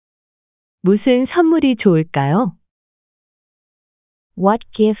무슨 선물이 좋을까요? What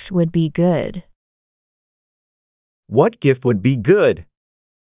gift would be good? What gift would be good?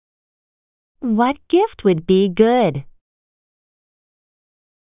 What gift would be good?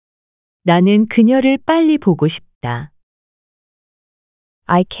 나는 그녀를 빨리 보고 싶다.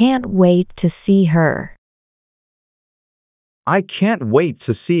 I can't wait to see her. I can't wait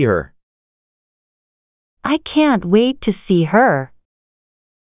to see her. I can't wait to see her.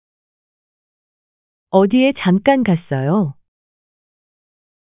 어디에 잠깐 갔어요?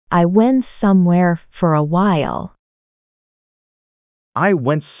 I went somewhere for a while. I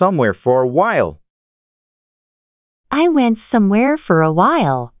went somewhere for a while. I went somewhere for a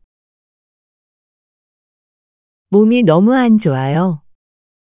while. 몸이 너무 안 좋아요.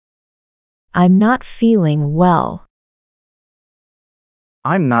 I'm not feeling well.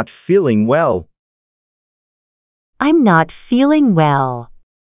 I'm not feeling well. I'm not feeling well.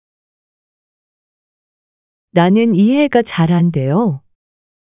 나는 이해가 잘 안 돼요.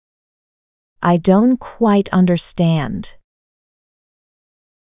 I don't quite understand.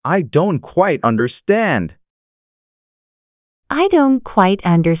 I don't quite understand. I don't quite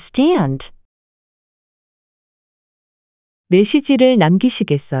understand. 메시지를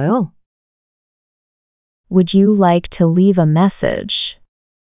남기시겠어요? Would you like to leave a message?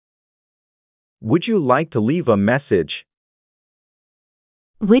 Would you like to leave a message?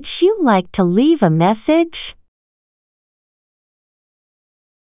 Would you like to leave a message?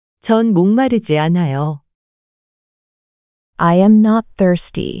 전 목마르지 않아요. I am not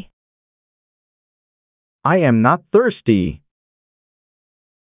thirsty. I am not thirsty.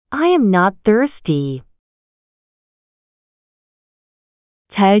 I am not thirsty.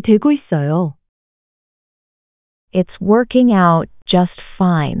 잘 되고 있어요. It's working out just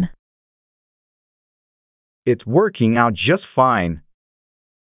fine. It's working out just fine.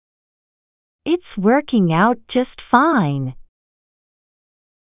 It's working out just fine.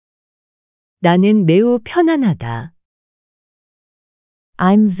 나는 매우 편안하다.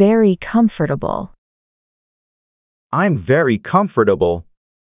 I'm very comfortable. I'm very comfortable.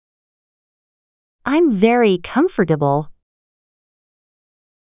 I'm very comfortable.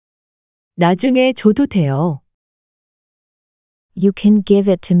 나중에 줘도 돼요. You can give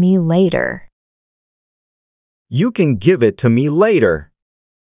it to me later. You can give it to me later.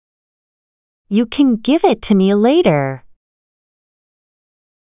 You can give it to me later.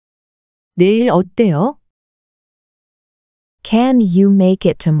 내일 어때요? Can you make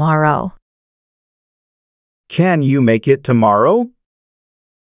it tomorrow? Can you make it tomorrow?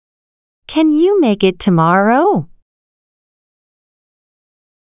 Can you make it tomorrow?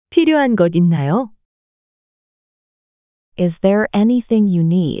 필요한 것 있나요? Is there anything you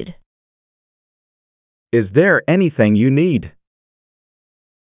need? Is there anything you need?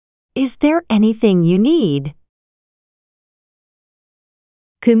 Is there anything you need?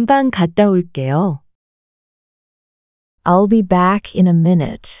 금방 갔다 올게요. I'll be back in a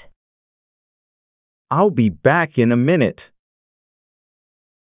minute. I'll be back in a minute.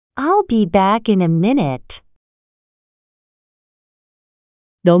 I'll be back in a minute.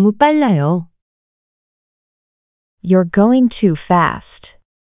 너무 빨라요. You're going too fast.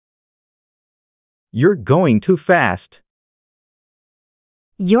 You're going too fast.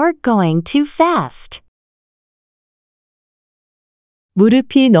 You're going too fast.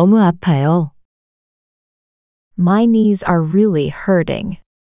 무릎이 너무 아파요. My knees are really hurting.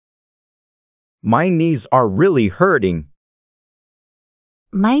 My knees are really hurting.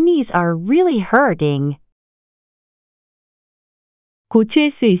 My knees are really hurting.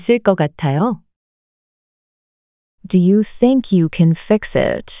 고칠 수 있을 것 같아요. Do you think you can fix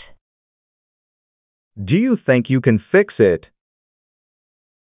it? Do you think you can fix it?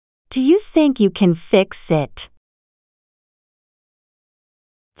 Do you think you can fix it?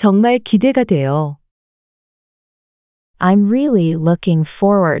 정말 기대가 돼요. I'm really looking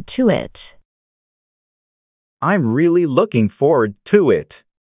forward to it. I'm really looking forward to it.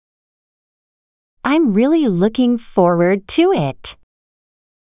 I'm really looking forward to it.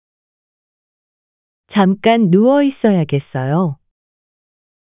 잠깐 누워 있어야겠어요.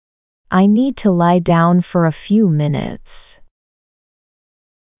 I need to lie down for a few minutes.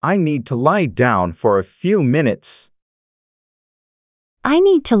 I need to lie down for a few minutes. I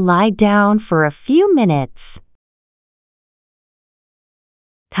need to lie down for a few minutes.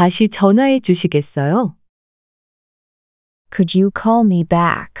 다시 전화해 주시겠어요? Could you call me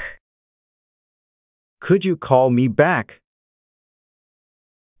back? Could you call me back?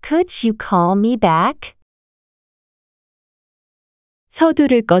 Could you call me back?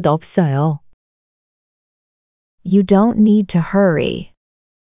 서두를 것 없어요. You don't need to hurry.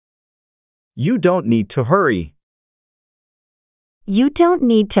 You don't need to hurry. You don't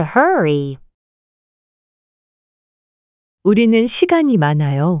need to hurry. 우리는 시간이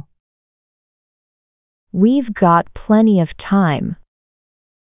많아요. We've got plenty of time.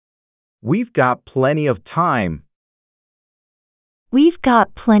 We've got plenty of time. We've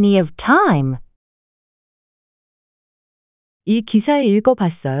got plenty of time. 이 기사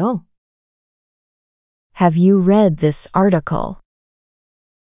읽어봤어요? Have you read this article?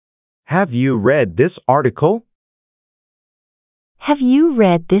 Have you read this article? Have you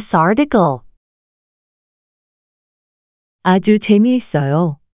read this article? 아주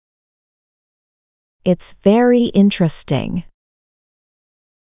재미있어요. It's very interesting.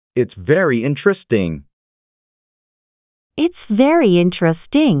 It's very interesting. It's very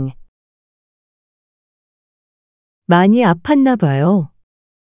interesting. 많이 아팠나 봐요.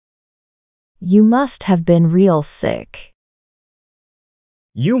 You must have been real sick.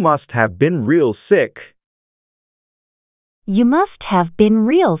 You must have been real sick. You must have been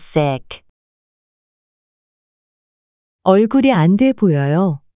real sick. 얼굴이 안 돼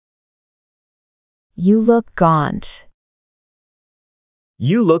보여요. You look gaunt.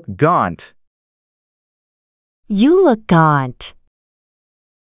 You look gaunt. You look gaunt.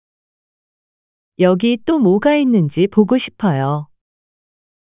 여기 또 뭐가 있는지 보고 싶어요.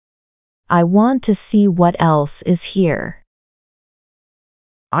 I want to see what else is here.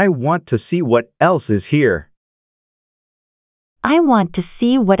 I want to see what else is here. I want to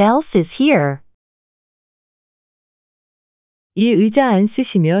see what else is here. 이 의자 안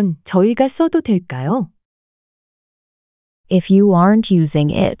쓰시면 저희가 써도 될까요? If you aren't using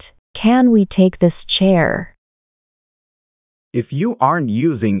it, can we take this chair? If you aren't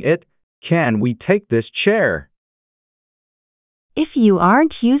using it, can we take this chair? If you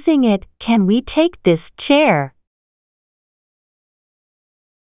aren't using it, can we take this chair?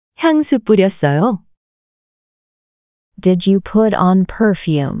 향수 뿌렸어요? Did you put on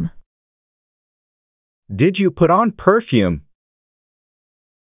perfume? Did you put on perfume?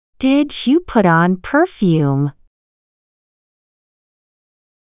 Did you put on perfume?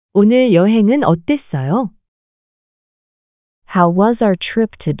 오늘 여행은 어땠어요? How was our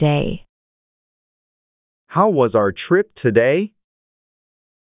trip today? How was our trip today?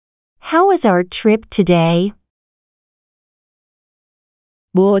 How was our trip today?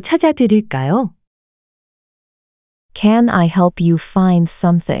 뭐 찾아드릴까요? Can I help you find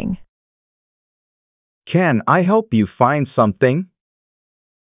something? Can I help you find something?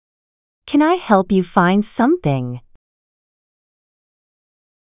 Can I help you find something?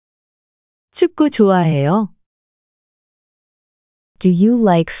 축구 좋아해요? Do you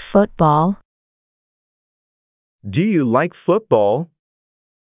like football? Do you like football?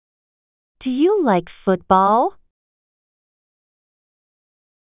 Do you like football?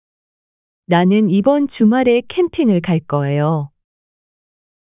 나는 이번 주말에 캠핑을 갈 거예요.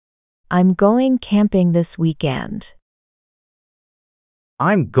 I'm going camping this weekend.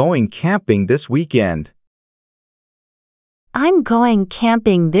 I'm going camping this weekend. I'm going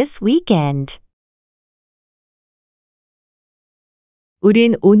camping this weekend.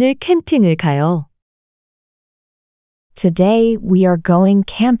 우린 오늘 캠핑을 가요. Today we are going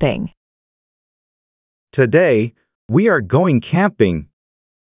camping. Today, we are going camping.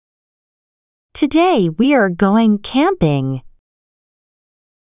 Today we are going camping.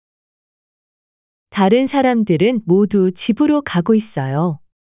 다른 사람들은 모두 집으로 가고 있어요.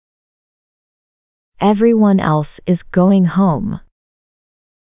 Everyone else is going home.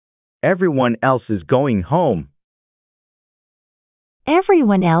 Everyone else is going home.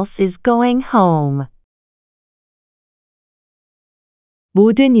 Everyone else is going home.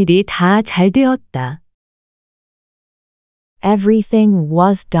 모든 일이 다 잘 되었다. Everything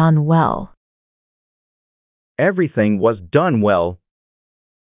was done well. Everything was done well.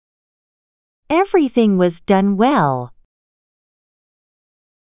 Everything was done well.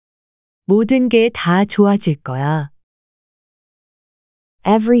 모든 게 다 좋아질 거야.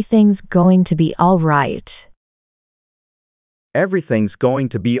 Everything's going to be all right. Everything's going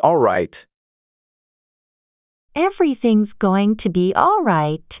to be all right. Everything's going to be all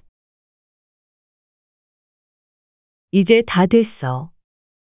right. 이제 다 됐어.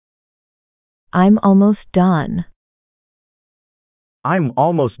 I'm almost done. I'm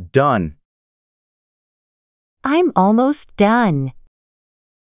almost done. I'm almost done.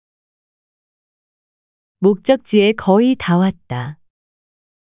 목적지에 거의 다 왔다.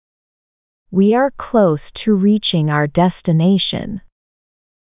 We are close to reaching our destination.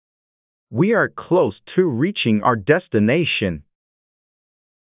 We are close to reaching our destination.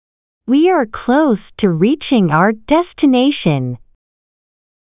 We are close to reaching our destination.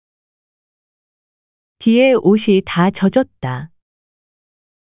 비에 옷이 다 젖었다.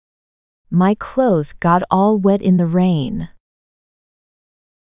 My clothes got all wet in the rain.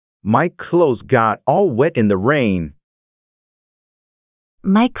 My clothes got all wet in the rain.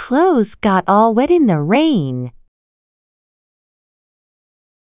 My clothes got all wet in the rain.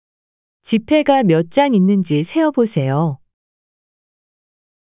 지폐가 몇 장 있는지 세어보세요.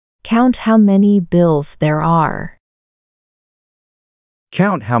 Count how many bills there are.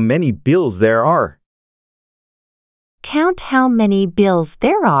 Count how many bills there are. Count how many bills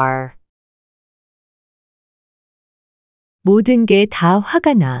there are. 모든 게 다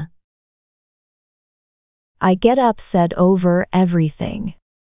화가 나. I get upset over everything.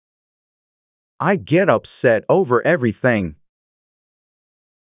 I get upset over everything.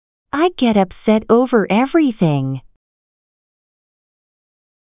 I get upset over everything.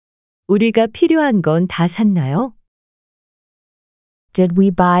 우리가 필요한 건 다 샀나요? Did we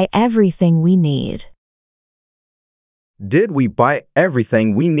buy everything we need? Did we buy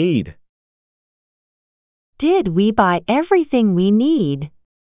everything we need? Did we buy everything we need?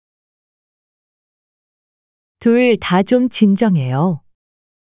 둘 다 좀 진정해요.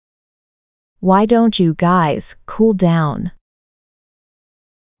 Why don't you guys cool down?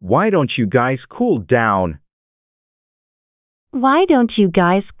 Why don't you guys cool down? Why don't you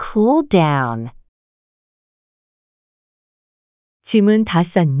guys cool down? 짐은 다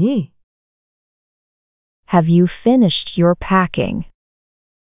쌌니? Have you finished your packing?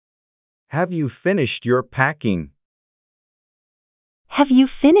 Have you finished your packing? Have you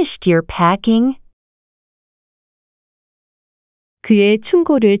finished your packing? 그의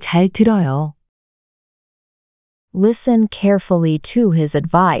충고를 잘 들어요. Listen carefully to his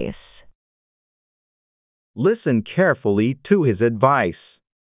advice. Listen carefully to his advice.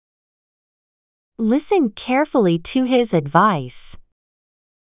 Listen carefully to his advice.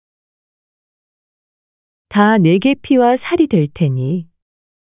 다 내게 피와 살이 될 테니.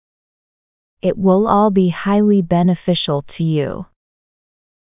 It will all be highly beneficial to you.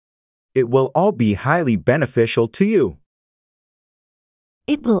 It will all be highly beneficial to you.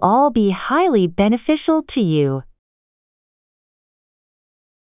 It will all be highly beneficial to you.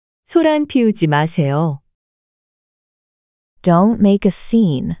 소란 피우지 마세요. Don't make a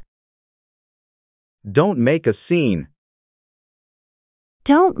scene. Don't make a scene.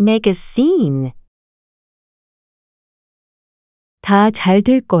 Don't make a scene. 다 잘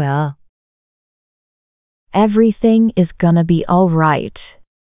될 거야. Everything is gonna be alright.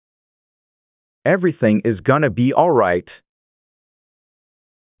 Everything is gonna be alright.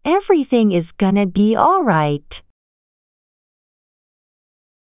 Everything is gonna be alright.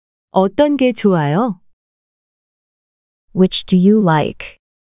 어떤 게 좋아요? Which do you like?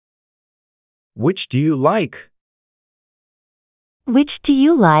 Which do you like? Which do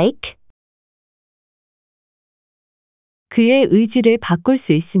you like? 그의 의지를 바꿀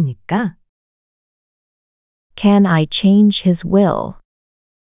수 있습니까? Can I change his will?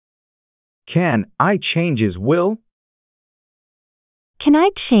 Can I change his will? Can I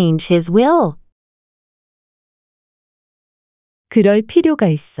change his will? 그럴 필요가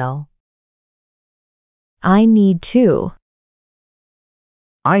있어. I need to.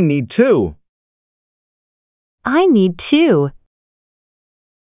 I need to. I need to.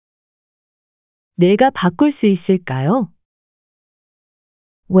 내가 바꿀 수 있을까요?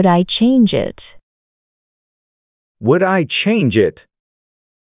 Would I change it? Would I change it?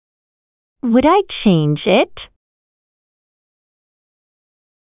 Would I change it?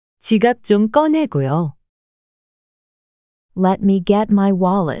 지갑 좀 꺼내고요. Let me get my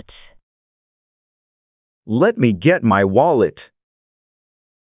wallet. Let me get my wallet.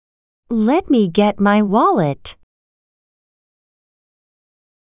 Let me get my wallet.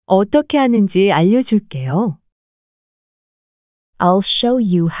 어떻게 하는지 알려줄게요. I'll show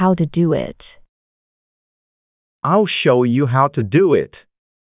you how to do it. I'll show you how to do it.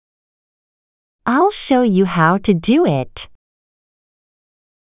 I'll show you how to do it.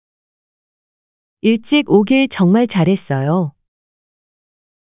 일찍 오길 정말 잘했어요.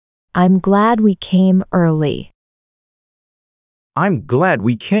 I'm glad we came early. I'm glad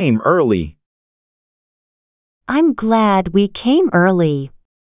we came early. I'm glad we came early.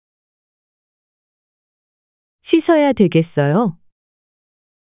 씻어야 되겠어요.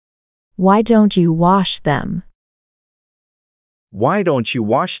 Why don't you wash them? Why don't you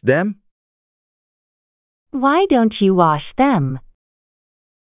wash them? Why don't you wash them?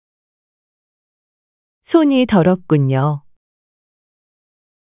 손이 더럽군요.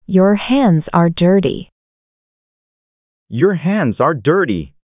 Your hands are dirty. Your hands are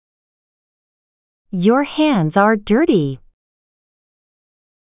dirty. Your hands are dirty.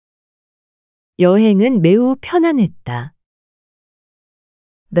 여행은 매우 편안했다.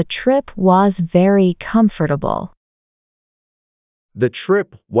 The trip was very comfortable. The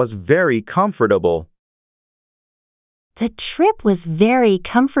trip was very comfortable. The trip was very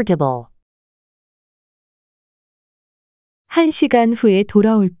comfortable. 1시간 후에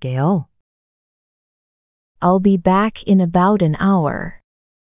돌아올게요. I'll be back in about an hour.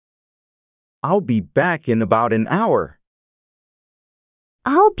 I'll be back in about an hour.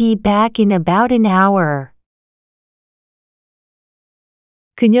 I'll be back in about an hour.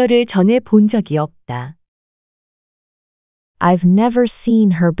 그녀를 전에 본 적이 없다. I've never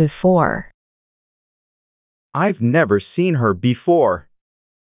seen her before. I've never seen her before.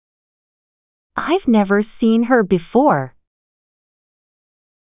 I've never seen her before.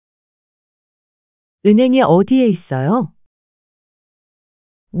 은행이 어디에 있어요?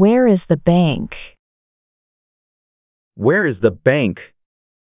 Where is the bank? Where is the bank?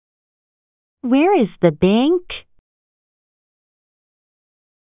 Where is the bank?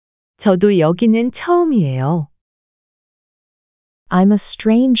 저도 여기는 처음이에요. I'm a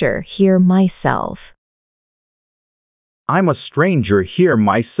stranger here myself. I'm a stranger here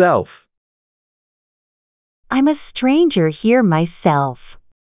myself. I'm a stranger here myself.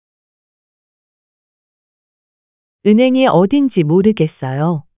 은행이 어딘지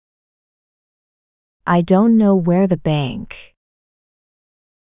모르겠어요. I don't know where the bank.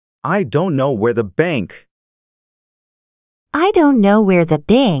 I don't know where the bank. I don't know where the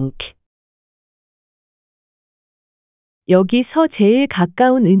bank. 여기서 제일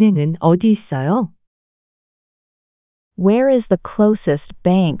가까운 은행은 어디 있어요? Where is the closest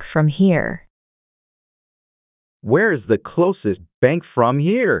bank from here? Where is the closest bank from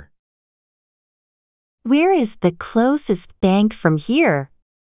here? Where is the closest bank from here?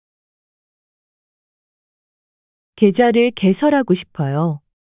 계좌를 개설하고 싶어요.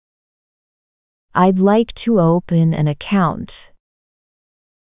 I'd like to open an account.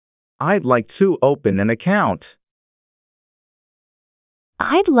 I'd like to open an account.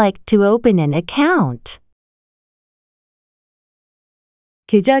 I'd like to open an account.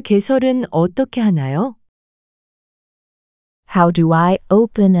 계좌 개설은 어떻게 하나요? How do I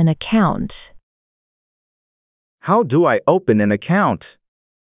open an account? How do I open an account?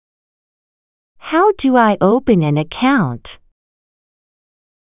 How do I open an account?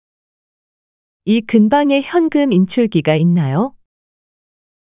 이 근방에 현금 인출기가 있나요?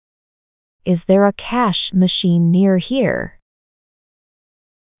 Is there a cash machine near here?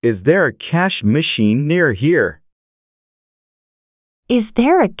 Is there a cash machine near here? Is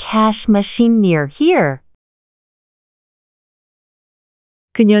there a cash machine near here?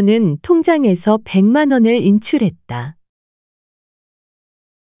 그녀는 통장에서 100만 원을 인출했다.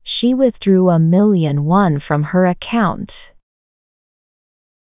 She withdrew 1,000,001 from her account.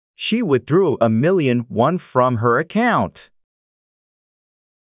 She withdrew 1,000,001 from her account.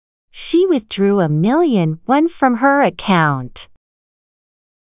 She withdrew 1,000,001 from her account.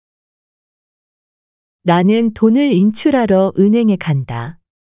 나는 돈을 인출하러 은행에 간다.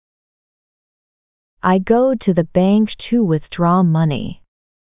 I go to the bank to withdraw money.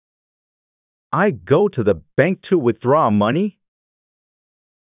 I go to the bank to withdraw money.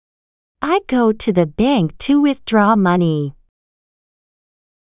 I go to the bank to withdraw money.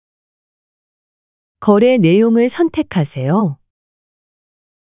 거래 내용을 선택하세요.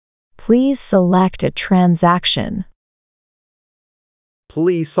 Please select a transaction.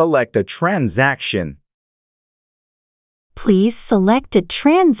 Please select a transaction. Please select a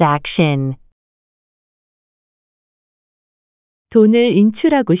transaction. 돈을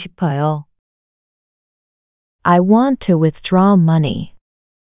인출하고 싶어요. I want to withdraw money.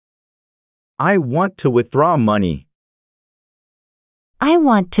 I want to withdraw money. I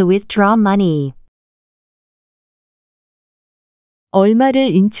want to withdraw money.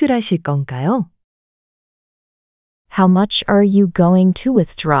 얼마를 인출하실 건가요? How much are you going to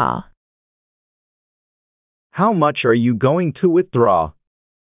withdraw? How much are you going to withdraw?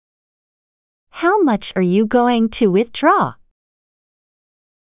 How much are you going to withdraw?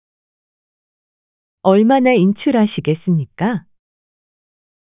 얼마나 인출하시겠습니까?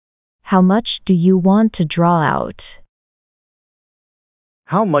 How much do you want to draw out?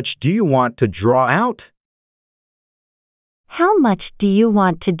 How much do you want to draw out? How much do you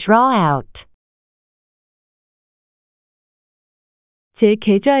want to draw out? 제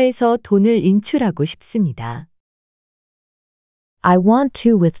계좌에서 돈을 인출하고 싶습니다. I want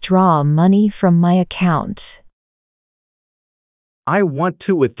to withdraw money from my account. I want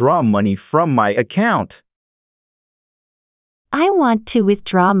to withdraw money from my account. I want to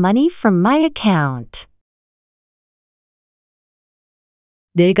withdraw money from my account.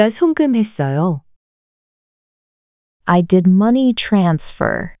 내가 송금했어요. I did money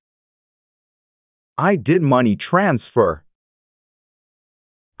transfer. I did money transfer.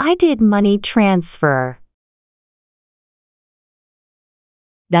 I did money transfer.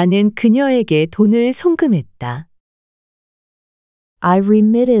 나는 그녀에게 돈을 송금했다. I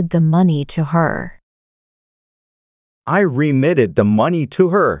remitted the money to her. I remitted the money to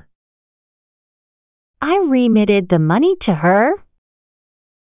her. I remitted the money to her.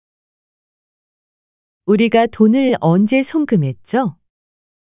 우리가 돈을 언제 송금했죠?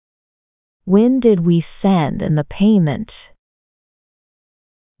 When did we send in the payment?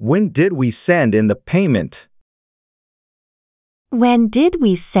 When did we send in the payment? When did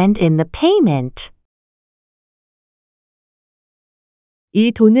we send in the payment?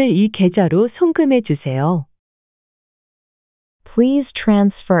 이 돈을 이 계좌로 송금해 주세요. Please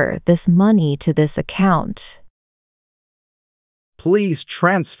transfer this money to this account. Please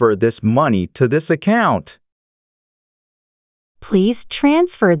transfer this money to this account. Please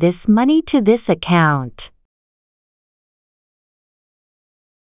transfer this money to this account.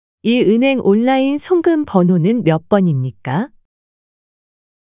 이 은행 온라인 송금 번호는 몇 번입니까?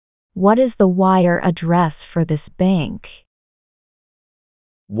 What is the wire address for this bank?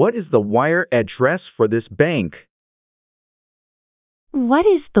 What is the wire address for this bank? What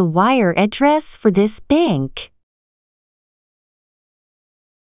is the wire address for this bank?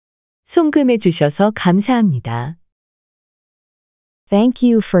 송금해 주셔서 감사합니다. Thank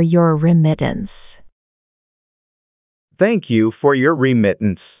you for your remittance. Thank you for your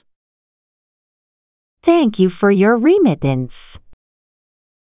remittance. Thank you for your remittance.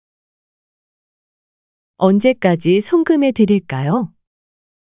 언제까지 송금해 드릴까요?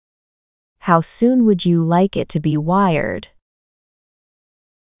 How soon would you like it to be wired?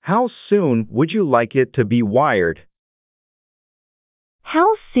 How soon would you like it to be wired?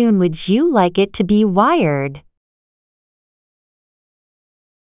 How soon would you like it to be wired?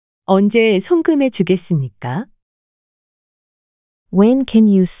 언제 송금해 주겠습니까? When can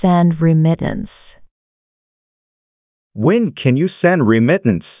you send remittance? When can you send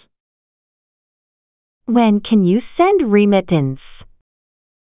remittance? When can you send remittance?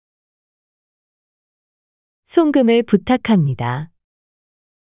 송금을 부탁합니다.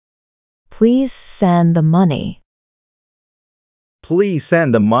 Please send the money. Please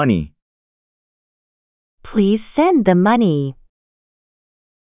send the money. Please send the money.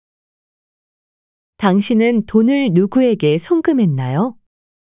 당신은 돈을 누구에게 송금했나요?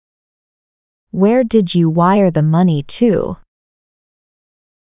 Where did you wire the money to?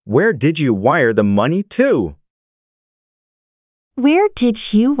 Where did you wire the money to? Where did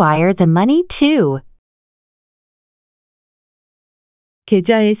you wire the money to?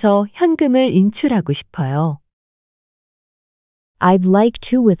 계좌에서 현금을 인출하고 싶어요. I'd like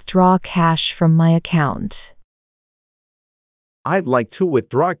to withdraw cash from my account. I'd like to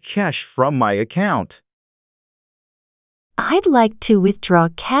withdraw cash from my account. I'd like to withdraw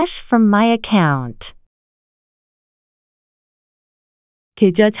cash from my account.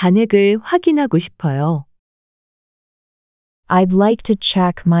 계좌 잔액을 확인하고 싶어요. I'd like to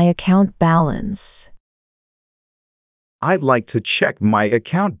check my account balance. I'd like to check my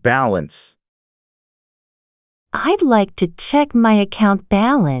account balance. I'd like to check my account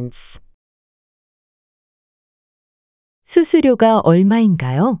balance. 수수료가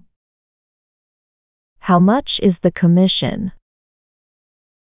얼마인가요? How much is the commission?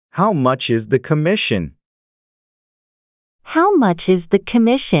 How much is the commission? How much is the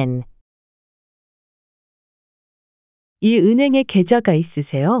commission? 이 은행에 계좌가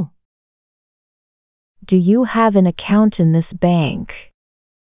있으세요? Do you have an account in this bank?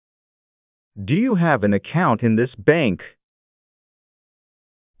 Do you have an account in this bank?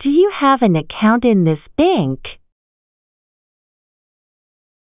 Do you have an account in this bank?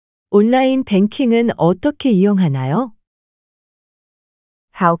 온라인 뱅킹은 어떻게 이용하나요?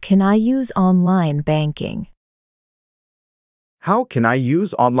 How can I use online banking? How can I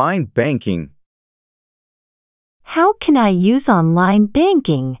use online banking? How can I use online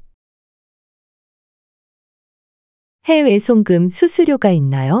banking? 해외 송금 수수료가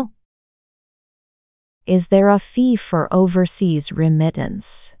있나요? Is there a fee for overseas remittance?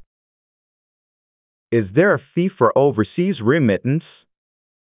 Is there a fee for overseas remittance?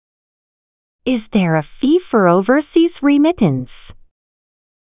 Is there a fee for overseas remittance?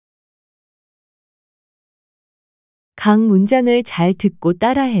 각 문장을 잘 듣고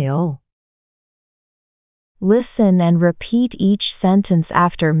따라해요. Listen and repeat each sentence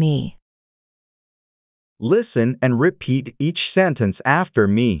after me. Listen and repeat each sentence after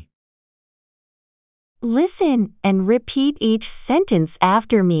me. Listen and repeat each sentence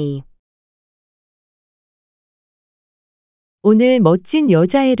after me. 오늘 멋진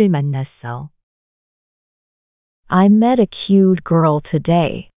여자애를 만났어. I met a cute girl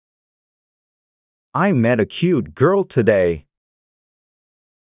today. I met a cute girl today.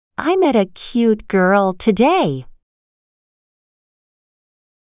 I met a cute girl today.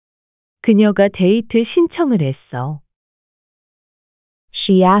 그녀가 데이트 신청을 했어.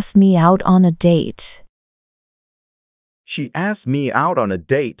 She asked me out on a date. She asked me out on a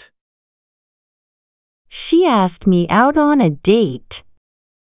date. She asked me out on a date.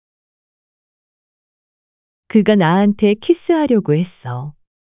 그가 나한테 키스하려고 했어.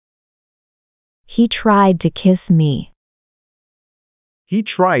 He tried to kiss me. He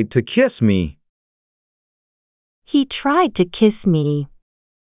tried to kiss me. He tried to kiss me.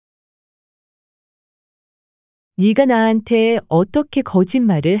 네가 나한테 어떻게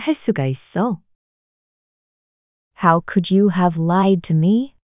거짓말을 할 수가 있어? How could you have lied to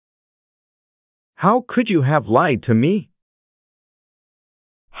me? How could you have lied to me?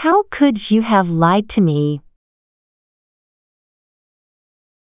 How could you have lied to me?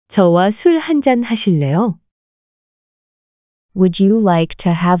 저와 술 한잔 하실래요? Would you like to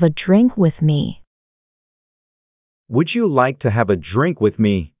have a drink with me? Would you like to have a drink with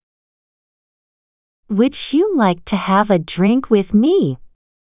me? Would you like to have a drink with me?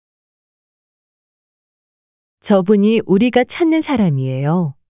 저분이 우리가 찾는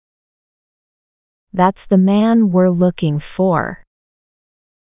사람이에요. That's the man we're looking for.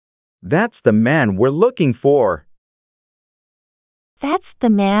 That's the man we're looking for. That's the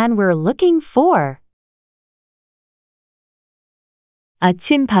man we're looking for.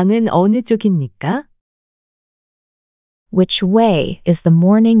 아침 방은 어느 쪽입니까? Which way is the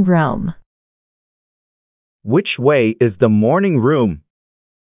morning room? Which way is the morning room?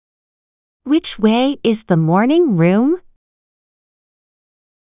 Which way is the morning room?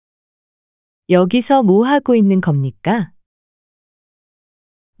 여기서 뭐 하고 있는 겁니까?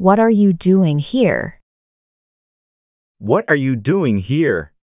 What are you doing here? What are you doing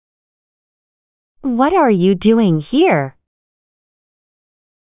here? What are you doing here?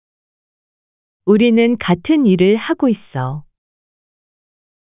 우리는 같은 일을 하고 있어.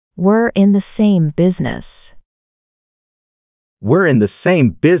 We're in the same business. We're in the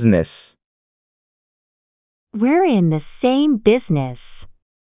same business. We're in the same business.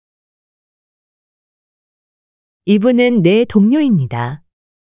 이분은 내 동료입니다.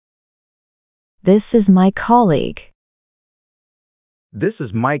 This is my colleague. This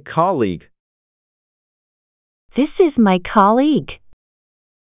is my colleague. This is my colleague.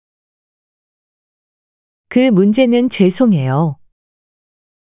 그 문제는 죄송해요.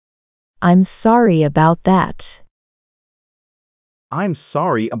 I'm sorry about that. I'm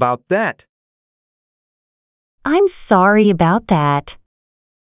sorry about that. I'm sorry about that.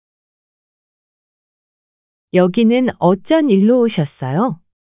 여기는 어쩐 일로 오셨어요?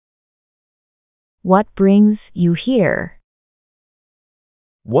 What brings you here?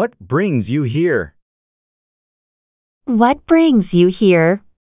 What brings you here? What brings you here?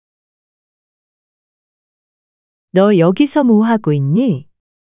 너 여기서 뭐 하고 있니?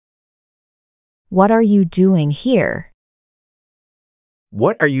 What are you doing here?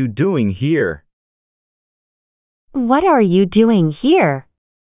 What are you doing here? What are you doing here?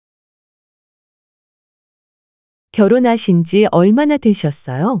 결혼하신 지 얼마나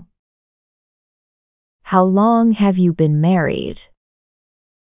되셨어요? How long have you been married?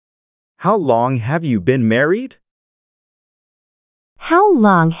 How long have you been married? How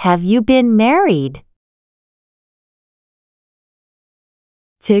long have you been married?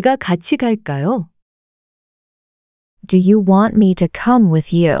 제가 같이 갈까요? Do you want me to come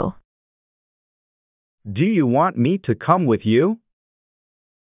with you? Do you want me to come with you?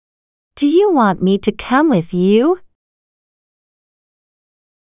 Do you want me to come with you?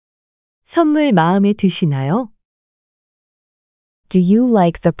 선물 마음에 드시나요? Do you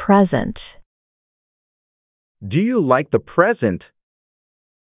like the present? Do you like the present?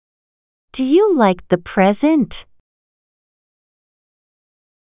 Do you like the present?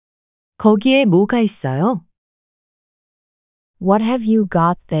 거기에 뭐가 있어요? What have you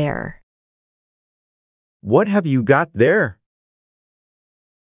got there? What have you got there?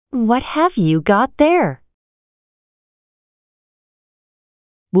 What have you got there?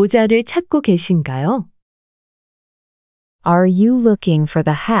 모자를 찾고 계신가요? Are you looking for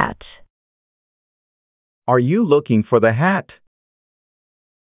the hat? Are you looking for the hat?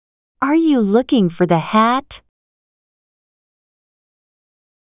 Are you looking for the hat?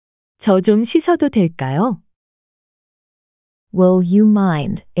 저 좀 씻어도 될까요? Will you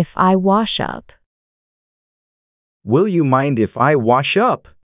mind if I wash up? Will you mind if I wash up?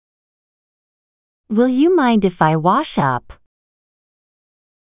 Will you mind if I wash up?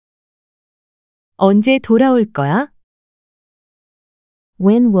 언제 돌아올 거야?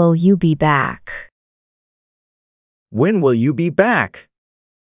 When will you be back? When will you be back?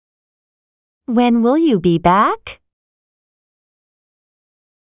 When will you be back?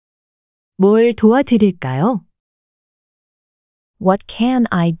 뭘 도와드릴까요? What can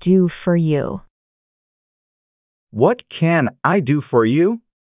I do for you? What can I do for you?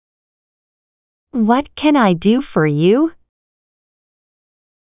 What can I do for you?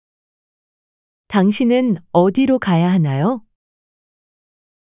 당신은 어디로 가야 하나요?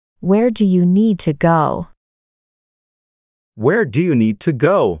 Where do you need to go? Where do you need to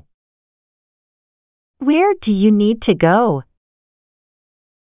go? Where do you need to go?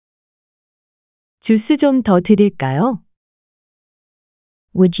 주스 좀 더 드릴까요?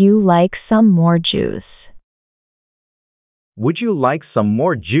 Would you like some more juice? Would you like some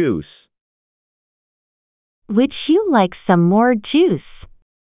more juice? Would you like some more juice?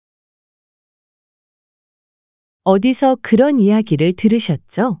 어디서 그런 이야기를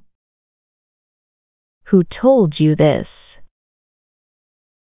들으셨죠? Who told you this?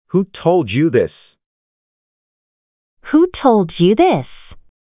 Who told you this? Who told you this?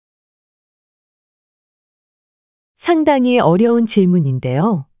 상당히 어려운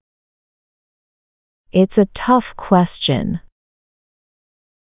질문인데요. It's a tough question.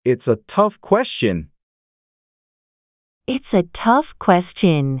 It's a tough question. It's a tough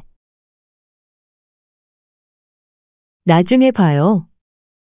question. 나중에 봐요.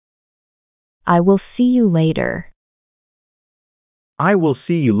 I will see you later. I will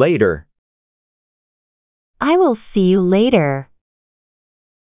see you later. I will see you later.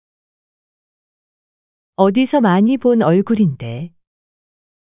 어디서 많이 본 얼굴인데.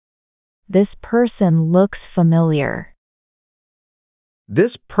 This person looks familiar.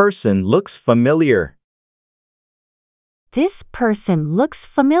 This person looks familiar. This person looks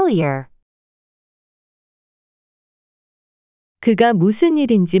familiar. 그가 무슨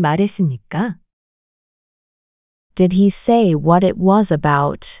일인지 말했습니까? Did he say what it was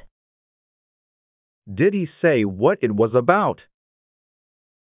about? Did he say what it was about?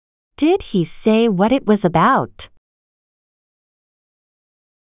 Did he say what it was about?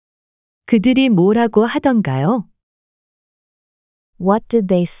 그들이 뭐라고 하던가요? What did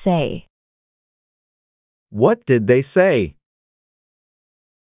they say? What did they say?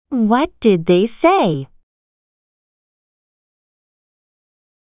 What did they say?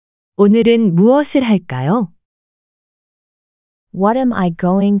 오늘은 무엇을 할까요? What am I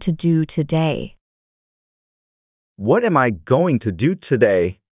going to do today? What am I going to do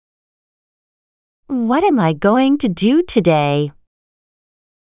today? What am I going to do today?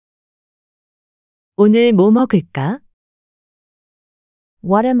 오늘 뭐 먹을까?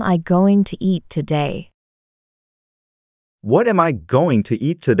 What am I going to eat today? What am I going to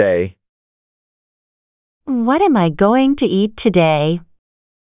eat today? What am I going to eat today?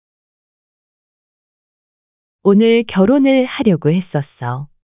 오늘 결혼을 하려고 했었어.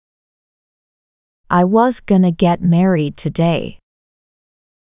 I was gonna get married today.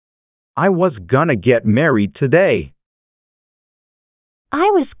 I was gonna get married today. I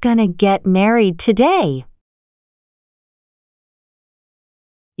was gonna get married today.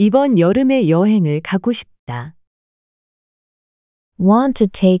 이번 여름에 여행을 가고 싶다. Want to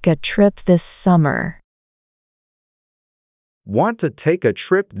take a trip this summer. Want to take a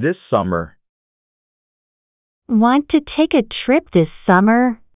trip this summer. Want to take a trip this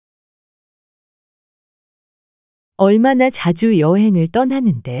summer? 얼마나 자주 여행을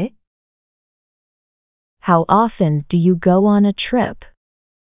떠나는데? How often do you go on a trip?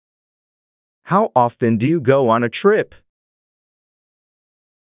 How often do you go on a trip?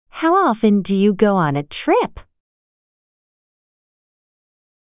 How often do you go on a trip?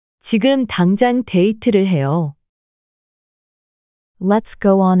 지금 당장 데이트를 해요. Let's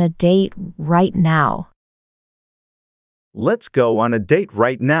go on a date right now. Let's go on a date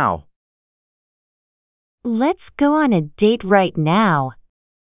right now. Let's go on a date right now.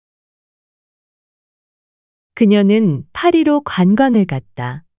 그녀는 파리로 관광을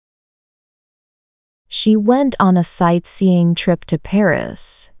갔다. She went on a sightseeing trip to Paris.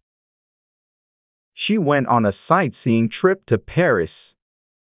 She went on a sightseeing trip to Paris.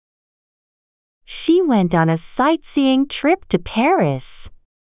 She went on a sightseeing trip to Paris.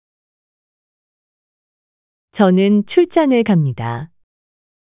 저는 출장을 갑니다.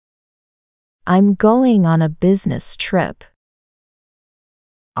 I'm going on a business trip.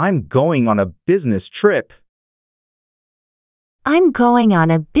 I'm going on a business trip. I'm going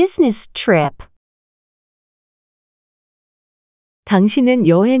on a business trip. 당신은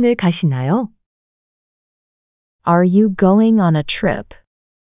여행을 가시나요? Are you going on a trip?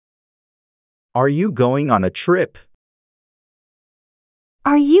 Are you going on a trip?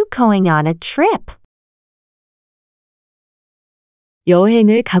 Are you going on a trip?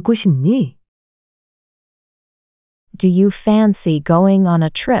 여행을 가고 싶니? Do you fancy going on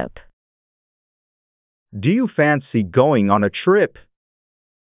a trip? Do you fancy going on a trip?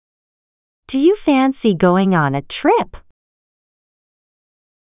 Do you fancy going on a trip?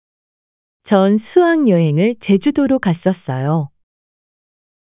 전 수학여행을 제주도로 갔었어요.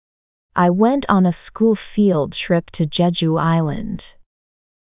 I went on a school field trip to Jeju Island.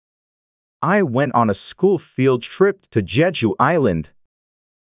 I went on a school field trip to Jeju Island.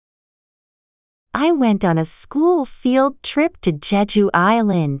 I went on a school field trip to Jeju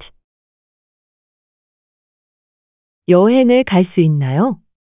Island. 여행을 갈 수 있나요?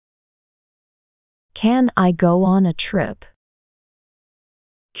 Can I go on a trip?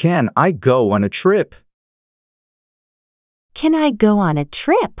 Can I go on a trip? Can I go on a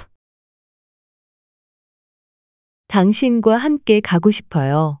trip? 당신과 함께 가고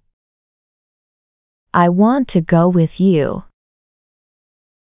싶어요. I want to go with you.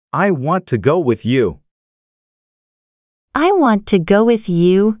 I want to go with you. I want to go with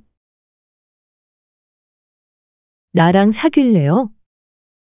you. 나랑 사귈래요?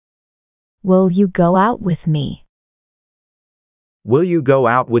 Will you go out with me? Will you go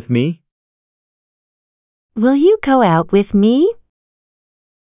out with me? Will you go out with me?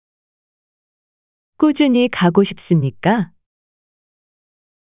 꾸준히 가고 싶습니까?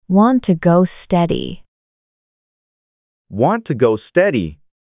 Want to go steady. Want to go steady.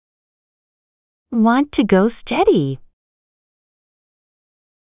 Want to go steady.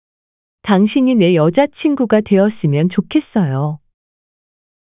 당신이 내 여자친구가 되었으면 좋겠어요.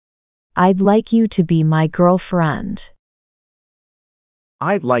 I'd like you to be my girlfriend.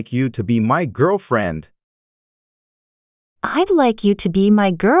 I'd like you to be my girlfriend. I'd like you to be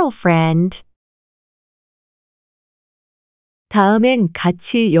my girlfriend. 다음엔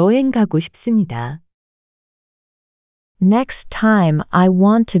같이 여행 가고 싶습니다. Next time I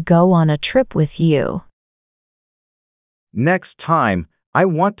want to go on a trip with you. Next time, I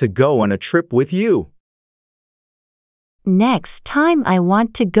want to go on a trip with you. Next time I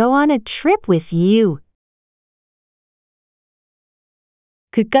want to go on a trip with you.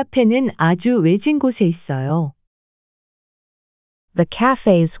 그 카페는 아주 외진 곳에 있어요. The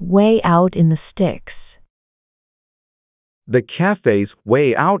cafe's way out in the sticks. The cafe's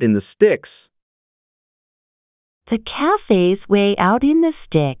way out in the sticks. The cafe's way out in the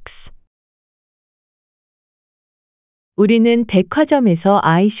sticks. 우리는 백화점에서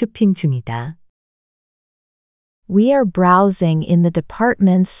아이 쇼핑 중이다. We are browsing in the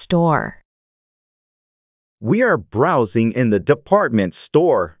department store. We are browsing in the department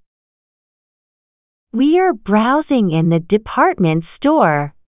store. We are browsing in the department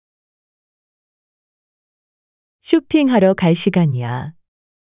store. 쇼핑하러 갈 시간이야.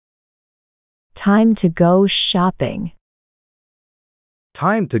 Time to go shopping.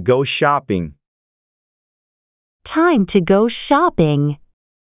 Time to go shopping. Time to go shopping.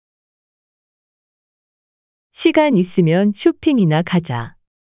 시간 있으면 쇼핑이나 가자.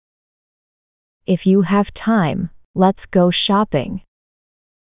 If you have time, let's go shopping.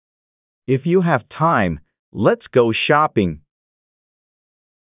 If you have time, let's go shopping.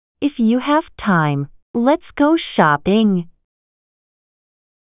 If you have time, let's go shopping.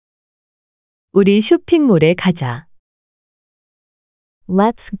 우리 쇼핑몰에 가자.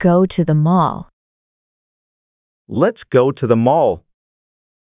 Let's go to the mall. Let's go to the mall.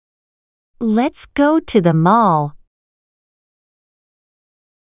 Let's go to the mall.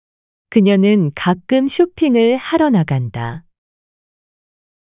 그녀는 가끔 쇼핑을 하러 나간다.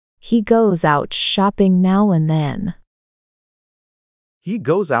 He goes out shopping now and then. He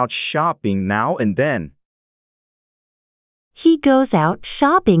goes out shopping now and then. He goes out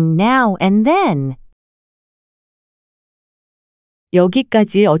shopping now and then.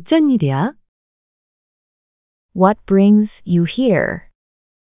 여기까지 어쩐 일이야? What brings you here?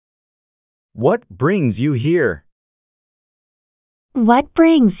 What brings you here? What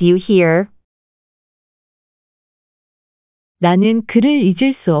brings you here? 나는 그를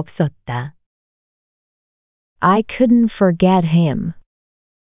잊을 수 없었다. I couldn't forget him.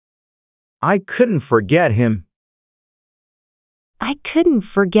 I couldn't forget him. I couldn't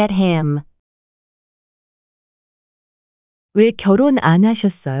forget him. 왜 결혼 안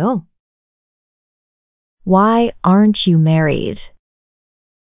하셨어요? Why aren't you married?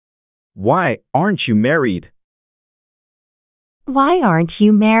 Why aren't you married? Why aren't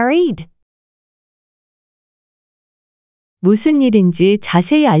you married? 무슨 일인지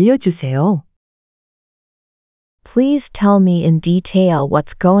자세히 알려주세요. Please tell me in detail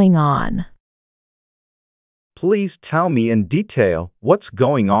what's going on. Please tell me in detail what's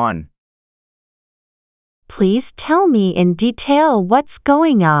going on. Please tell me in detail what's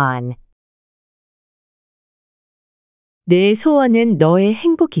going on. 내 소원은 너의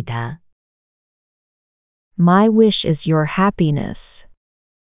행복이다. My wish is your happiness.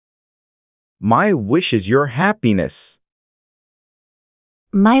 My wish is your happiness.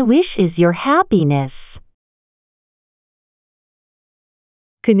 My wish is your happiness.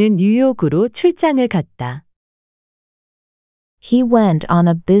 그는 뉴욕으로 출장을 갔다. He went on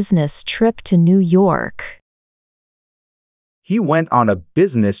a business trip to New York. He went on a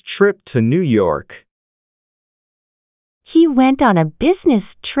business trip to New York. He went on a business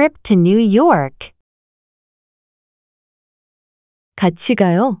trip to New York. 같이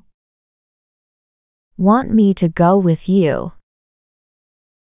가요. Want me to go with you.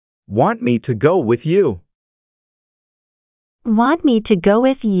 Want me to go with you. Want me to go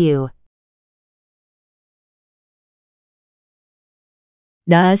with you.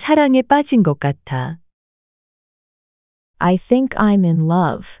 나 사랑에 빠진 것 같아. I think I'm in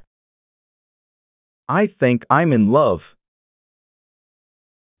love. I think I'm in love.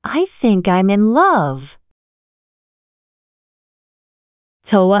 I think I'm in love.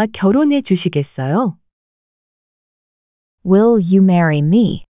 저와 결혼해 주시겠어요? Will you marry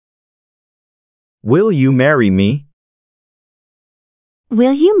me? Will you marry me?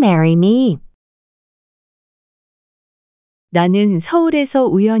 Will you marry me? 나는 서울에서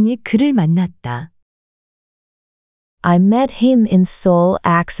우연히 그를 만났다. I met him in Seoul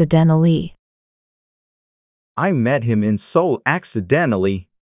accidentally. I met him in Seoul accidentally.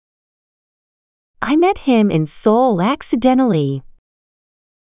 I met him in Seoul accidentally.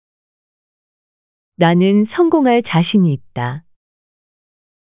 나는 성공할 자신이 있다.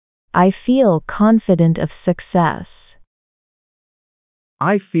 I feel confident of success.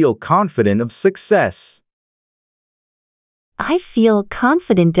 I feel confident of success. I feel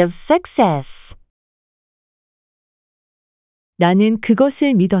confident of success. 나는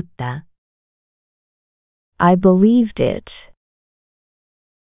그것을 믿었다. I believed it.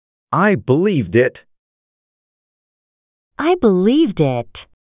 I believed it. I believed it.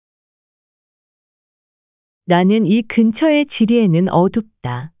 나는 이 근처의 지리에는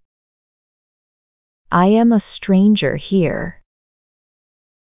어둡다. I am a stranger here.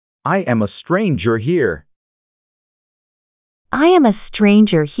 I am a stranger here. I am a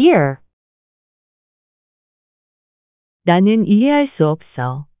stranger here. 나는 이해할 수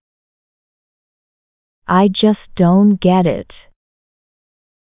없어. I just don't get it.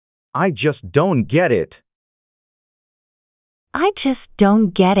 I just don't get it. I just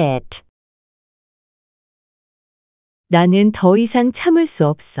don't get it. 나는 더 이상 참을 수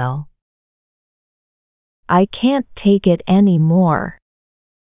없어. I can't take it anymore.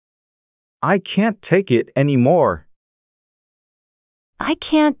 I can't take it anymore. I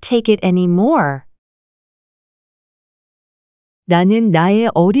can't take it anymore. 나는 나의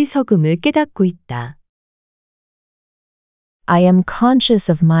어리석음을 깨닫고 있다. I am conscious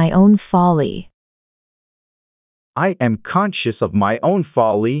of my own folly. I am conscious of my own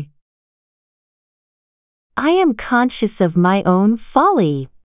folly. I am conscious of my own folly.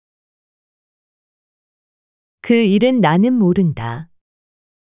 그 일은 나는 모른다.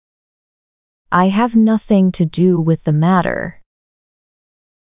 I have nothing to do with the matter.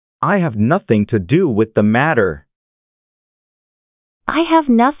 I have nothing to do with the matter. I have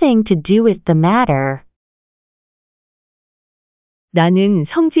nothing to do with the matter. 나는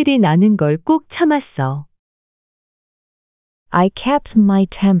성질이 나는 걸 꼭 참았어. I kept my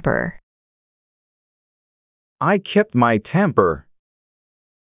temper. I kept my temper.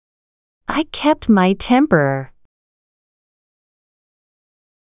 I kept my temper.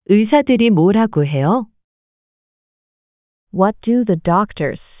 의사들이 뭐라고 해요? What do the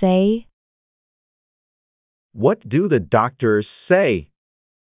doctors say? What do the doctors say?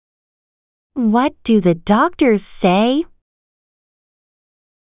 What do the doctors say?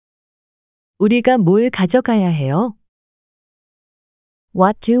 우리가 뭘 가져가야 해요?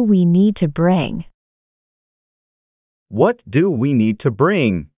 What do we need to bring? What do we need to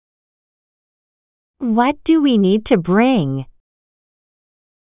bring? What do we need to bring?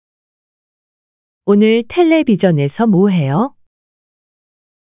 오늘 텔레비전에서 뭐 해요?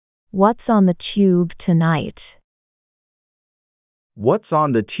 What's on the tube tonight? What's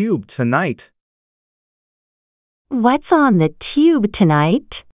on the tube tonight? What's on the tube tonight?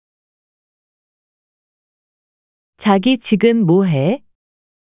 자기 지금 뭐 해?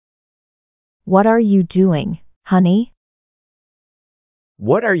 What are you doing, honey?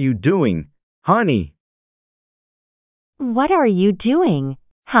 What are you doing, honey? What are you doing,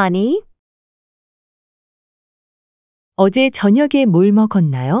 honey? 어제 저녁에 뭘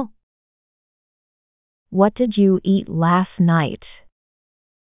먹었나요? What did you eat last night?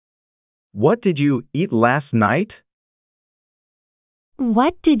 What did you eat last night?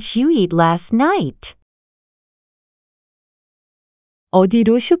 What did you eat last night?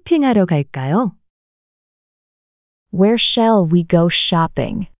 어디로 쇼핑하러 갈까요? Where shall we go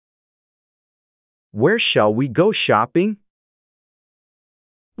shopping? Where shall we go shopping?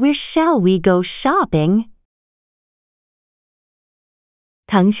 Where shall we go shopping?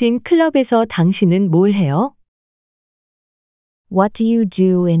 당신 클럽에서 당신은 뭘 해요? What do you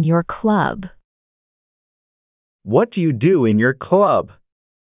do in your club? What do you do in your club?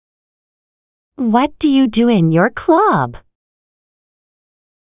 What do you do in your club?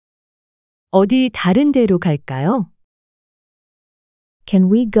 어디 다른 데로 갈까요? Can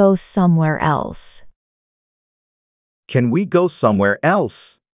we go somewhere else? Can we go somewhere else?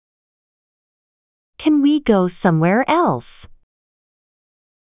 Can we go somewhere else?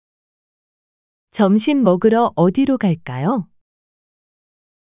 점심 먹으러 어디로 갈까요?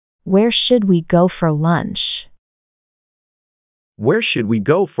 Where should we go for lunch? Where should we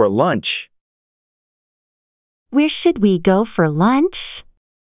go for lunch? Where should we go for lunch?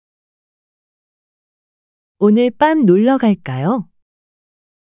 오늘 밤 놀러 갈까요?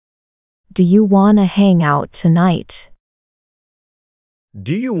 Do you want to hang out tonight?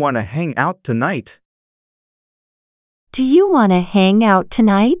 Do you want to hang out tonight? Do you want to hang out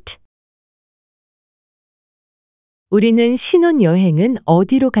tonight? 우리는 신혼여행은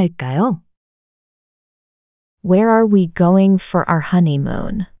어디로 갈까요? Where are we going for our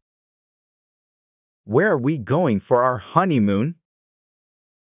honeymoon? Where are we going for our honeymoon?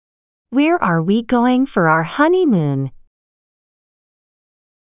 Where are we going for our honeymoon?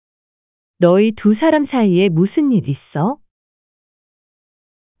 너희 두 사람 사이에 무슨 일 있어?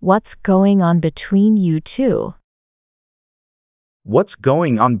 What's going on between you two? What's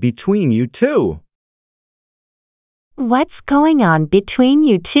going on between you two? What's going on between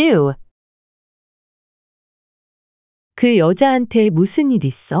you two? 그 여자한테 무슨 일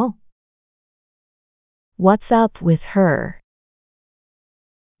있어? What's up with her?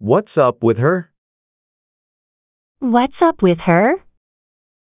 What's up with her? What's up with her?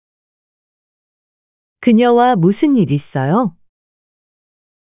 그녀와 무슨 일 있어요?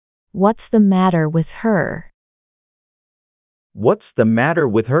 What's the matter with her? What's the matter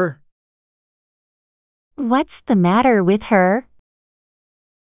with her? What's the matter with her?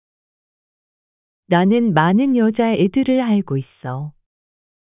 나는 많은 여자애들을 알고 있어.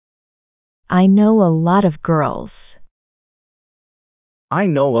 I know a lot of girls. I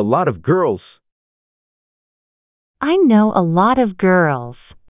know a lot of girls. I know a lot of girls.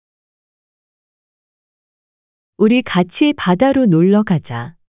 우리 같이 바다로 놀러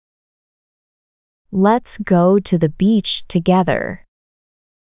가자. Let's go to the beach together.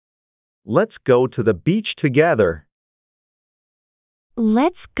 Let's go to the beach together.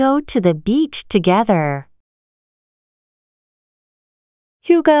 Let's go to the beach together.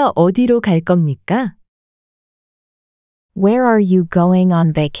 휴가 어디로 갈 겁니까? Where are you going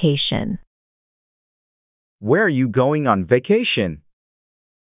on vacation? Where are you going on vacation?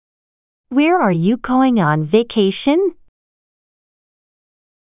 Where are you going on vacation?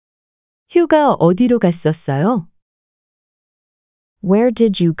 휴가 어디로 갔었어요? Where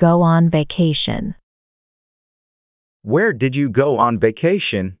did you go on vacation? Where did you go on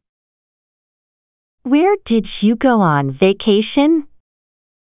vacation? Where did you go on vacation?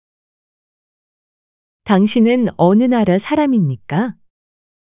 당신은 어느 나라 사람입니까?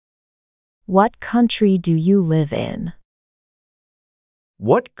 What country do you live in?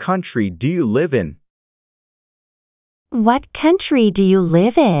 What country do you live in? What country do you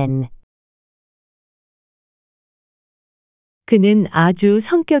live in? 그는 아주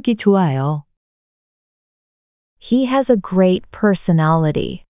성격이 좋아요. He has a great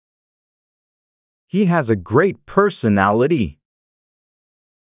personality. He has a great personality.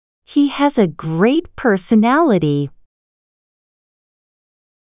 He has a great personality.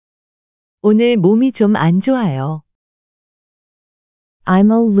 오늘 몸이 좀 안 좋아요.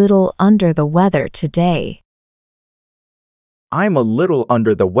 I'm a little under the weather today. I'm a little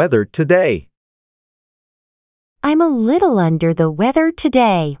under the weather today. I'm a little under the weather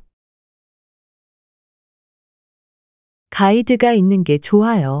today. 가이드가 있는 게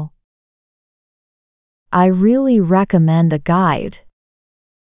좋아요. I really recommend a guide.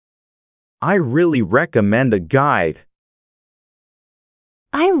 I really recommend a guide.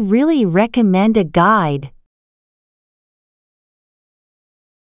 I really recommend a guide.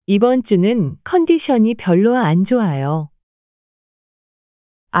 이번 주는 컨디션이 별로 안 좋아요.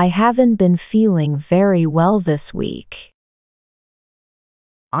 I haven't been feeling very well this week.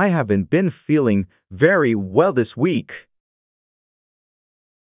 I haven't been feeling very well this week.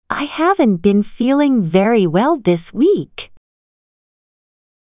 I haven't been feeling very well this week.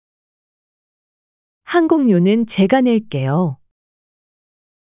 항공료는 제가 낼게요.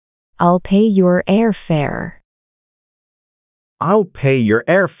 I'll pay your airfare. I'll pay your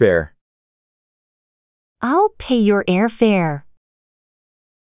airfare. I'll pay your airfare.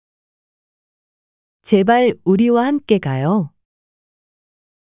 제발 우리와 함께 가요.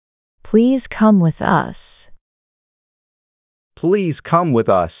 Please come with us. Please come with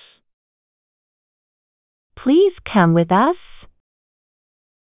us. Please come with us.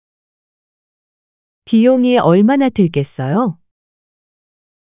 비용이 얼마나 들겠어요?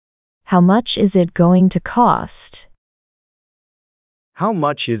 How much is it going to cost? How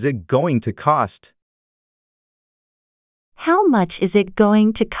much is it going to cost? How much is it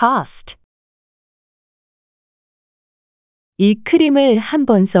going to cost? 이 크림을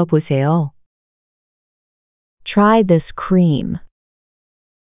한번 써보세요. Try this cream.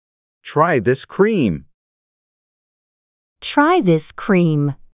 Try this cream. Try this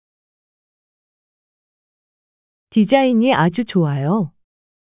cream. 디자인이 아주 좋아요.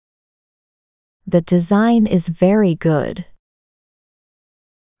 The design is very good.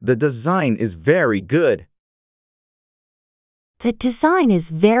 The design is very good. The design is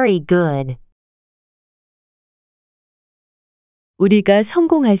very good. 우리가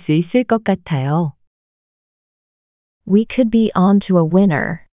성공할 수 있을 것 같아요. We could be on to a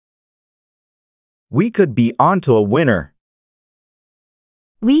winner. We could be onto a winner.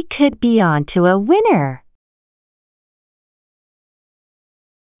 We could be on to a winner.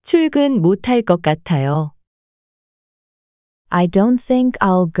 출근 못할 것 같아요. I don't think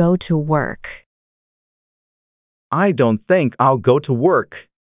I'll go to work. I don't think I'll go to work.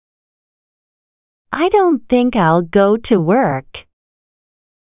 I don't think I'll go to work.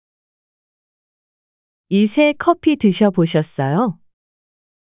 이 새 커피 드셔보셨어요?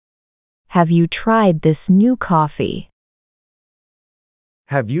 Have you tried this new coffee?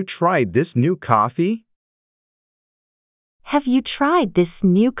 Have you tried this new coffee? Have you tried this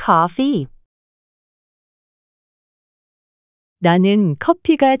new coffee? 나는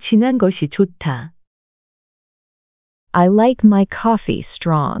커피가 진한 것이 좋다. I like my coffee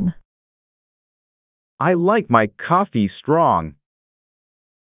strong. I like my coffee strong.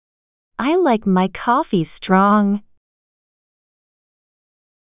 I like my coffee strong.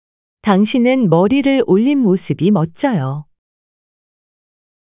 당신은 머리를 올린 모습이 멋져요.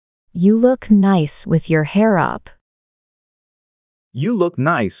 You look nice with your hair up. You look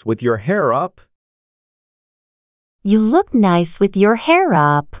nice with your hair up. You look nice with your hair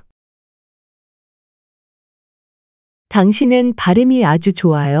up. 당신은 발음이 아주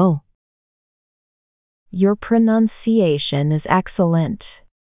좋아요. Your pronunciation is excellent.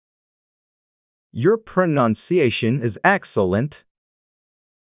 Your pronunciation is excellent.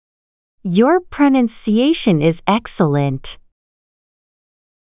 Your pronunciation is excellent.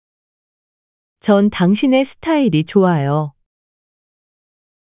 전 당신의 스타일이 좋아요.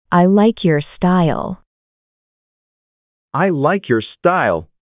 I like your style. I like your style.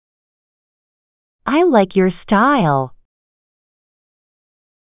 I like your style.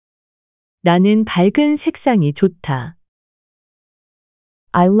 나는 밝은 색상이 좋다.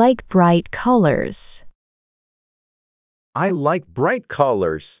 I like bright colors. I like bright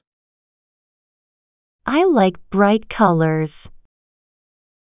colors. I like bright colors.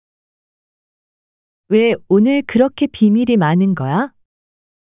 왜 오늘 그렇게 비밀이 많은 거야?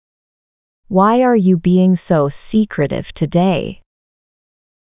 Why are you being so secretive today?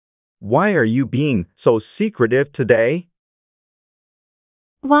 Why are you being so secretive today?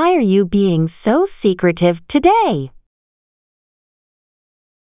 Why are you being so secretive today?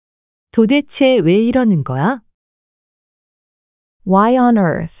 도대체 왜 이러는 거야? Why on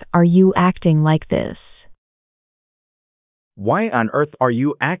earth are you acting like this? Why on earth are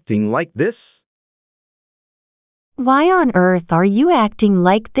you acting like this? Why on earth are you acting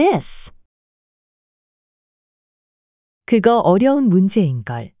like this? 그거 어려운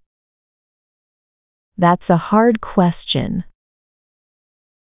문제인걸. That's a hard question.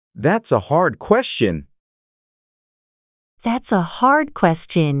 That's a hard question. That's a hard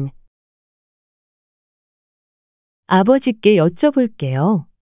question. 아버지께 여쭤볼게요.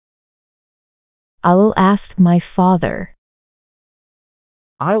 I will ask my father.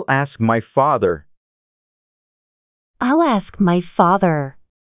 I'll ask my father. I'll ask my father.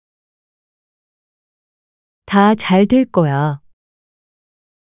 다 잘 될 거야.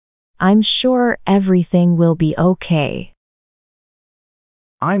 I'm sure everything will be okay.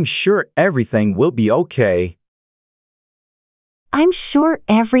 I'm sure everything will be okay. I'm sure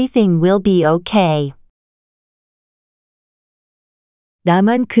everything will be okay.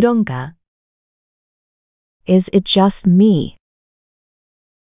 나만 그런가? Is it just me?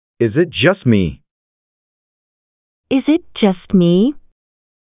 Is it just me? Is it just me?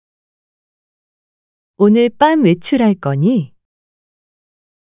 오늘 밤 외출할 거니?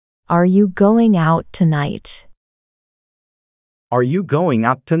 Are you going out tonight? Are you going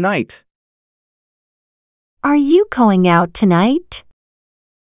out tonight? Are you going out tonight?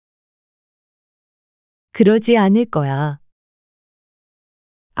 그러지 않을 거야.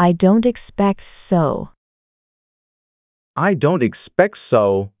 I don't expect so. I don't expect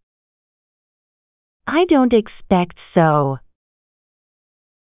so. I don't expect so.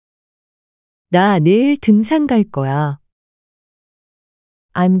 나 내일 등산 갈 거야.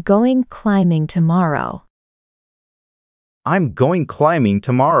 I'm going climbing tomorrow. I'm going climbing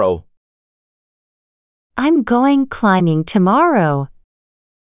tomorrow. I'm going climbing tomorrow.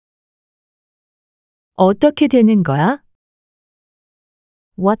 어떻게 되는 거야?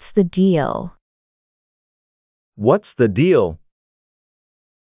 What's the deal? What's the deal?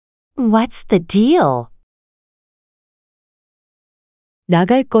 What's the deal?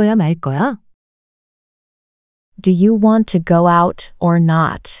 나갈 거야 말 거야? Do you want to go out or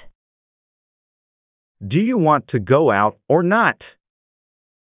not? Do you want to go out or not?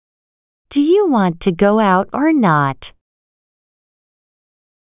 Do you want to go out or not?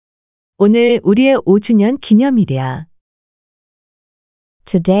 오늘 우리의 5주년 기념일이야.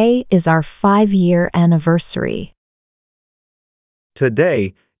 Today is our 5-year anniversary.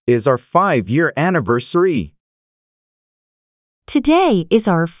 Today is our 5-year anniversary. Today is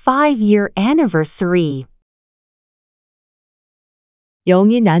our 5-year anniversary.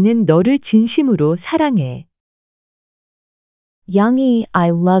 영희 나는 너를 진심으로 사랑해. Youngie, I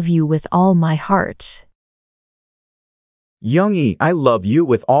love you with all my heart. Youngie, I love you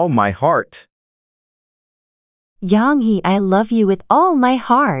with all my heart. Youngie, I love you with all my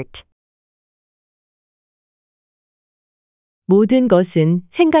heart. 모든 것은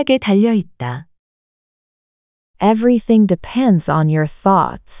생각에 달려 있다. Everything depends on your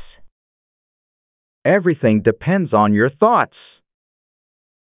thoughts. Everything depends on your thoughts.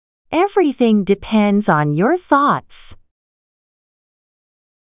 Everything depends on your thoughts.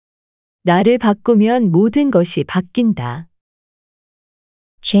 나를 바꾸면 모든 것이 바뀐다.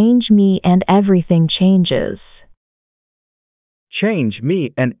 Change me and everything changes. Change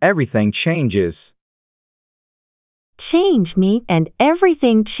me and everything changes. Change me and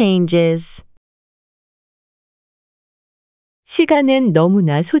everything changes. 시간은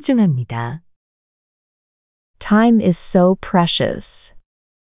너무나 소중합니다. Time is so precious.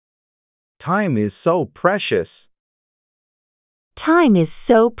 Time is so precious. Time is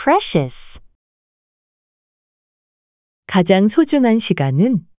so precious. 가장 소중한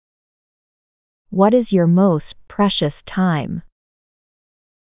시간은 What is your most precious time?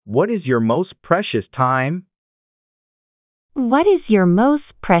 What is your most precious time? What is your most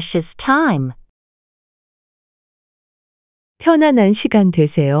precious time? 편안한 시간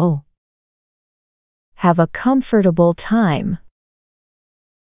되세요. Have a comfortable time.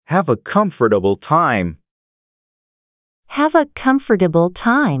 Have a comfortable time. Have a comfortable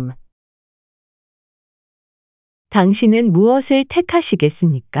time. 당신은 무엇을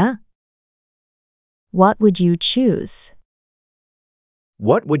택하시겠습니까? What would you choose?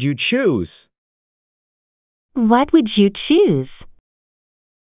 What would you choose? What would you choose?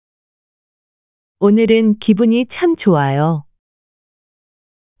 오늘은 기분이 참 좋아요.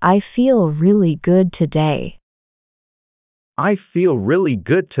 I feel really good today. I feel really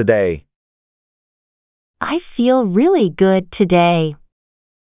good today. I feel really good today.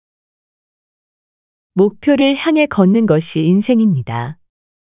 목표를 향해 걷는 것이 인생입니다.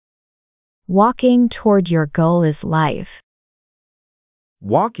 Walking toward your goal is life.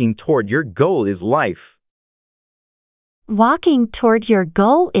 Walking toward your goal is life. Walking toward your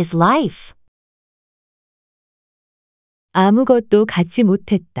goal is life. 아무것도 갖지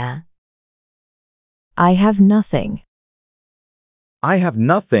못했다. I have nothing. I have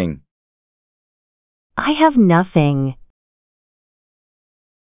nothing. I have nothing.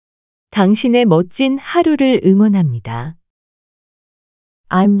 당신의 멋진 하루를 응원합니다.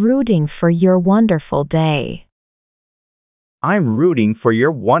 I'm rooting for your wonderful day. I'm rooting for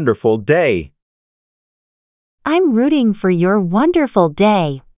your wonderful day. I'm rooting for your wonderful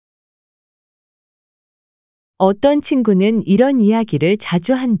day. 어떤 친구는 이런 이야기를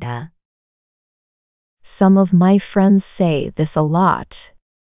자주 한다. Some of my friends say this a lot.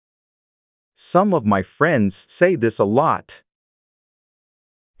 Some of my friends say this a lot.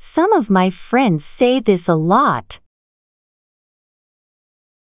 Some of my friends say this a lot.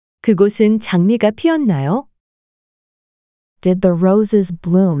 그곳은 장미가 피었나요? Did the roses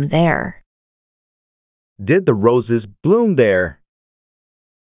bloom there? Did the roses bloom there?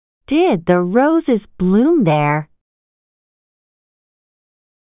 Did the roses bloom there?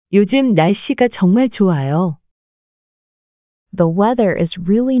 요즘 날씨가 정말 좋아요. The weather is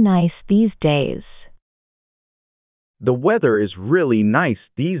really nice these days. The weather is really nice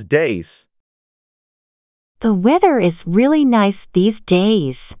these days. The weather is really nice these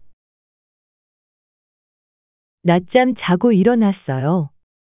days. 낮잠 자고 일어났어요.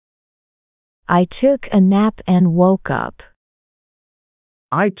 I took a nap and woke up.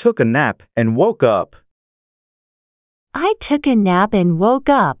 I took a nap and woke up. I took a nap and woke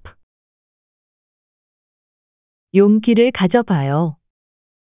up. 용기를 가져봐요.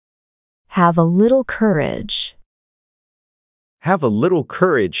 Have a little courage. Have a little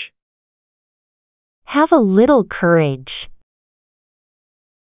courage. Have a little courage.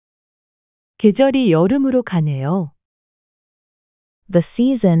 계절이 여름으로 가네요. The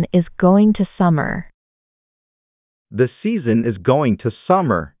season is going to summer. The season is going to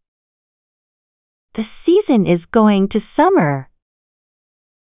summer. The season is going to summer.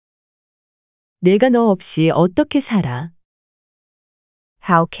 내가 너 없이 어떻게 살아?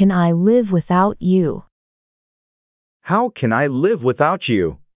 How can I live without you? How can I live without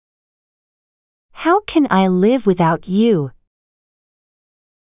you? How can I live without you?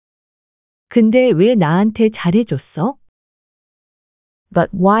 근데 왜 나한테 잘해줬어? But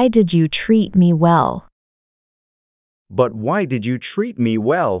why did you treat me well? But why did you treat me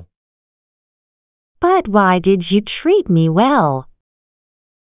well? But why did you treat me well?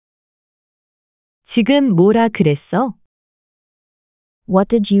 지금 뭐라 그랬어? What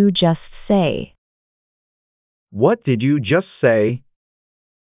did you just say? What did you just say?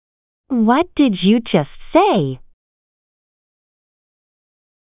 What did you just say?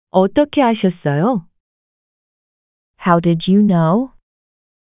 어떻게 아셨어요? How did you know?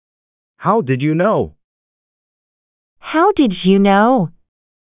 How did you know? How did you know?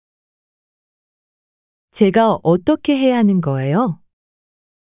 제가 어떻게 해야 하는 거예요?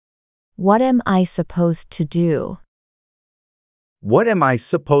 What am I supposed to do? What am I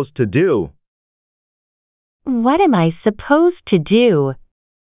supposed to do? What am I supposed to do?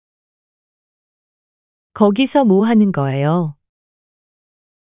 거기서 뭐 하는 거예요?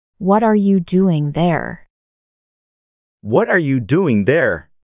 What are you doing there? What are you doing there?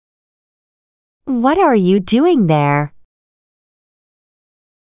 What are you doing there?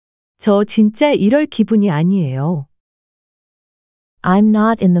 저 진짜 이럴 기분이 아니에요. I'm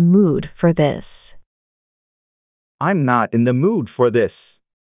not in the mood for this. I'm not in the mood for this.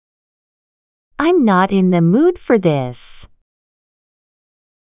 I'm not in the mood for this.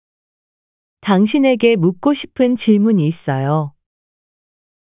 당신에게 묻고 싶은 질문이 있어요.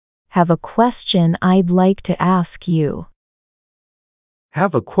 Have a question I'd like to ask you.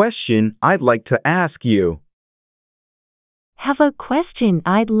 Have a question I'd like to ask you. Have a question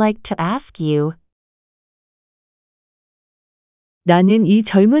I'd like to ask you. 나는 이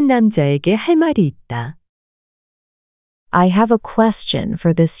젊은 남자에게 할 말이 있다. I have a question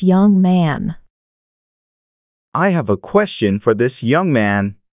for this young man. I have a question for this young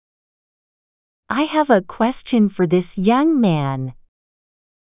man. I have a question for this young man.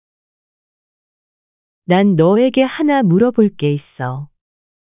 난 너에게 하나 물어볼 게 있어.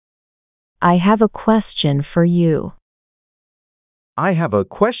 I have a question for you. I have a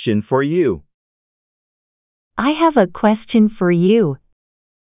question for you. I have a question for you.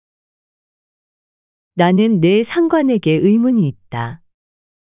 나는 내 상관에게 의문이 있다.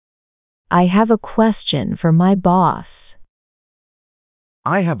 I have a question for my boss.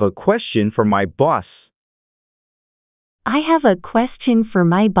 I have a question for my boss. I have a question for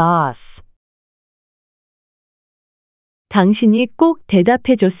my boss. 당신이 꼭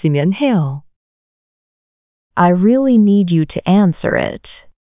대답해 줬으면 해요. I really need you to answer it.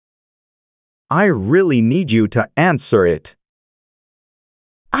 I really need you to answer it.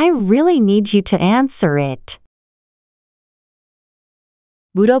 I really need you to answer it.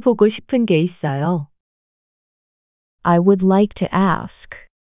 물어보고 싶은 게 있어요. I would like to ask.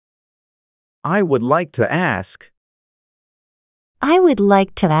 I would like to ask. I would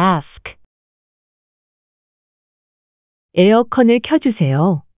like to ask. 에어컨을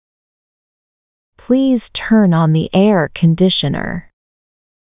켜주세요. Please turn on the air conditioner.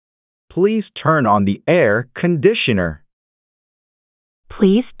 Please turn on the air conditioner.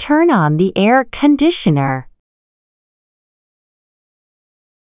 Please turn on the air conditioner.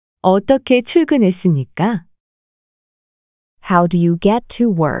 어떻게 출근했습니까? How do you get to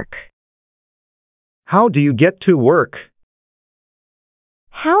work? How do you get to work?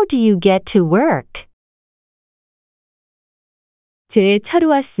 How do you get to work? 제 차로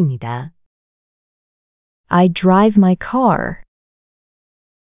왔습니다. I drive my car.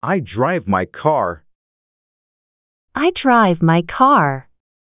 I drive my car. I drive my car.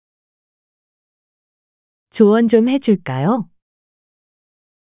 조언 좀 해줄까요?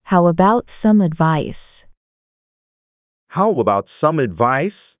 How about some advice? How about some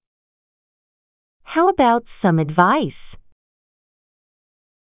advice? How about some advice?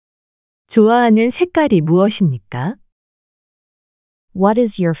 좋아하는 색깔이 무엇입니까? What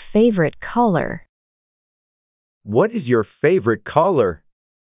is your favorite color? What is your favorite color?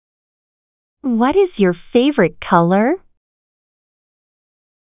 What is your favorite color?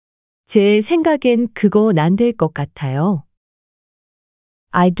 제 생각엔 그건 안 될 것 같아요.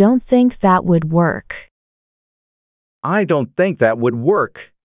 I don't think that would work. I don't think that would work.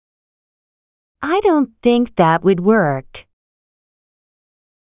 I don't think that would work.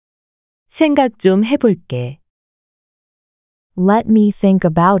 생각 좀 해볼게. Let me think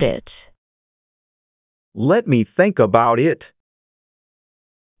about it. Let me think about it.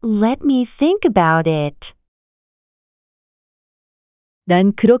 Let me think about it.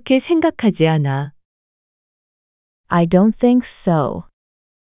 난 그렇게 생각하지 않아. I don't think so.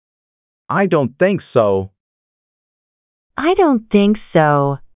 I don't think so. I don't think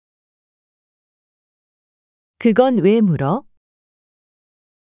so. 그건 왜 물어?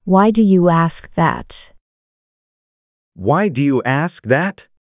 Why do you ask that? Why do you ask that?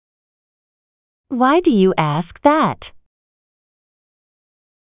 Why do you ask that?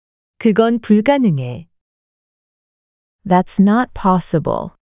 그건 불가능해. That's not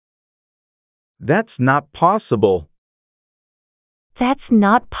possible. That's not possible. That's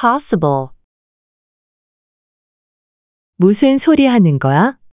not possible. 무슨 소리 하는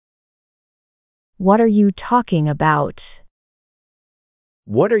거야? What are you talking about?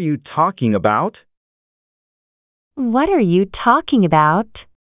 What are you talking about? What are you talking about?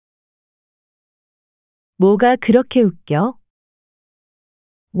 뭐가 그렇게 웃겨?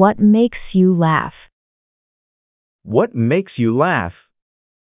 What makes you laugh? What makes you laugh?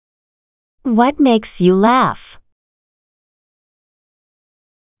 What makes you laugh?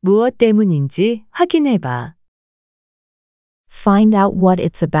 무엇 때문인지 확인해봐. Find out what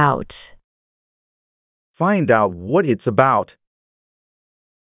it's about. Find out what it's about.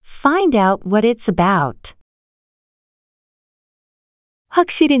 Find out what it's about.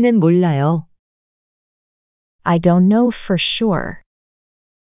 확실히는 몰라요. I don't know for sure.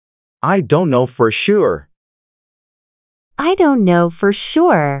 I don't know for sure. I don't know for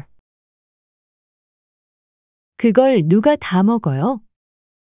sure. 그걸 누가 다 먹어요?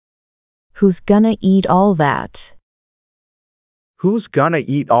 Who's gonna eat all that? Who's gonna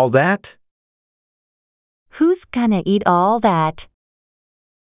eat all that? Who's gonna eat all that?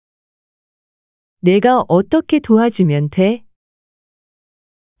 내가 어떻게 도와주면 돼?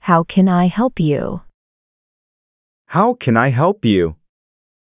 How can I help you? How can I help you?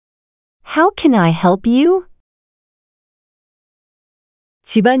 How can I help you?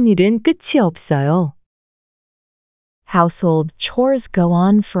 집안일은 끝이 없어요. Household chores go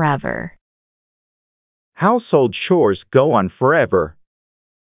on forever. Household chores go on forever.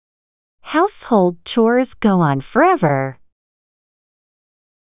 Household chores go on forever.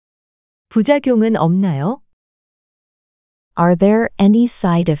 부작용은 없나요? Are there any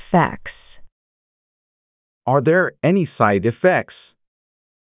side effects? Are there any side effects?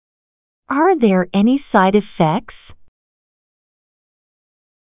 Are there any side effects?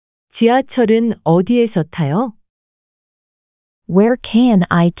 지하철은 어디에서 타요? Where can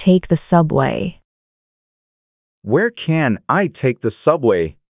I take the subway? Where can I take the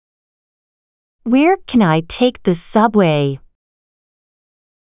subway? Where can I take the subway?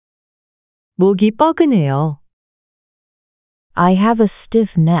 목이 뻐근해요. I have a stiff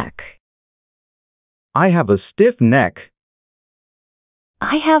neck. I have a stiff neck.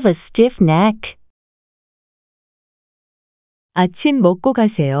 I have a stiff neck. 아침 먹고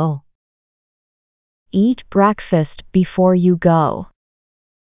가세요. Eat breakfast before you go.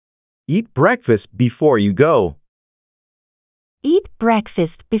 Eat breakfast before you go. Eat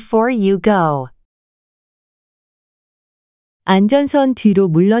breakfast before you go. 안전선 뒤로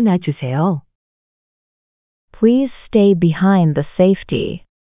물러나 주세요. Please stay behind the safety.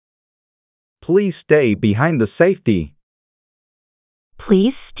 Please stay behind the safety.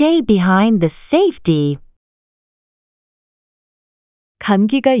 Please stay behind the safety.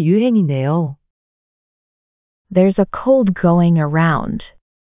 감기가 유행이네요. There's a cold going around.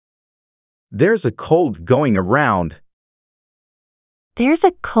 There's a cold going around. There's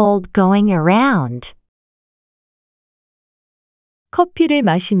a cold going around. 커피를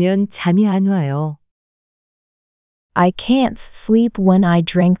마시면 잠이 안 와요. I can't sleep when I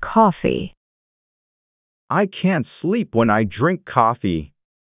drink coffee. I can't sleep when I drink coffee.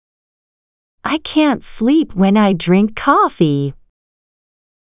 I can't sleep when I drink coffee.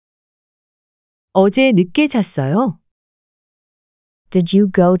 어제 늦게 잤어요. Did you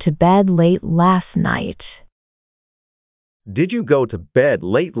go to bed late last night? Did you go to bed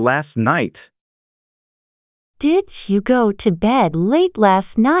late last night? Did you go to bed late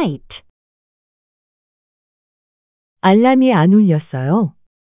last night? 알람이 안 울렸어요.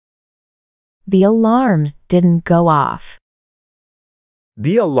 The alarm didn't go off.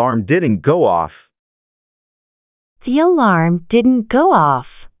 The alarm didn't go off. The alarm didn't go off.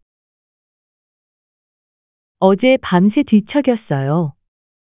 어제 밤새 뒤척였어요.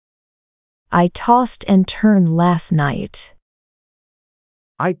 I tossed and turned last night.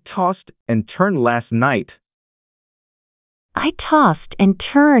 I tossed and turned last night. I tossed and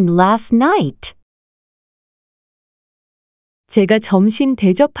turned last night. 제가 점심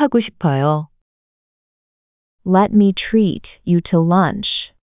대접하고 싶어요. Let me treat you to lunch.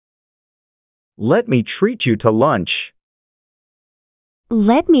 Let me treat you to lunch.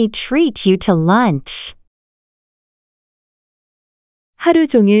 Let me treat you to lunch. 하루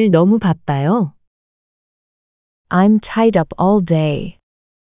종일 너무 바빠요. I'm tied up all day.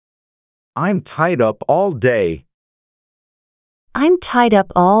 I'm tied up all day. I'm tied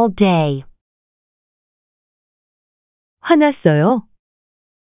up all day. 화났어요.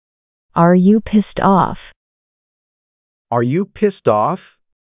 Are you pissed off? Are you pissed off?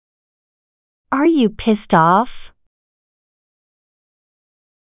 Are you pissed off?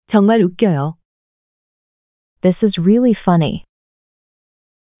 정말 웃겨요. This is really funny.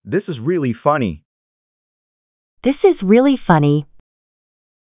 This is really funny. This is really funny.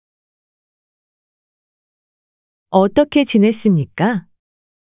 어떻게 지냈습니까?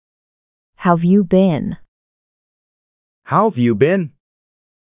 How have you been? How have you been?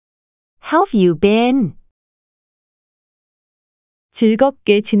 How have you been?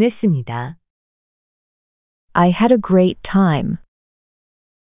 즐겁게 지냈습니다. I had a great time.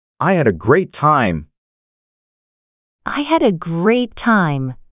 I had a great time. I had a great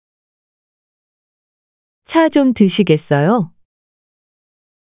time. 차 좀 드시겠어요?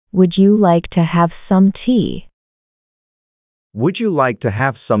 Would you like to have some tea? Would you like to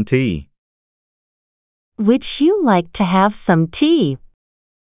have some tea? Would you like to have some tea?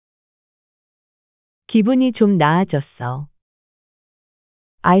 기분이 좀 나아졌어.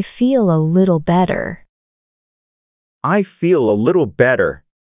 I feel a little better. I feel a little better.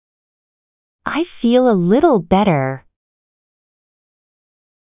 I feel a little better.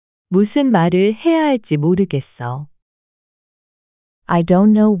 무슨 말을 해야 할지 모르겠어. I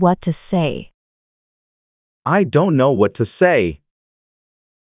don't know what to say. I don't know what to say.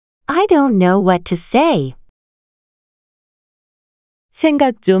 I don't know what to say.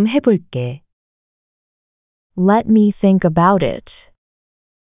 생각 좀 해볼게. Let me think about it.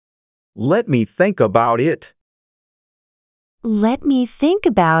 Let me think about it. Let me think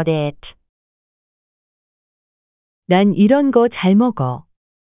about it. 난 이런 거 잘 먹어.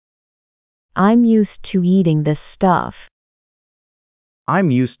 I'm used to eating this stuff.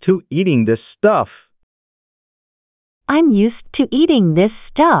 I'm used to eating this stuff. I'm used to eating this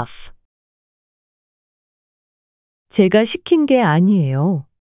stuff. 제가 시킨 게 아니에요.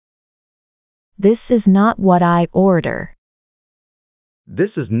 This is not what I order.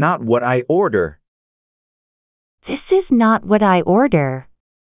 This is not what I order. This is not what I order.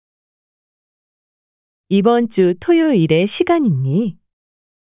 이번 주 토요일에 시간 있니?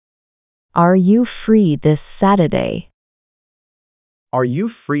 Are you free this Saturday? Are you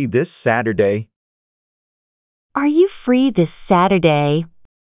free this Saturday? Are you free this Saturday?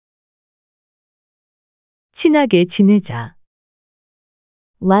 친하게 지내자.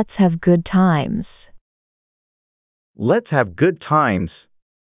 Let's have good times. Let's have good times.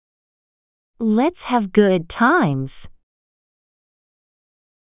 Let's have good times.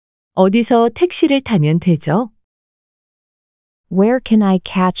 어디서 택시를 타면 되죠? Where can I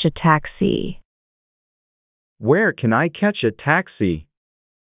catch a taxi? Where can I catch a taxi?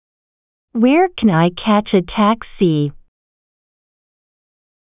 Where can I catch a taxi?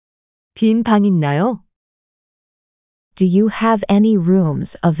 빈 방 있나요? Do you have any rooms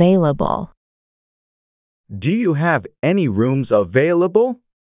available? Do you have any rooms available?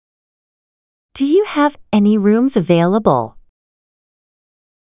 Do you have any rooms available?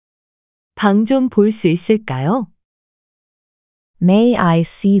 방 좀 볼 수 있을까요? May I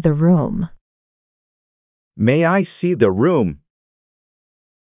see the room? May I see the room?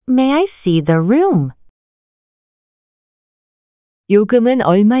 May I see the room? 요금은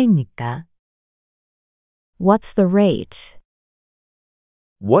얼마입니까? What's the rate?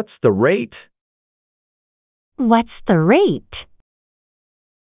 What's the rate? What's the rate?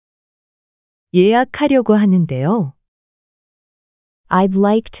 예약하려고 하는데요. I'd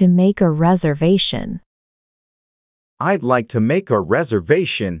like to make a reservation. I'd like to make a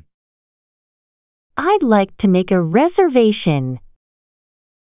reservation. I'd like to make a reservation.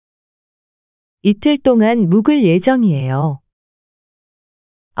 이틀 동안 묵을 예정이에요.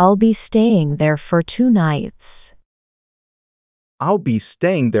 I'll be staying there for 2 nights. I'll be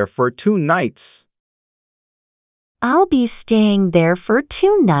staying there for 2 nights. I'll be staying there for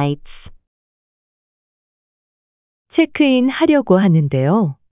 2 nights. 체크인 하려고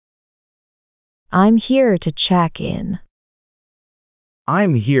하는데요. I'm here to check in.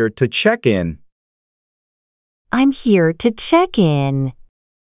 I'm here to check in. I'm here to check in.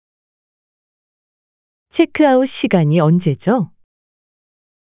 체크아웃 시간이 언제죠?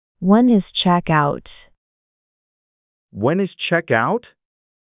 When is checkout? When is checkout?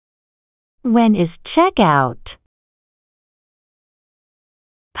 When is checkout?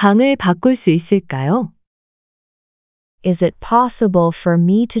 방을 바꿀 수 있을까요? Is it possible for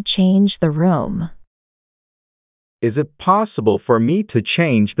me to change the room? Is it possible for me to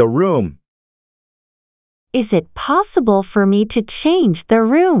change the room? Is it possible for me to change the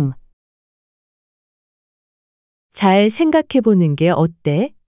room? 잘 생각해 보는 게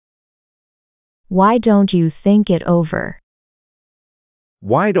어때? Why don't you think it over?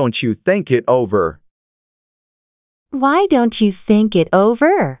 Why don't you think it over? Why don't you think it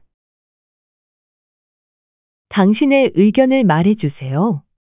over? 당신의 의견을 말해 주세요.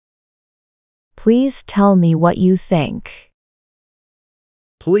 Please tell me what you think.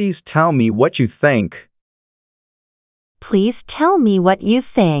 Please tell me what you think. Please tell me what you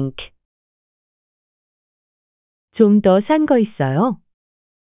think. 좀 더 싼 거 있어요?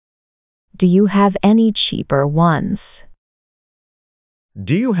 Do you have any cheaper ones?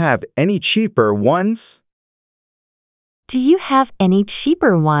 Do you have any cheaper ones? Do you have any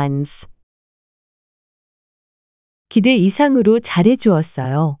cheaper ones? 기대 이상으로 잘해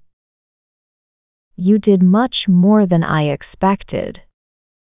주었어요. You did much more than I expected.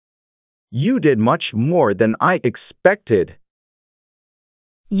 You did much more than I expected.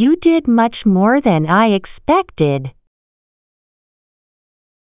 You did much more than I expected.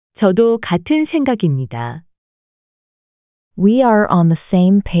 저도 같은 생각입니다. We are on the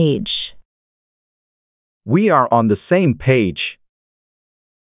same page. We are on the same page.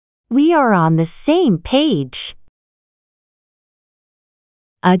 We are on the same page.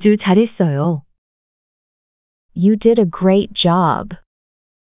 아주 잘했어요. You did a great job.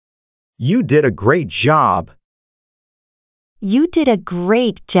 You did a great job. You did a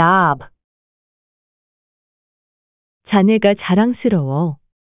great job. 자네가 자랑스러워.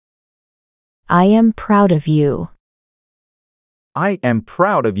 I am proud of you. I am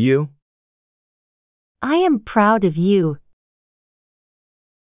proud of you. I am proud of you.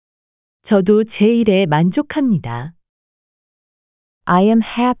 저도 제 일에 만족합니다. I am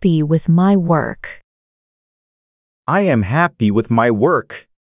happy with my work. I am happy with my work.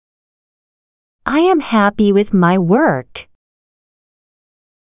 I am happy with my work.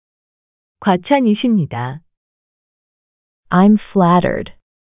 과찬이십니다. I'm flattered.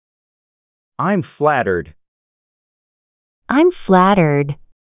 I'm flattered. I'm flattered.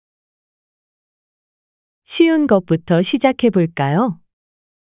 쉬운 것부터 시작해 볼까요?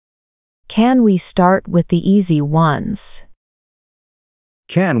 Can we start with the easy ones?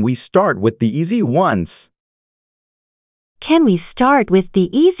 Can we start with the easy ones? Can we start with the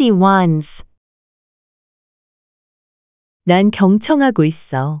easy ones? 난 경청하고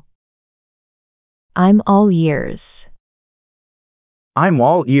있어. I'm all ears. I'm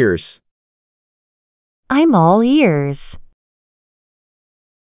all ears. I'm all ears.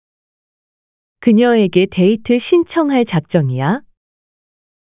 그녀에게 데이트 신청할 작정이야?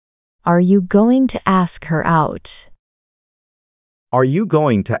 Are you going to ask her out? Are you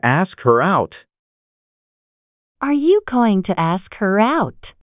going to ask her out? Are you going to ask her out?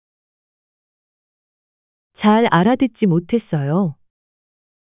 잘 알아듣지 못했어요.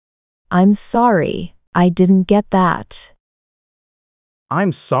 I'm sorry, I didn't get that.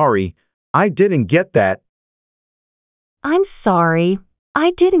 I'm sorry, I didn't get that. I'm sorry,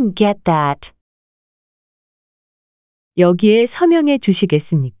 I didn't get that. 여기에 서명해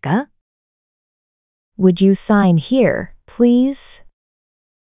주시겠습니까? Would you sign here, please?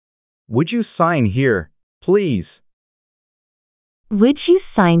 Would you sign here, please? Would you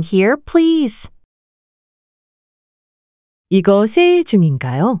sign here, please? 이거 세일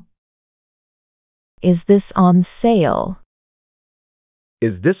중인가요? Is this on sale?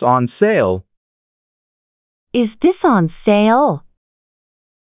 Is this on sale? Is this on sale?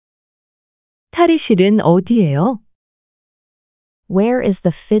 탈의실은 어디예요? Where is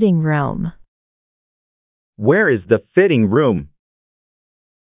the fitting room? Where is the fitting room?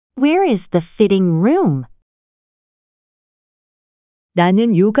 Where is the fitting room?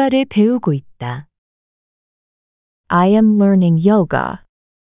 나는 요가를 배우고 있다. I am learning yoga.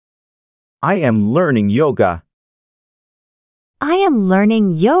 I am learning yoga. I am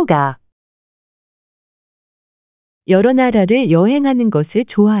learning yoga. 여러 나라를 여행하는 것을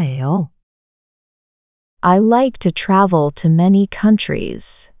좋아해요. I like to travel to many countries.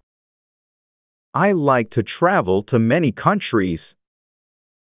 I like to travel to many countries.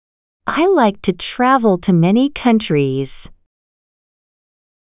 I like to travel to many countries.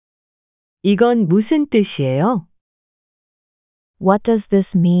 이건 무슨 뜻이에요? What does this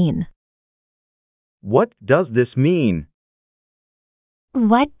mean? What does this mean?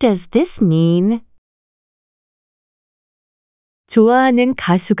 What does this mean? 좋아하는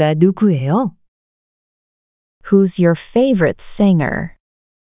가수가 누구예요? Who's your favorite singer?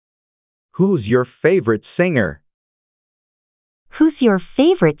 Who's your favorite singer? Who's your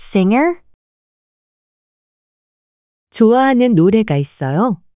favorite singer? 좋아하는 노래가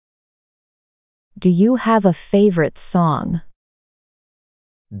있어요? Do you have a favorite song?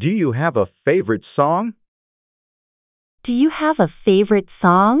 Do you have a favorite song? Do you have a favorite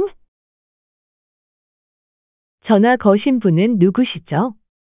song? 전화 거신 분은 누구시죠?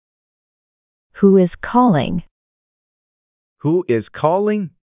 Who is calling? Who is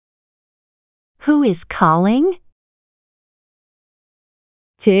calling? Who is calling?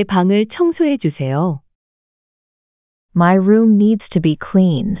 제 방을 청소해 주세요. My room needs to be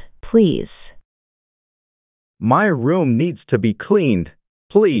cleaned, please. My room needs to be cleaned,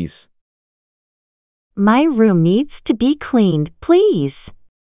 please. My room needs to be cleaned, please.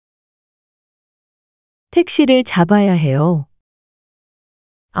 택시를 잡아야 해요.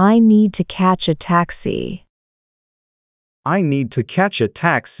 I need to catch a taxi. I need to catch a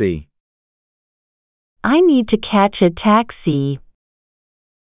taxi. I need to catch a taxi.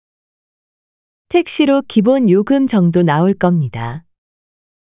 택시로 기본 요금 정도 나올 겁니다.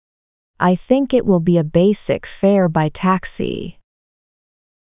 I think it will be a basic fare by taxi.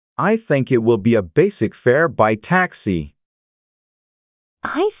 I think it will be a basic fare by taxi.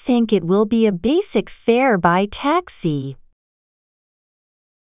 I think it will be a basic fare by taxi.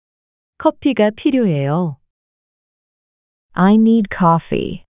 커피가 필요해요. I need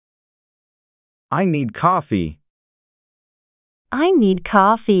coffee. I need coffee. I need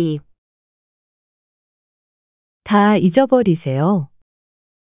coffee. 다 잊어버리세요.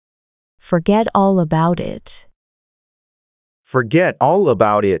 Forget all about it. Forget all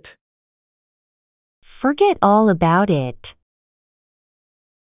about it. Forget all about it.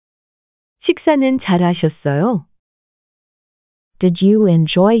 식사는 잘 하셨어요? Did you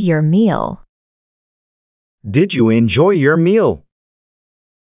enjoy your meal? Did you enjoy your meal?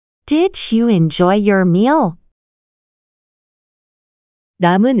 Did you enjoy your meal?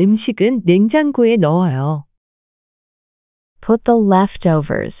 남은 음식은 냉장고에 넣어요. Put the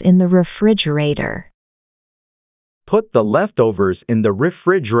leftovers in the refrigerator. Put the leftovers in the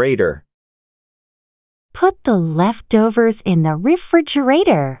refrigerator. Put the leftovers in the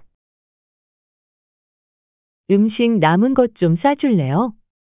refrigerator. 음식 남은 것 좀 싸줄래요?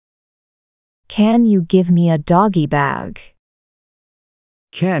 Can you give me a doggy bag?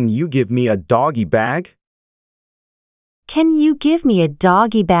 Can you give me a doggy bag? Can you give me a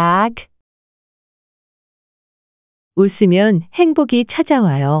doggy bag? 웃으면 행복이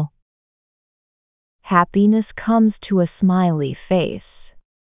찾아와요. Happiness comes to a smiley face.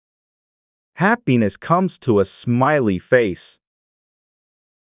 Happiness comes to a smiley face.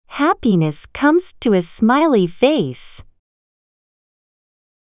 Happiness comes to a smiley face.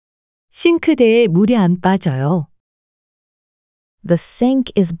 싱크대에 물이 안 빠져요. The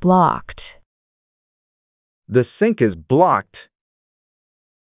sink is blocked. The sink is blocked.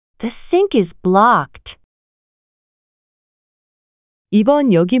 The sink is blocked.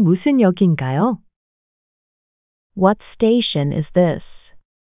 이번 역이 무슨 역인가요? What station is this?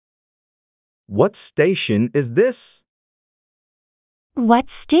 What station is this? What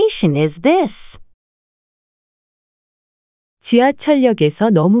station is this? 지하철역에서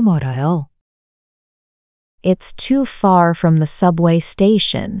너무 멀어요. It's too far from the subway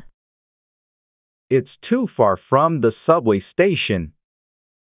station. It's too far from the subway station.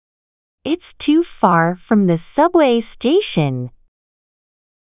 It's too far from the subway station.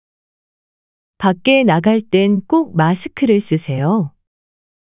 밖에 나갈 땐 꼭 마스크를 쓰세요.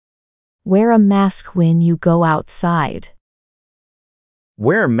 Wear a mask when you go outside.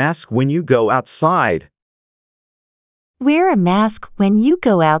 Wear a mask when you go outside. Wear a mask when you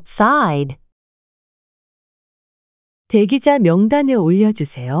go outside. 대기자 명단에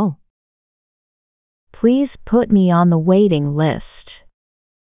올려주세요. Please put me on the waiting list.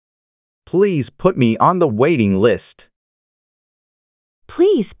 Please put me on the waiting list.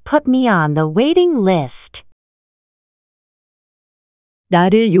 Please put me on the waiting list.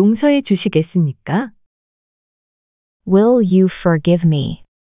 나를 용서해 주시겠습니까? Will you forgive me?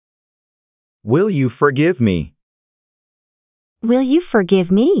 Will you forgive me? Will you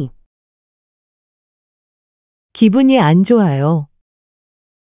forgive me? 기분이 안 좋아요.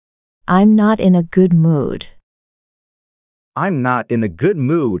 I'm not in a good mood. I'm not in a good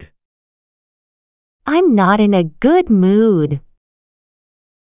mood. I'm not in a good mood.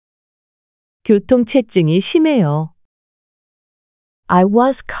 교통체증이 심해요. I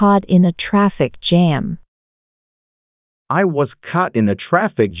was caught in a traffic jam. I was caught in a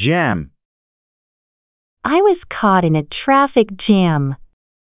traffic jam. I was caught in a traffic jam.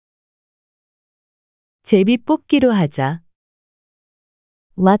 제비 뽑기로 하자.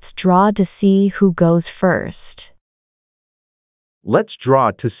 Let's draw to see who goes first. Let's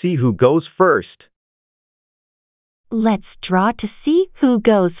draw to see who goes first. Let's draw to see who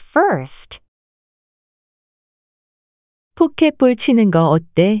goes first. 포켓볼 치는 거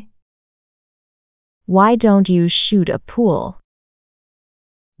어때? Why don't you shoot a pool?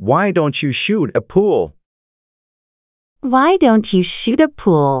 Why don't you shoot a pool? Why don't you shoot a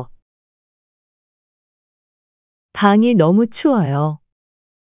pool? 방이 너무 추워요.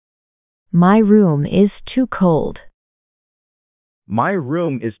 My room is too cold. My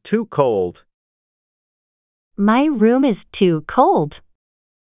room is too cold. My room is too cold.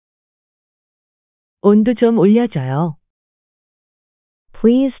 온도 좀 올려줘요.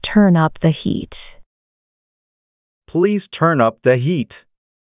 Please turn up the heat. Please turn up the heat.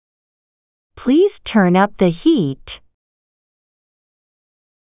 Please turn up the heat.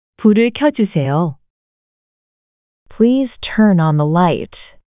 불을 켜주세요. Please turn on the light.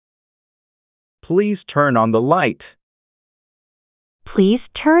 Please turn on the light. Please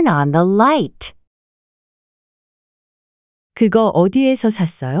turn on the light. 그거 어디에서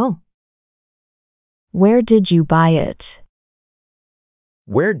샀어요? Where did you buy it?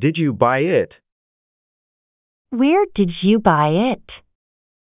 Where did you buy it? Where did you buy it?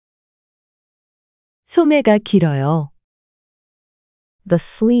 소매가 길어요. The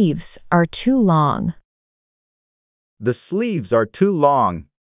sleeves are too long. The sleeves are too long.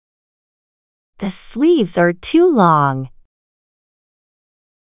 The sleeves are too long.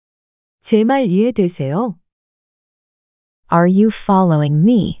 제 말 이해되세요? Are you following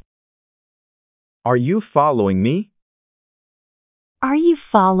me? Are you following me? Are you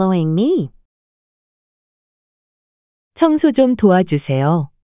following me? 청소 좀 도와주세요.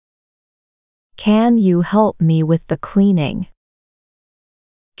 Can you help me with the cleaning?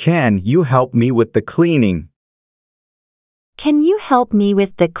 Can you help me with the cleaning? Can you help me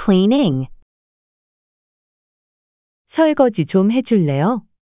with the cleaning? 설거지 좀 해줄래요?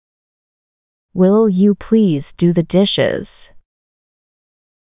 Will you please do the dishes?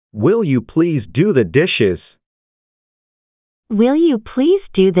 Will you please do the dishes? Will you please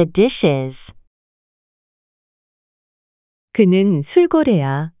do the dishes? 그는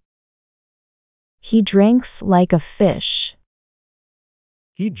술고래야. He drinks like a fish.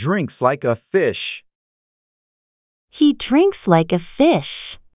 He drinks like a fish. He drinks like a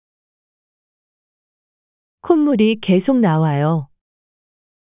fish. 콧물이 계속 나와요.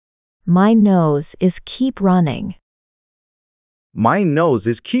 My nose is keep running. My nose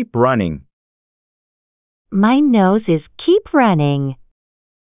is keep running. My nose is keep running.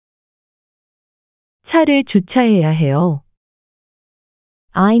 차를 주차해야 해요.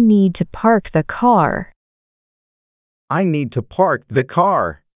 I need to park the car. I need to park the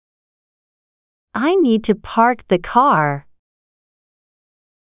car. I need to park the car.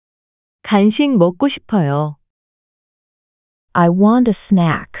 간식 먹고 싶어요. I want a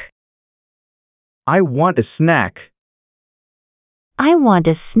snack. I want a snack. I want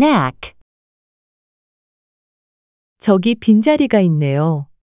a snack. 저기 빈자리가 있네요.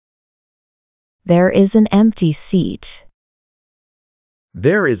 There is an empty seat.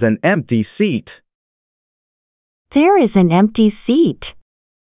 There is an empty seat. There is an empty seat.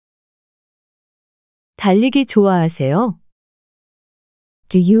 달리기 좋아하세요?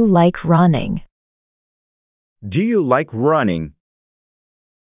 Do you like running? Do you like running?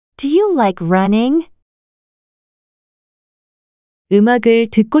 Do you like running? 음악을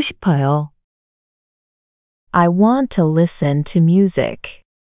듣고 싶어요. I want to listen to music.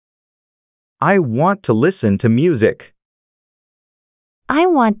 I want to listen to music. I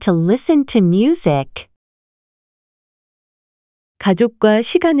want to listen to music. 가족과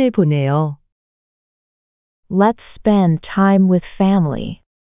시간을 보내요. Let's spend time with family.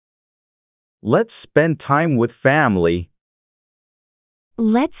 Let's spend time with family.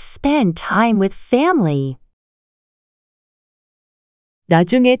 Let's spend time with family.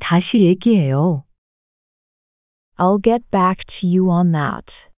 나중에 다시 얘기해요. I'll get back to you on that.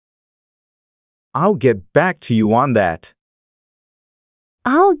 I'll get back to you on that.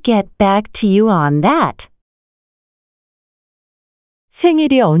 I'll get back to you on that.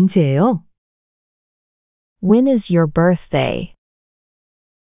 생일이 언제예요? When is your birthday?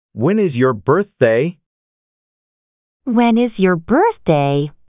 When is your birthday? When is your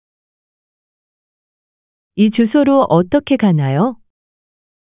birthday? 이 주소로 어떻게 가나요?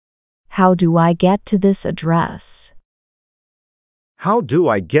 How do I get to this address? How do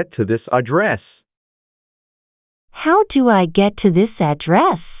I get to this address? How do I get to this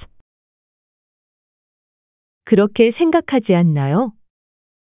address? 그렇게 생각하지 않나요?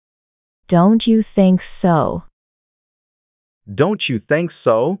 Don't you think so? Don't you think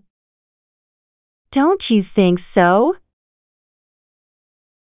so? Don't you think so?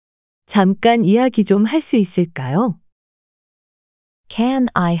 잠깐 이야기 좀 할 수 있을까요? Can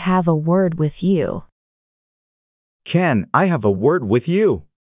I have a word with you? Can I have a word with you?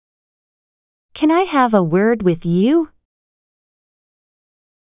 Can I have a word with you?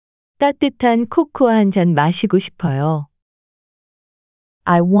 따뜻한 코코아 한 잔 마시고 싶어요.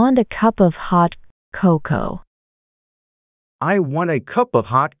 I want a cup of hot cocoa. I want a cup of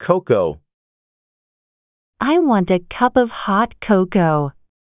hot cocoa. I want a cup of hot cocoa.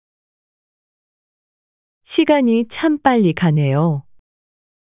 시간이 참 빨리 가네요.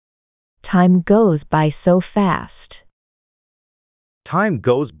 Time goes by so fast. Time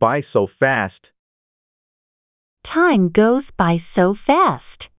goes by so fast. Time goes by so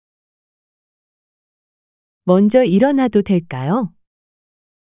fast. 먼저 일어나도 될까요?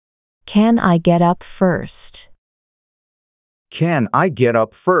 Can I get up first? Can I get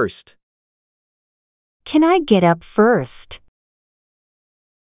up first? Can I get up first?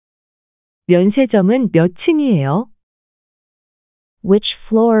 면세점은 몇 층이에요? Which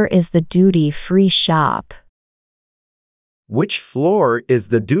floor is the duty-free shop? Which floor is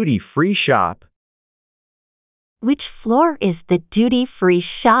the duty-free shop? Which floor is the duty-free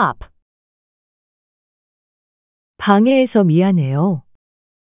shop? 방해해서 미안해요.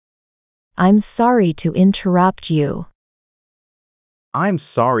 I'm sorry to interrupt you. I'm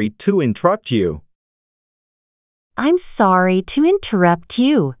sorry to interrupt you. I'm sorry to interrupt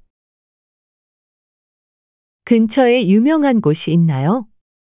you. 근처에 유명한 곳이 있나요?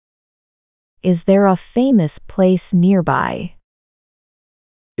 Is there a famous place nearby?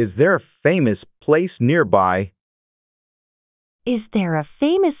 Is there a famous place nearby? Is there a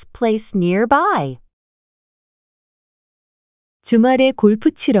famous place nearby? 주말에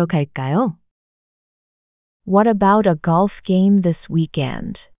골프 치러 갈까요? What about a golf game this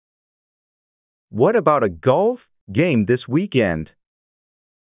weekend? What about a golf game this weekend?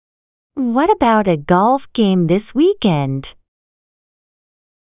 What about a golf game this weekend?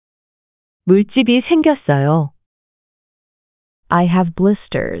 물집이 생겼어요. I have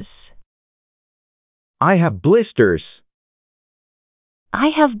blisters. I have blisters. I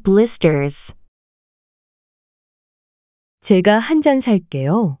have blisters. 제가 한 잔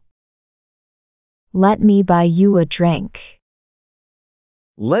살게요. Let me buy you a drink.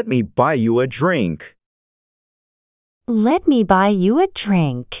 Let me buy you a drink. Let me buy you a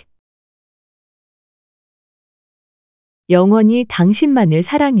drink. 영원히 당신만을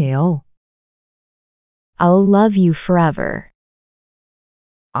사랑해요. I'll love you forever.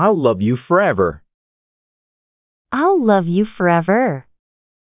 I'll love you forever. I'll love you forever.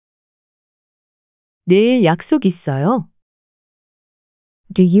 내일 약속 있어요?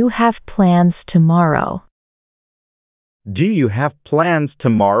 Do you have plans tomorrow? Do you have plans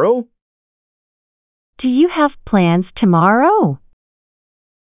tomorrow? Do you have plans tomorrow?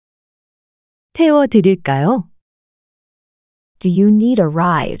 태워드릴까요? Do you need a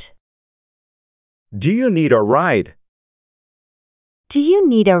ride? Do you need a ride? Do you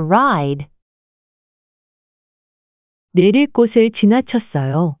need a ride? 내릴 곳을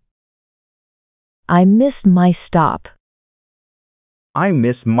지나쳤어요. I missed my stop. I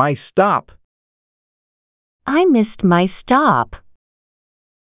missed my stop. I missed my stop.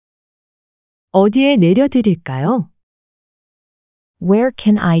 어디에 내려드릴까요? Where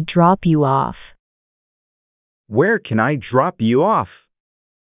can I drop you off? Where can I drop you off?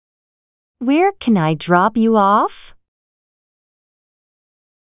 Where can I drop you off?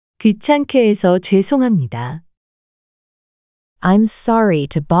 귀찮게 해서 죄송합니다. I'm sorry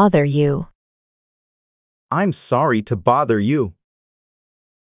to bother you. I'm sorry to bother you.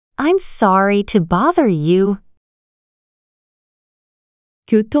 I'm sorry to bother you.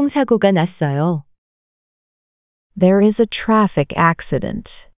 교통사고가 났어요. There is a traffic accident.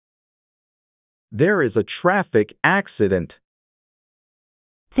 There is a traffic accident.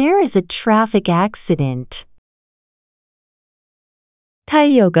 There is a traffic accident.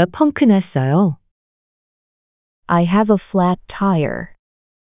 타이어가 펑크 났어요. I have a flat tire.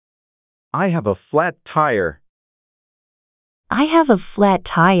 I have a flat tire. I have a flat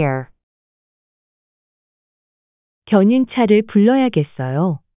tire. 견인차를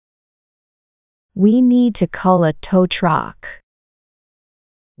불러야겠어요. We need to call a tow truck.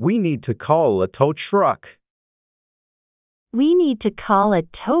 We need to call a tow truck. We need to call a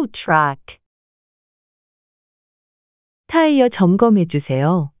tow truck. 타이어 점검해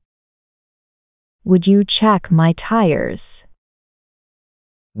주세요. Would you check my tires?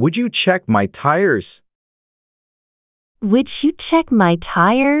 Would you check my tires? Would you check my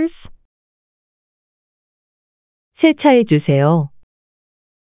tires? 세차해 주세요.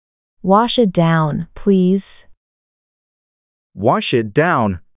 Wash it down, please. Wash it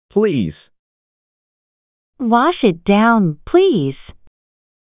down, please. Wash it down, please.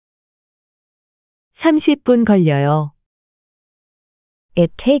 30분 걸려요.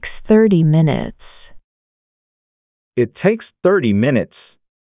 It takes 30 minutes. It takes 30 minutes.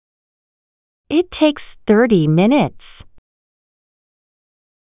 It takes 30 minutes.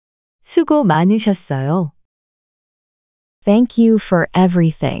 수고 많으셨어요. Thank you for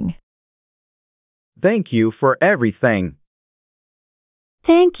everything. Thank you for everything.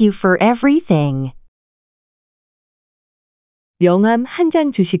 Thank you for everything. 명함 한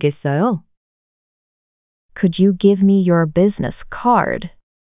장 주시겠어요? Could you give me your business card?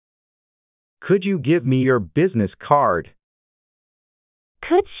 Could you give me your business card?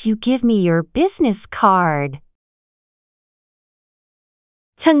 Could you give me your business card?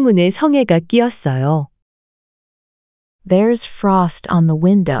 창문에 성에가 끼었어요. There's frost on the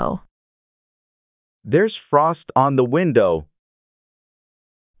window. There's frost on the window.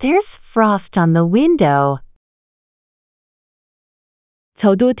 There's frost on the window.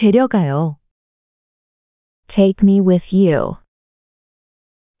 저도 데려가요. Take me with you.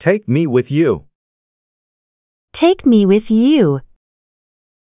 Take me with you. Take me with you.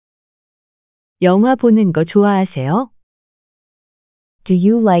 영화 보는 거 좋아하세요? Do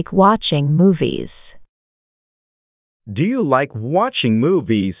you like watching movies? Do you like watching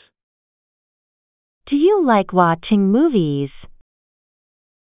movies? Do you like watching movies?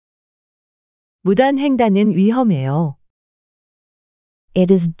 무단횡단은 위험해요.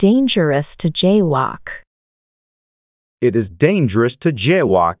 It is dangerous to jaywalk. It is dangerous to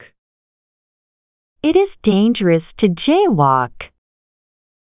jaywalk. It is dangerous to jaywalk.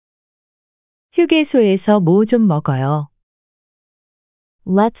 휴게소에서 뭐 좀 먹어요.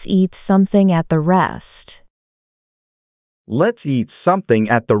 Let's eat something at the rest. Let's eat something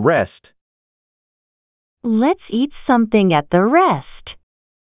at the rest. Let's eat something at the rest.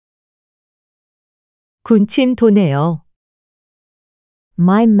 군침 도네요.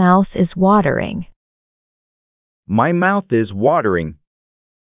 My mouth is watering. My mouth is watering.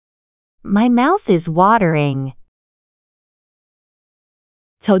 My mouth is watering.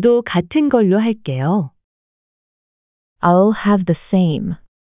 저도 같은 걸로 할게요. I'll have the same.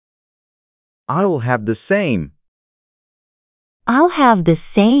 I'll have the same. I'll have the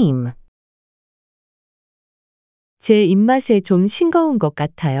same. 제 입맛에 좀 싱거운 것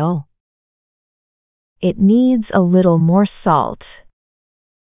같아요. It needs a little more salt.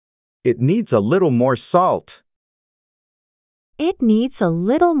 It needs a little more salt. It needs a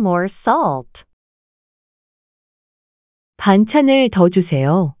little more salt. 반찬을 더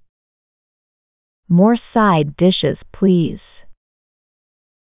주세요. More side dishes, please.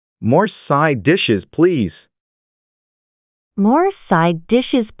 More side dishes, please. More side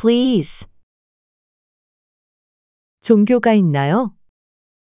dishes, please. 종교가 있나요?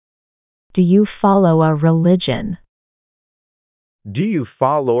 Do you follow a religion? Do you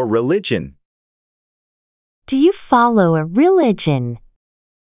follow a religion? Do you follow a religion?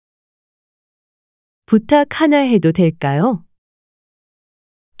 부탁 하나 해도 될까요?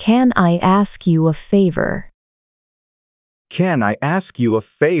 Can I ask you a favor? Can I ask you a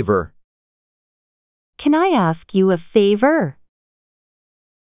favor? Can I ask you a favor?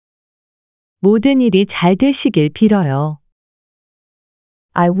 모든 일이 잘 되시길 빌어요.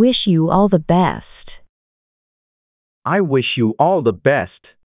 I wish you all the best. I wish you all the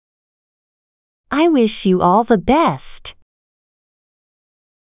best. I wish you all the best.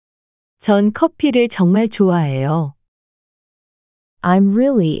 전 커피를 정말 좋아해요. I'm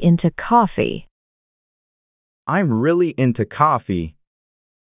really into coffee. I'm really into coffee.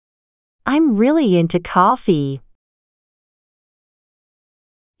 I'm really into coffee.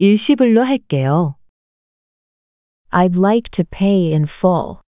 일시불로 할게요. I'd like to pay in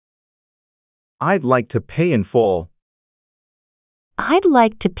full. I'd like to pay in full. I'd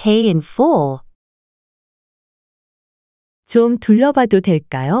like to pay in full. 좀 둘러봐도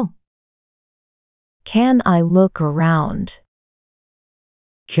될까요? Can I look around?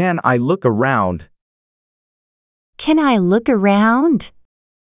 Can I look around? Can I look around?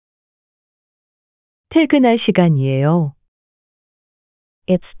 퇴근할 시간이에요.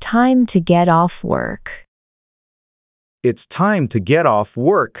 It's time to get off work. It's time to get off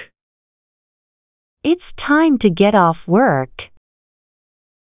work. It's time to get off work.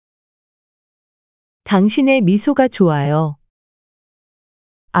 당신의 미소가 좋아요.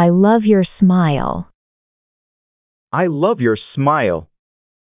 I love your smile. I love your smile.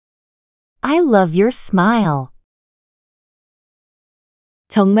 I love your smile.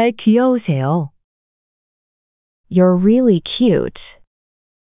 정말 귀여우세요. You're really cute.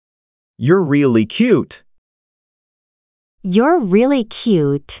 You're really cute. You're really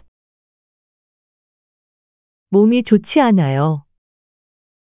cute. 몸이 좋지 않아요.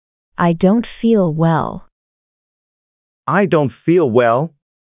 I don't feel well. I don't feel well.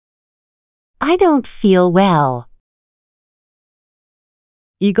 I don't feel well.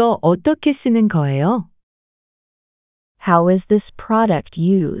 이거 어떻게 쓰는 거예요? How is this product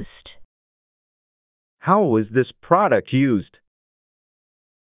used? How is this product used?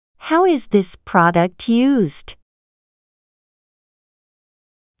 How is this product used?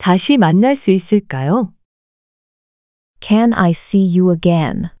 다시 만날 수 있을까요? Can I see you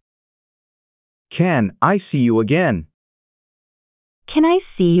again? Can I see you again? Can I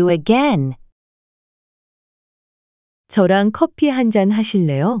see you again? 저랑 커피 한 잔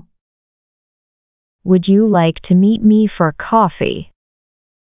하실래요? Would you like to meet me for coffee?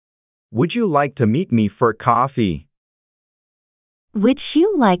 Would you like to meet me for coffee? Would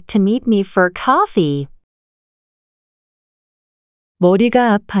you like to meet me for coffee?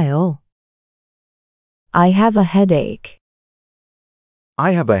 머리가 아파요. I have a headache.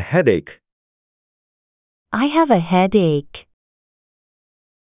 I have a headache. I have a headache.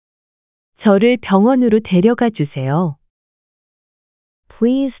 저를 병원으로 데려가 주세요.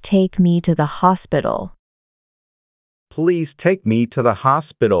 Please take me to the hospital. Please take me to the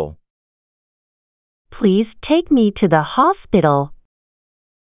hospital. Please take me to the hospital.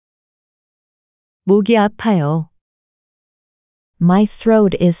 목이 아파요. My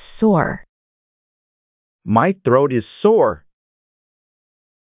throat is sore. My throat is sore.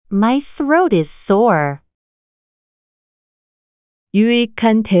 My throat is sore.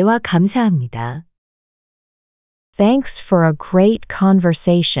 유익한 대화 감사합니다. Thanks for a great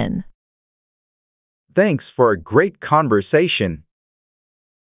conversation. Thanks for a great conversation.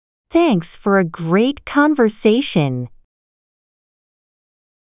 Thanks for a great conversation.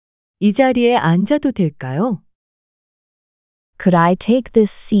 이 자리에 앉아도 될까요? Could I take this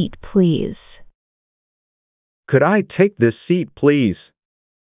seat, please? Could I take this seat, please?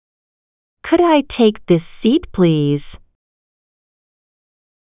 Could I take this seat, please?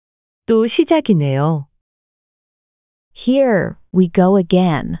 또 시작이네요. Here we go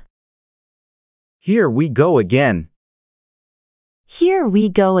again. Here we go again. Here we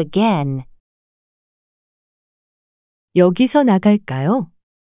go again. 여기서 나갈까요?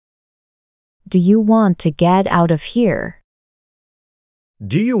 Do you want to get out of here?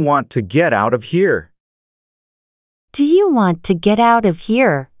 Do you want to get out of here? Do you want to get out of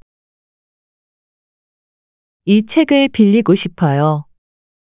here? 이 책을 빌리고 싶어요.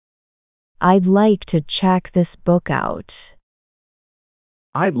 I'd like to check this book out.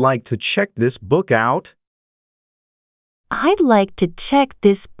 I'd like to check this book out. I'd like to check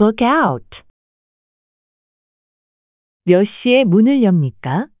this book out. 몇 시에 문을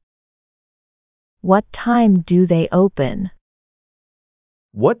엽니까? What time do they open?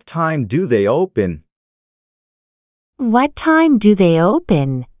 What time do they open? What time do they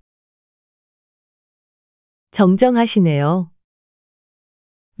open? 정정하시네요.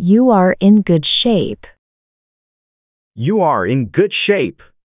 You are in good shape. You are in good shape.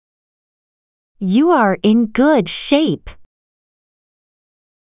 You are in good shape.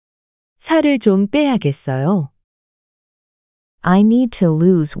 살을 좀 빼야겠어요. I need to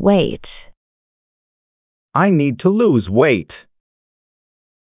lose weight. I need to lose weight.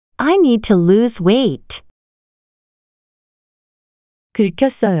 I need to lose weight.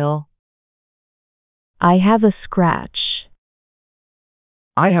 긁혔어요. I have a scratch.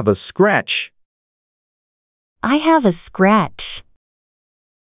 I have a scratch. I have a scratch.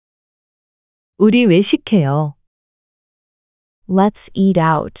 우리 외식해요. Let's eat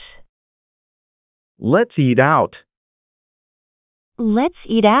out. Let's eat out. Let's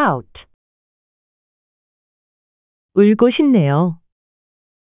eat out. 울고 싶네요.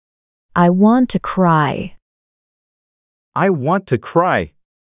 I want to cry. I want to cry.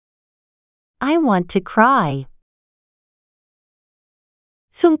 I want to cry.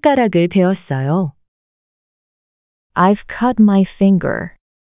 손가락을 베었어요. I've cut my finger.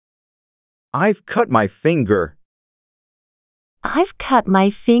 I've cut my finger. I've cut my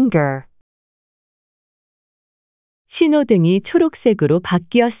finger. 신호등이 초록색으로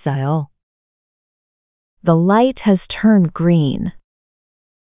바뀌었어요. The light has turned green.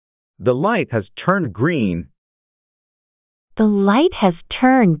 The light has turned green. The light has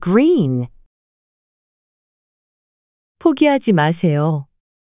turned green. 포기하지 마세요.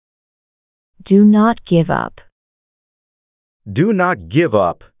 Do not give up. Do not give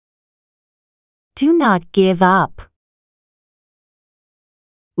up. Do not give up.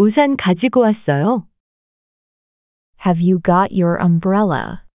 우산 가지고 왔어요? Have you got your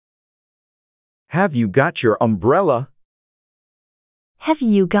umbrella? Have you got your umbrella? Have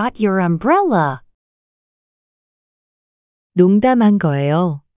you got your umbrella? 농담한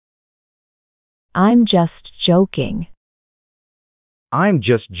거예요. I'm just joking. I'm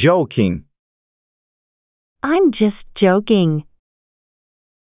just joking. I'm just joking.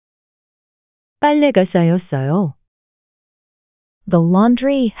 빨래가 쌓였어요. The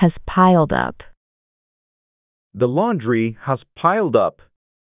laundry has piled up. The laundry has piled up.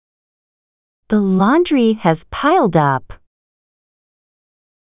 The laundry has piled up.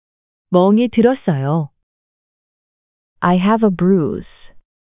 멍이 들었어요. I have a bruise.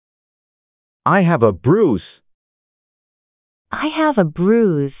 I have a bruise. I have a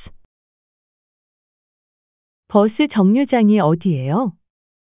bruise. 버스 정류장이 어디예요?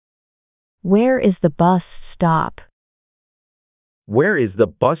 Where is the bus stop? Where is the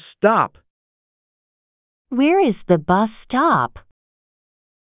bus stop? Where is the bus stop?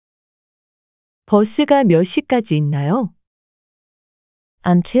 버스가 몇 시까지 있나요?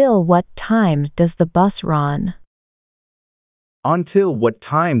 Until what time does the bus run? Until what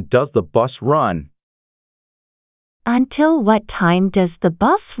time does the bus run? Until what time does the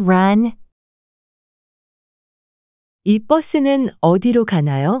bus run? 이 버스는 어디로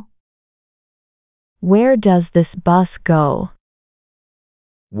가나요? Where does this bus go?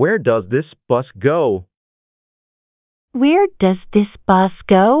 Where does this bus go? Where does this bus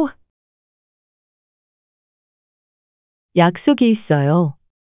go? 약속이 있어요.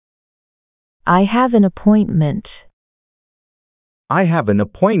 I have an appointment. I have an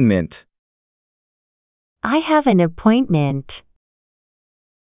appointment. I have an appointment.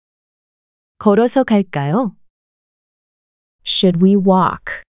 걸어서 갈까요? Should we walk?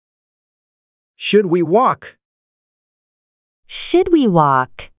 Should we walk? Should we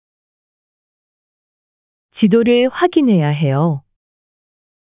walk? 지도를 확인해야 해요.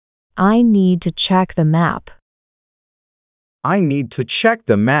 I need to check the map. I need to check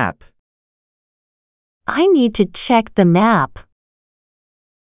the map. I need to check the map.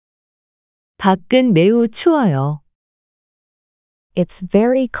 밖은 매우 추워요. It's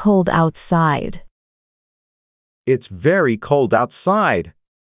very cold outside. It's very cold outside.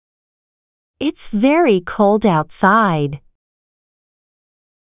 It's very cold outside.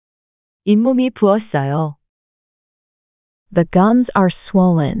 잇몸이 부었어요. The gums are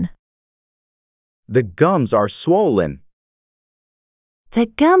swollen. The gums are swollen. The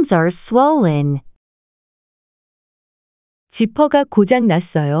gums are swollen. 지퍼가 고장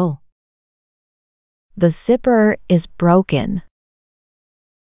났어요. The zipper is broken.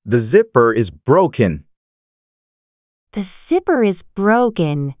 The zipper is broken. The zipper is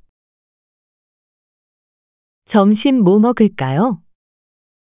broken. 점심 뭐 먹을까요?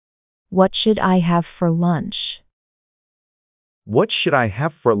 What should I have for lunch? What should I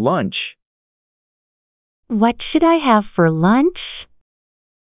have for lunch? What should I have for lunch?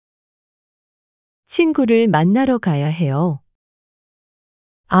 친구를 만나러 가야 해요.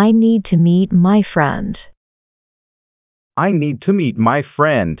 I need to meet my friend. I need to meet my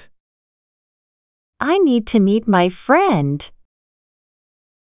friend. I need to meet my friend.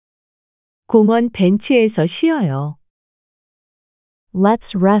 공원 벤치에서 쉬어요. Let's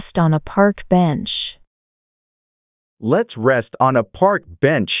rest on a park bench. Let's rest on a park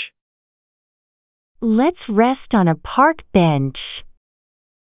bench. Let's rest on a park bench.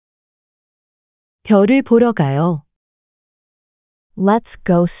 별을 보러 가요. Let's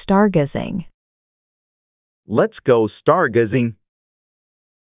go stargazing. Let's go stargazing.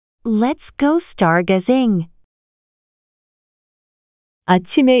 Let's go stargazing.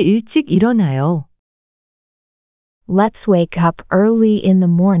 아침에 일찍 일어나요. Let's wake up early in the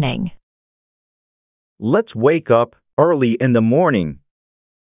morning. Let's wake up early in the morning.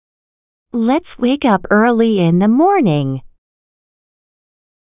 Let's wake up early in the morning.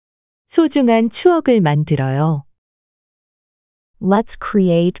 소중한 추억을 만들어요. Let's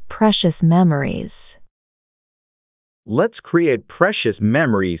create precious memories. Let's create precious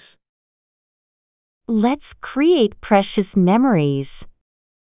memories. Let's create precious memories.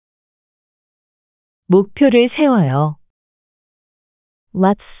 목표를 세워요.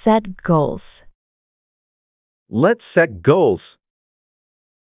 Let's set goals. Let's set goals.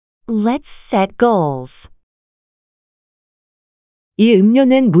 Let's set goals. 이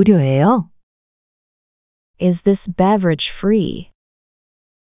음료는 무료예요. Is this beverage free?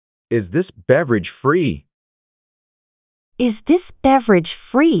 Is this beverage free? Is this beverage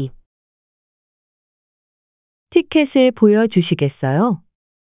free? 티켓을 보여주시겠어요?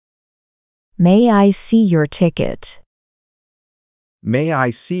 May I see your ticket? May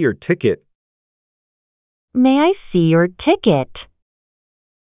I see your ticket? May I see your ticket?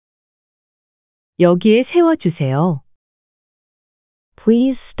 여기에 세워주세요.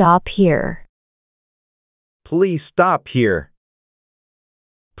 Please stop here. Please stop here.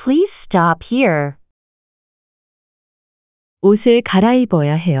 Please stop here. 옷을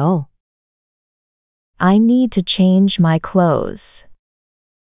갈아입어야 해요. I need to change my clothes.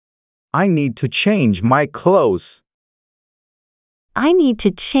 I need to change my clothes. I need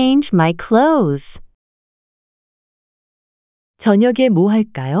to change my clothes. 저녁에 뭐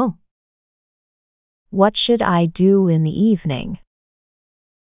할까요? What should I do in the evening?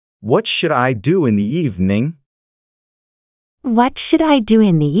 What should I do in the evening? What should I do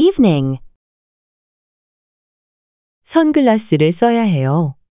in the evening? 선글라스를 써야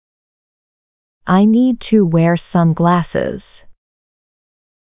해요. I need to wear sunglasses.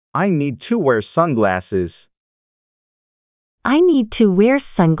 I need to wear sunglasses. I need to wear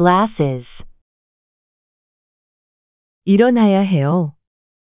sunglasses. 일어나야 해요.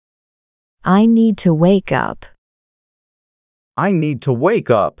 I need to wake up. I need to wake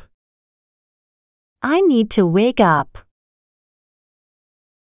up. I need to wake up.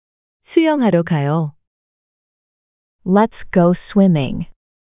 수영하러 가요. Let's go swimming.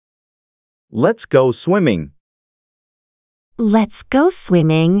 Let's go swimming. Let's go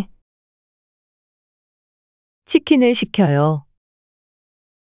swimming. 치킨을 시켜요.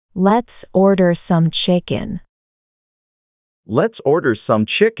 Let's order some chicken. Let's order some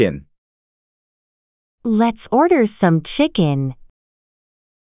chicken. Let's order some chicken.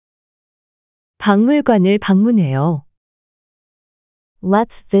 박물관을 방문해요.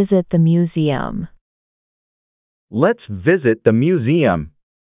 Let's visit the museum. Let's visit the museum.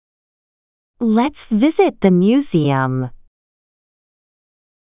 Let's visit the museum.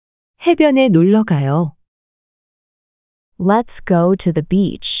 해변에 놀러 가요. Let's go to the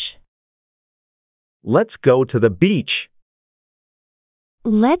beach. Let's go to the beach.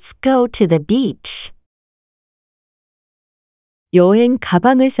 Let's go to the beach. 여행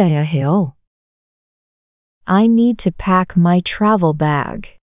가방을 싸야 해요. I need to pack my travel bag.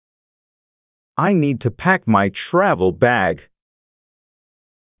 I need to pack my travel bag.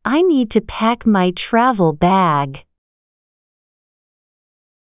 I need to pack my travel bag.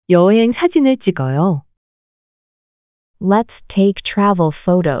 여행 사진을 찍어요. Let's take travel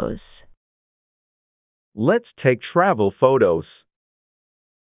photos. Let's take travel photos.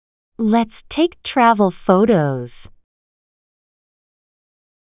 Let's take travel photos.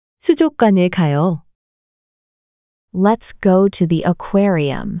 수족관에 가요. Let's go to the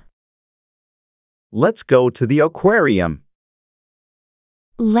aquarium. Let's go to the aquarium.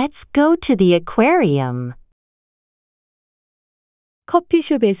 Let's go to the aquarium.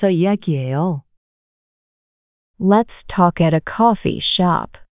 커피숍에서 이야기해요. Let's talk at a coffee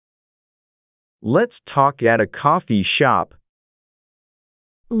shop. Let's talk at a coffee shop.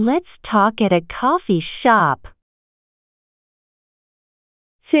 Let's talk at a coffee shop.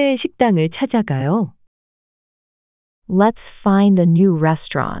 새 식당을 찾아가요. Let's find a new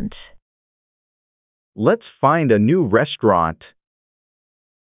restaurant. Let's find a new restaurant.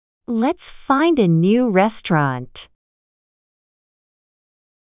 Let's find a new restaurant.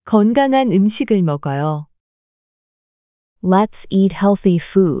 건강한 음식을 먹어요. Let's eat healthy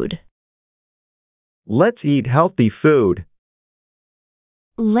food. Let's eat healthy food.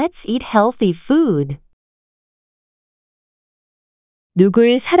 Let's eat healthy food.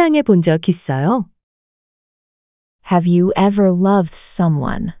 누굴 사랑해 본 적 있어요? Have you ever loved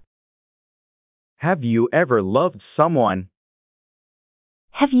someone? Have you ever loved someone?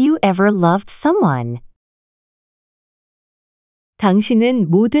 Have you ever loved someone?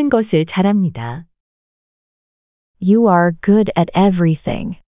 당신은 모든 것을 잘합니다. You are good at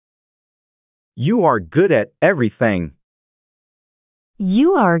everything. You are good at everything.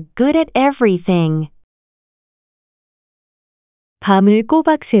 You are good at everything. 밤을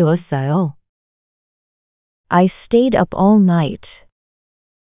꼬박 새웠어요. I stayed up all night.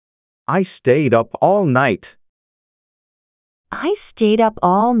 I stayed up all night. I stayed up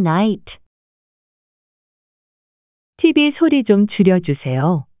all night. TV 소리 좀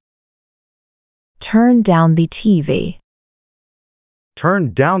줄여주세요. Turn down the TV.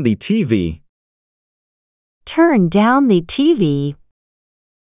 Turn down the TV. Turn down the TV.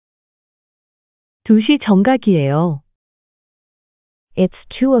 2시 정각이에요. It's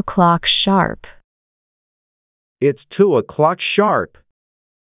 2 o'clock sharp. It's 2 o'clock sharp.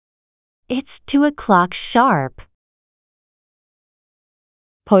 It's 2 o'clock sharp.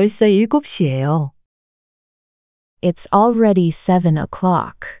 벌써 7시예요. It's already 7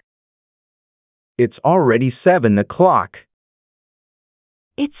 o'clock. It's already 7 o'clock.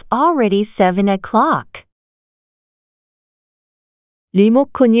 It's already 7 o'clock.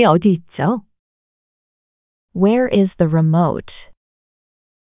 리모컨이 어디 있죠? Where is the remote?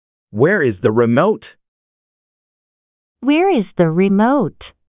 Where is the remote? Where is the remote?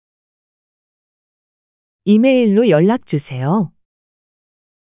 이메일로 연락 주세요.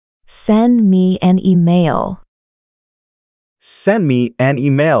 Send me an email. Send me an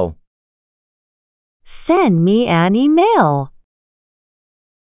email. Send me an email.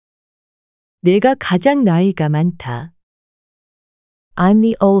 내가 가장 나이가 많다. I'm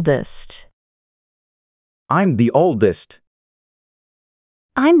the oldest. I'm the oldest.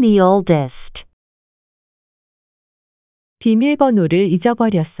 I'm the oldest. 비밀번호를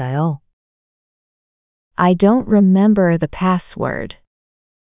잊어버렸어요. I don't remember the password.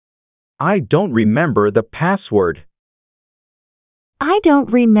 I don't remember the password. I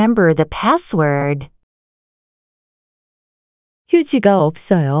don't remember the password. 휴지가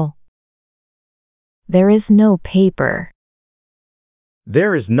없어요. There is no paper.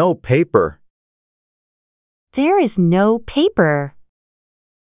 There is no paper. There is no paper.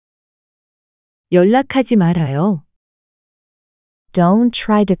 연락하지 말아요. Don't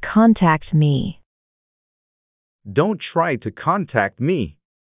try to contact me. Don't try to contact me.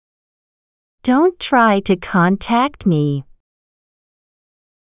 Don't try to contact me.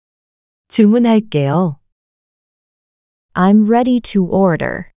 주문할게요. I'm ready to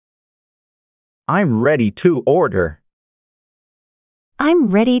order. I'm ready to order. I'm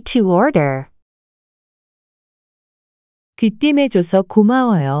ready to order. 귀띔해줘서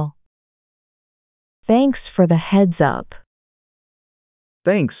고마워요. Thanks for the heads up.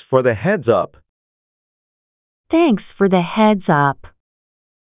 Thanks for the heads up. Thanks for the heads up.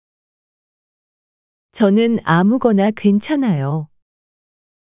 저는 아무거나 괜찮아요.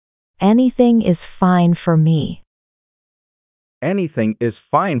 Anything is fine for me. Anything is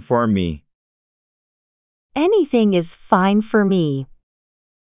fine for me. Anything is fine for me.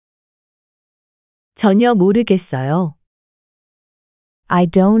 전혀 모르겠어요. I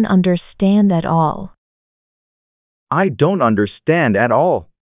don't understand at all. I don't understand at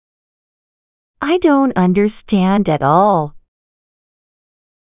all. I don't understand at all.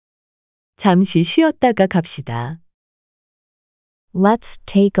 잠시 쉬었다가 갑시다. Let's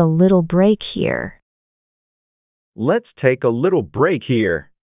take a little break here. Let's take a little break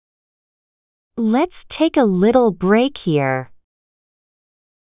here. Let's take a little break here.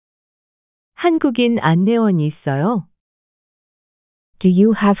 한국인 안내원이 있어요? Do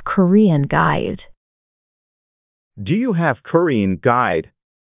you have Korean guide? Do you have Korean guide?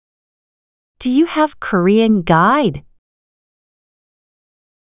 Do you have Korean guide?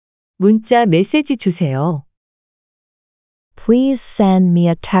 문자 메시지 주세요. Please send me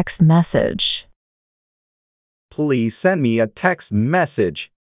a text message. Please send me a text message.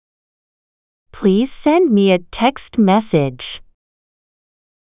 Please send me a text message.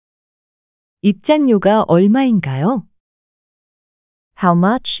 입장료가 얼마인가요? How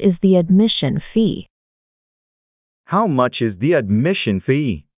much is the admission fee? How much is the admission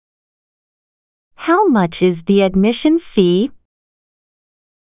fee? How much is the admission fee?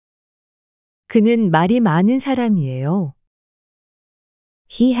 그는 말이 많은 사람이에요.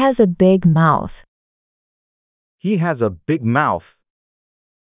 He has a big mouth. He has a big mouth.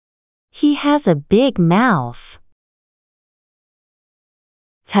 He has a big mouth.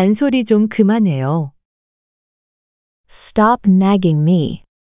 잔소리 좀 그만해요. Stop nagging me.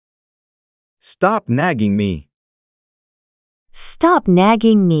 Stop nagging me. Stop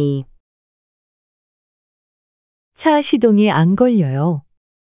nagging me. 차 시동이 안 걸려요.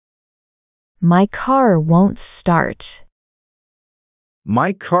 My car won't start.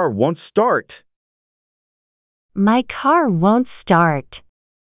 My car won't start. My car won't start.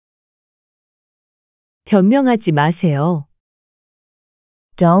 변명하지 마세요.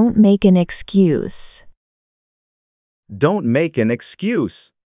 Don't make an excuse. Don't make an excuse.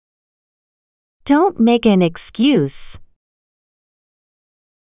 Don't make an excuse.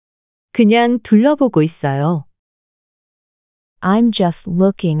 그냥 둘러보고 있어요. I'm just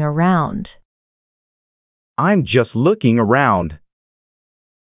looking around. I'm just looking around.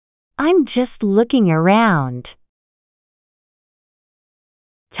 I'm just looking around.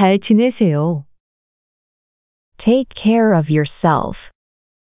 잘 지내세요. Take care of yourself.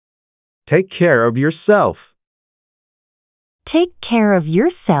 Take care of yourself. Take care of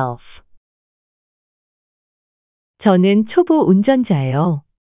yourself. 저는 초보 운전자예요.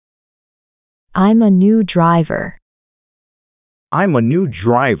 I'm a new driver. I'm a new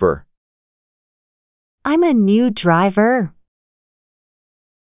driver. I'm a new driver.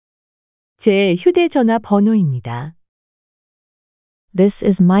 제 휴대전화 번호입니다. This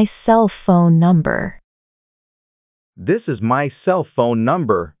is my cell phone number. This is my cell phone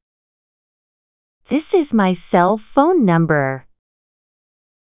number. This is my cell phone number.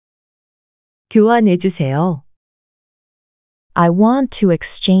 교환해 주세요. I want to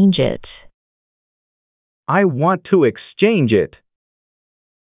exchange it. I want to exchange it.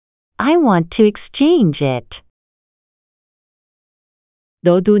 I want to exchange it.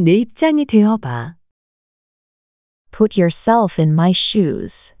 너도 내 입장이 되어봐. Put yourself in my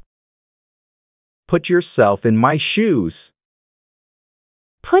shoes. Put yourself in my shoes.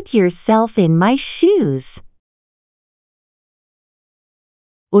 Put yourself in my shoes.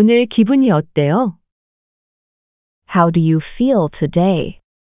 오늘 기분이 어때요? How do you feel today?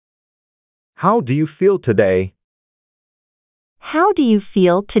 How do you feel today? How do you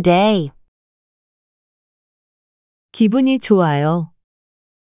feel today? 기분이 좋아요.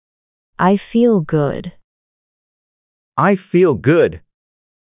 I feel good. I feel good.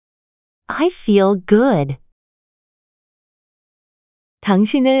 I feel good.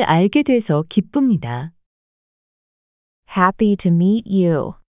 당신을 알게 돼서 기쁩니다. Happy to meet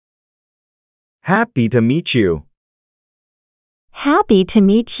you. Happy to meet you. Happy to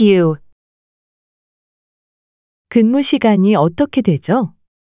meet you. 근무 시간이 어떻게 되죠?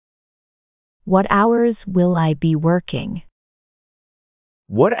 What hours will I be working?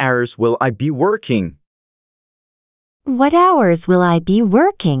 What hours will I be working? What hours will I be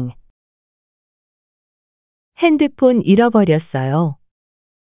working? 핸드폰 잃어버렸어요.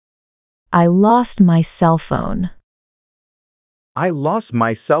 I lost my cell phone. I lost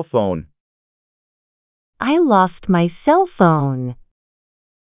my cell phone. I lost my cell phone.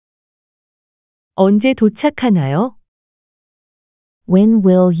 언제 도착하나요? When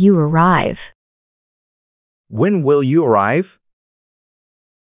will you arrive? When will you arrive?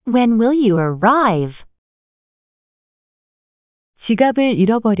 When will you arrive? 지갑을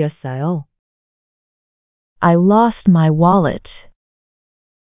잃어버렸어요. I lost my wallet.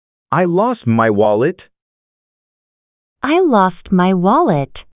 I lost my wallet. I lost my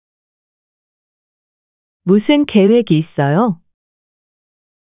wallet. 무슨 계획이 있어요?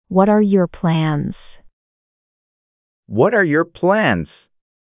 What are your plans? What are your plans?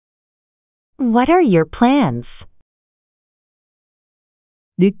 What are your plans?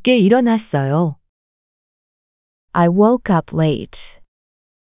 늦게 일어났어요. I woke up late.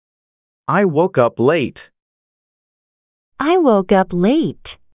 I woke up late. I woke up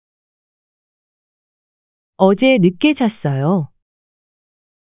late. 어제 늦게 잤어요.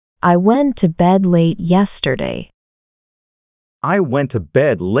 I went to bed late yesterday. I went to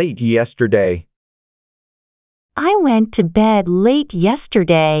bed late yesterday. I went to bed late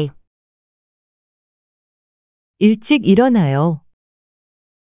yesterday. 일찍 일어나요.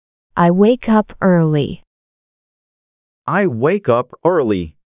 I wake up early. I wake up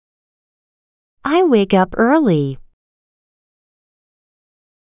early. I wake up early.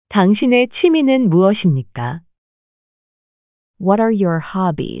 당신의 취미는 무엇입니까? What are your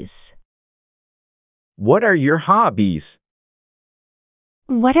hobbies? What are your hobbies?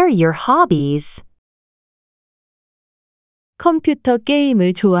 What are your hobbies? 컴퓨터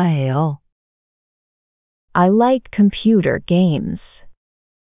게임을 좋아해요. I like computer games.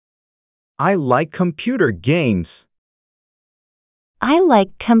 I like computer games. I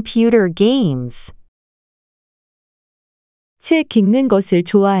like computer games. 책 읽는 것을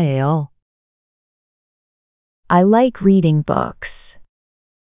좋아해요. I like reading books.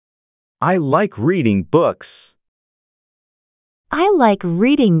 I like reading books. I like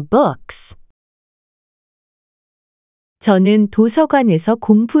reading books. 저는 도서관에서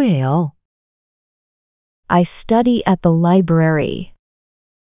공부해요. I study at the library.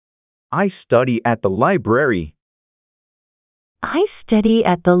 I study at the library. I study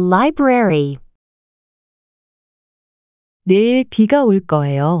at the library. 내일 비가 올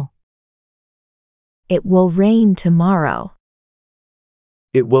거예요. It will rain tomorrow.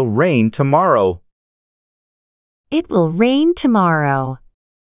 It will rain tomorrow. It will rain tomorrow.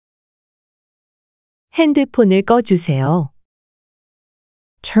 핸드폰을 꺼주세요.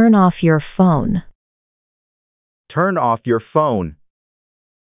 Turn off your phone. Turn off your phone.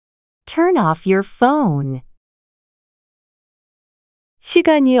 Turn off your phone.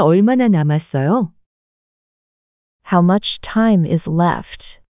 시간이 얼마나 남았어요? How much time is left?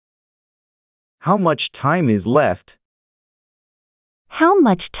 How much time is left? How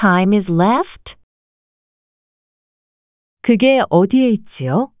much time is left? 그게 어디에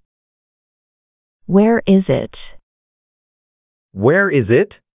있지요? Where is it? Where is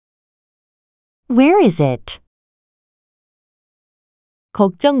it? Where is it?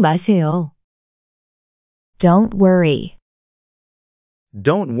 걱정 마세요. Don't worry.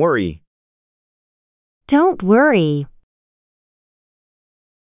 Don't worry. Don't worry.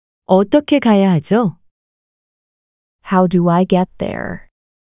 어떻게 가야 하죠? How do I get there?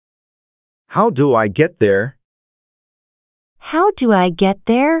 How do I get there? How do I get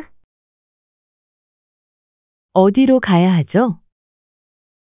there? 어디로 가야 하죠?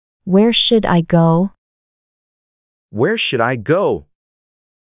 Where should I go? Where should I go?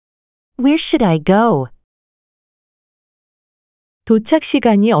 Where should I go? 도착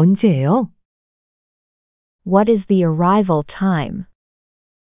시간이 언제예요? What is the arrival time?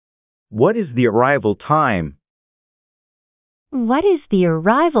 What is the arrival time? What is the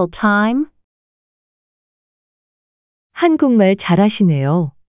arrival time? 한국말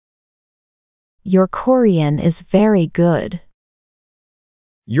잘하시네요. Your Korean is very good.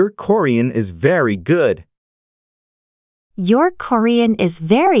 Your Korean is very good. Your Korean is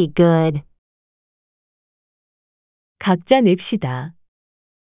very good. 각자 냅시다.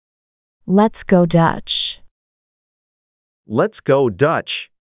 Let's go Dutch. Let's go Dutch.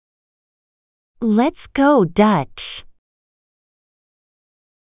 Let's go Dutch.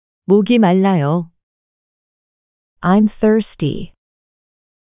 목이 말라요. I'm thirsty.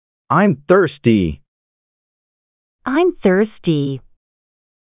 I'm thirsty. I'm thirsty.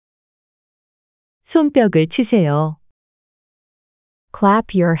 손뼉을 치세요.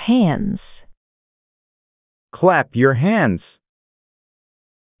 Clap your hands. Clap your hands.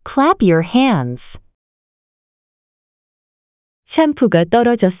 Clap your hands. 샴푸가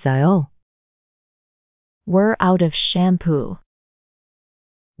떨어졌어요. We're out of shampoo.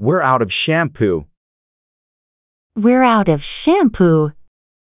 We're out of shampoo. We're out of shampoo.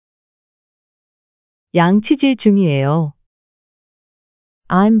 양치질 중이에요.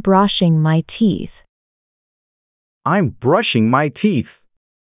 I'm brushing my teeth. I'm brushing my teeth.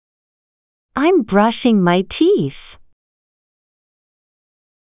 I'm brushing my teeth.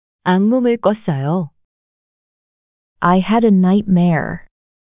 악몽을 꿨어요. I had a nightmare.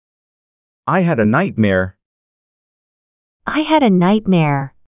 I had a nightmare. I had a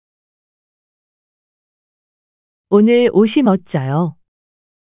nightmare. 오늘 옷이 멋져요.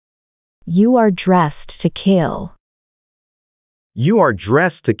 You are dressed to kill. You are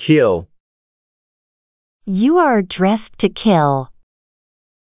dressed to kill. You are dressed to kill.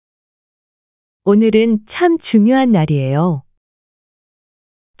 오늘은 참 중요한 날이에요.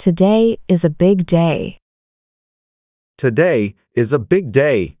 Today is a big day. Today is a big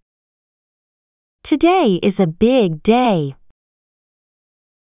day. Today is a big day.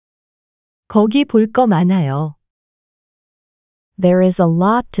 거기 볼 거 많아요. There is a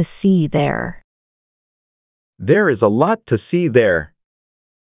lot to see there. There is a lot to see there.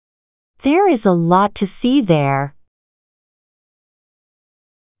 There is a lot to see there.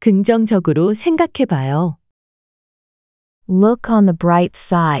 긍정적으로 생각해 봐요. Look on the bright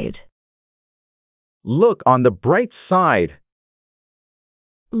side. Look on the bright side.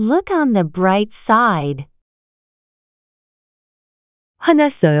 Look on the bright side.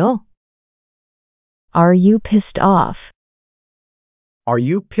 화났어요? Are you pissed off? Are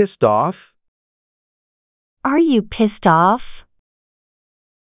you pissed off? Are you pissed off?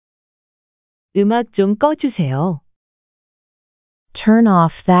 음악 좀 꺼주세요. Turn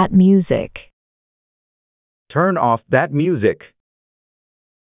off that music. Turn off that music.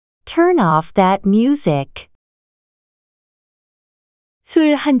 Turn off that music.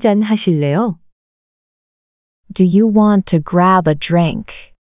 술 한잔 하실래요? Do you want to grab a drink?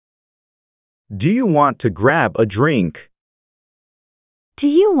 Do you want to grab a drink? Do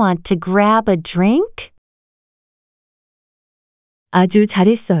you want to grab a drink? 아주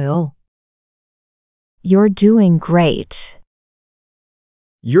잘했어요. You're doing great.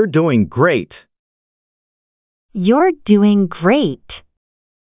 You're doing great. You're doing great.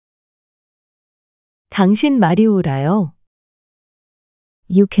 당신 말이 옳아요.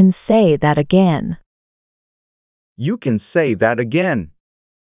 You can say that again. You can say that again.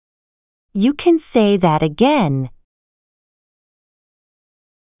 You can say that again.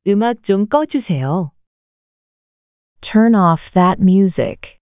 음악 좀 꺼주세요. Turn off that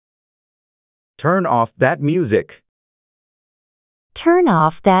music. Turn off that music. Turn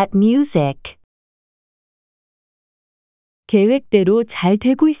off that music. 계획대로 잘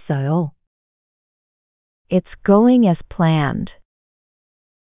되고 있어요. It's going as planned.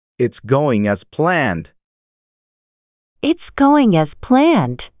 It's going as planned. It's going as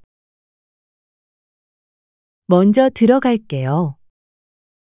planned. 먼저 들어갈게요.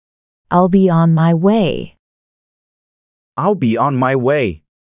 I'll be on my way. I'll be on my way.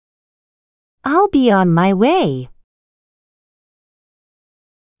 I'll be on my way.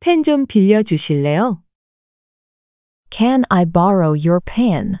 펜 좀 빌려주실래요? Can I borrow your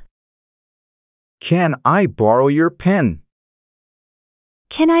pen? Can I borrow your pen?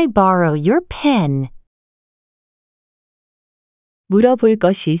 Can I borrow your pen? 물어볼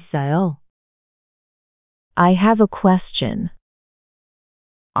것이 있어요. I have a question.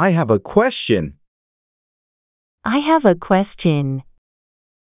 I have a question. I have a question.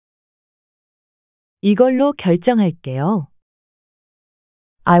 이걸로 결정할게요.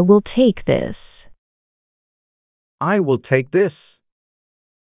 I will take this. I will take this.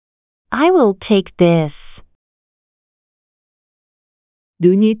 I will take this.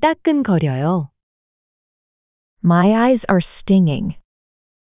 눈이 따끔거려요. My eyes are stinging.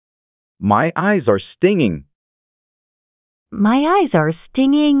 My eyes are stinging. My eyes are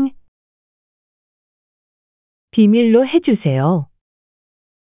stinging. 비밀로 해주세요.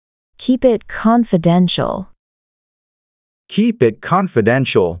 Keep it confidential. Keep it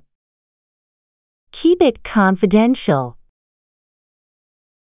confidential. Keep it confidential.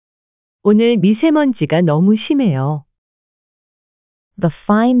 오늘 미세먼지가 너무 심해요. The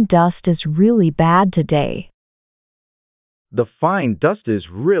fine dust is really bad today. The fine dust is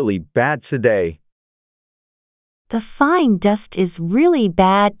really bad today. The fine dust is really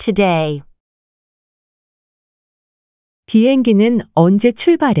bad today. 비행기는 언제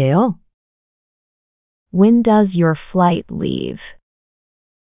출발해요? When does your flight leave?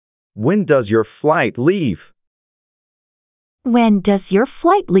 When does your flight leave? When does your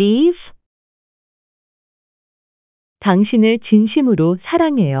flight leave? 당신을 진심으로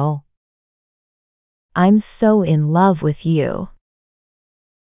사랑해요. I'm so in love with you.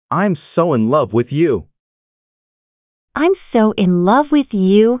 I'm so in love with you. I'm so in love with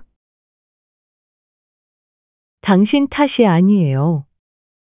you. 당신 탓이 아니에요.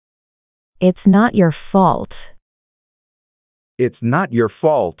 It's not your fault. It's not your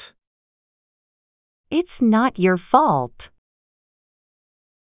fault. It's not your fault.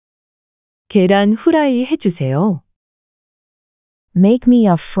 계란 후라이 해주세요. Make me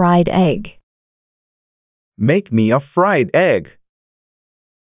a fried egg. Make me a fried egg.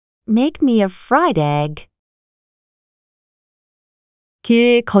 Make me a fried egg.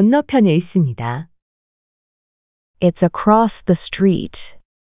 길 건너편에 있습니다. It's across the street.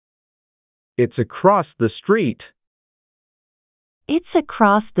 It's across the street. It's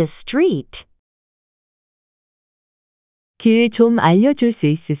across the street. 길 좀 알려줄 수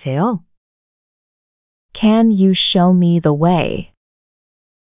있으세요? Can you show me the way?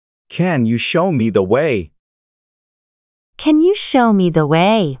 Can you show me the way? Can you show me the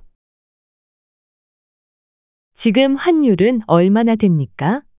way? 지금 환율은 얼마나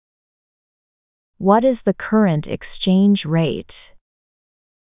됩니까? What is the current exchange rate?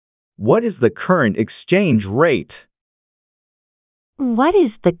 What is the current exchange rate? What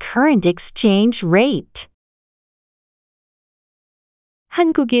is the current exchange rate?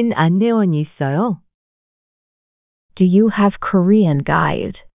 한국인 안내원이 있어요? Do you have Korean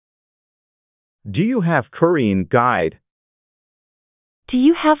guide? Do you have Korean guide? Do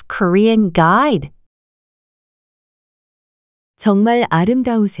you have Korean guide? 정말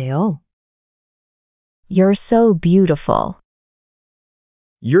아름다우세요. You're so beautiful.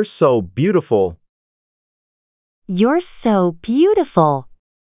 You're so beautiful. You're so beautiful.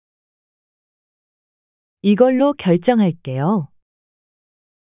 이걸로 결정할게요.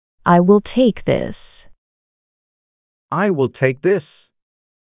 I will take this. I will take this.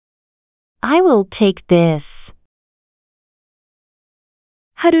 I will take this.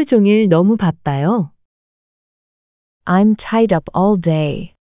 하루 종일 너무 바빠요. I'm tied up all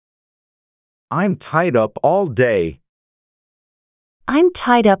day. I'm tied up all day. I'm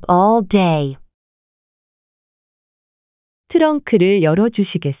tied up all day. 트렁크를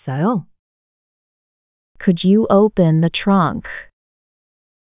열어주시겠어요? Could you open the trunk?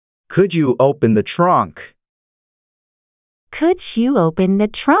 Could you open the trunk? Could you open the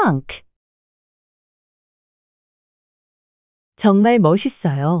trunk? 정말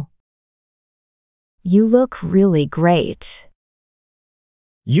멋있어요. You look really great.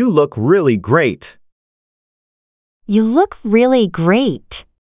 You look really great. You look really great.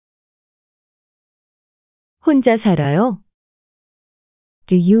 혼자 살아요?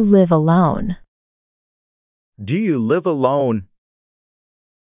 Do you live alone? Do you live alone?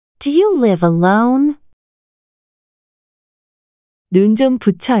 Do you live alone? 눈 좀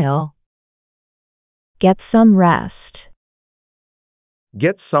붙여요. Get some rest.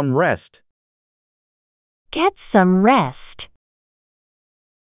 Get some rest. Get some rest.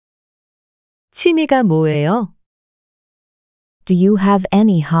 취미가 뭐예요? Do you have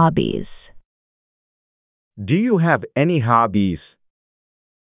any hobbies? Do you have any hobbies?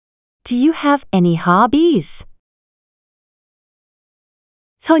 Do you have any hobbies?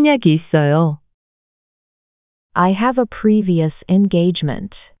 선약이 있어요. I have a previous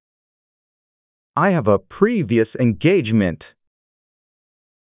engagement. I have a previous engagement.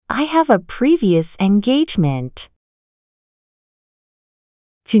 I have a previous engagement.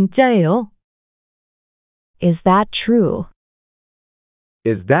 진짜예요? Is that true?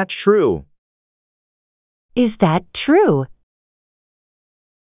 Is that true? Is that true?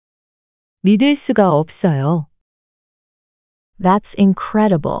 믿을 수가 없어요. That's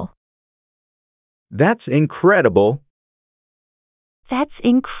incredible. That's incredible. That's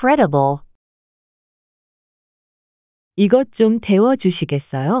incredible. 이것 좀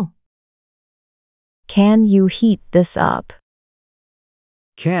데워주시겠어요? Can you heat this up?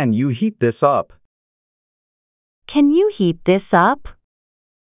 Can you heat this up? Can you heat this up?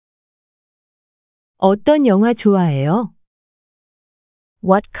 어떤 영화 좋아해요?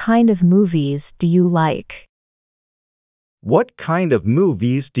 What kind of movies do you like? What kind of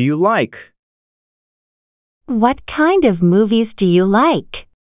movies do you like? What kind of movies do you like?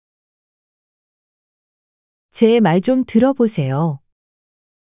 제 말 좀 들어보세요.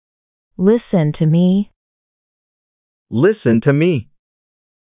 Listen to me. Listen to me.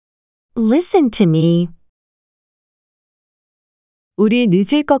 Listen to me. 우리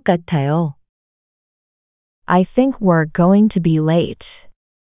늦을 것 같아요. I think we're going to be late.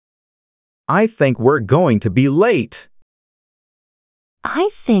 I think we're going to be late. I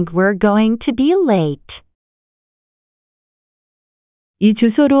think we're going to be late. 이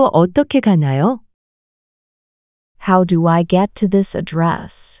주소로 어떻게 가나요? How do I get to this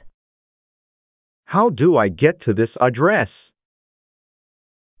address? How do I get to this address?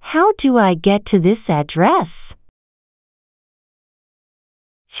 How do I get to this address?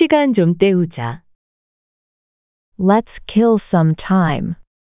 시간 좀 때우자. Let's kill some time.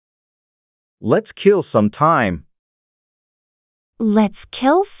 Let's kill some time. Let's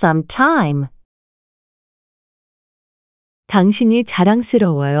kill some time. 당신이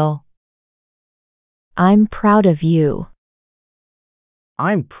자랑스러워요. I'm proud of you.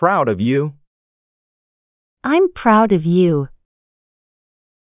 I'm proud of you. I'm proud of you.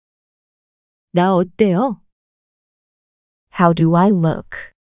 나 어때요? How do I look?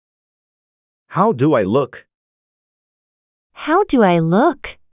 How do I look? How do I look?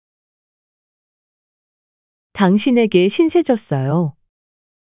 당신에게 신세 졌어요.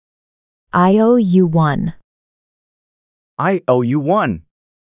 I owe you one. I owe you one.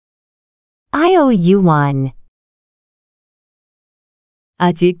 I owe you one.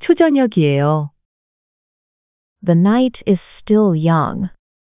 아직 초저녁이에요. The night is still young.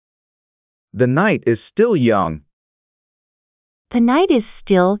 The night is still young. The night is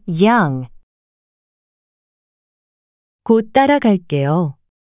still young. 곧 따라갈게요.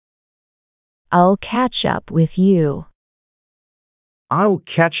 I'll catch up with you. I'll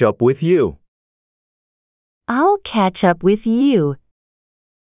catch up with you. I'll catch up with you.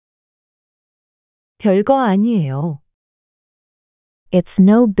 별거 아니에요. It's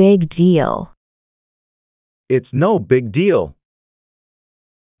no big deal. It's no big deal.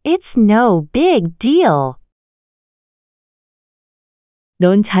 It's no big deal.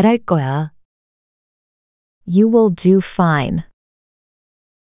 넌 잘할 거야. You will do fine.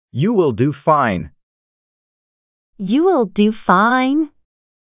 You will do fine. You will do fine.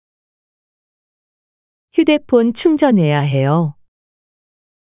 휴대폰 충전해야 해요.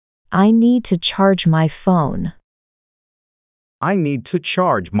 I need to charge my phone. I need to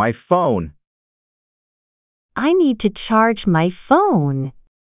charge my phone. I need to charge my phone.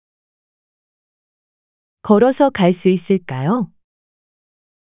 걸어서 갈 수 있을까요?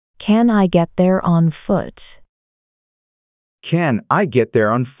 Can I get there on foot? Can I get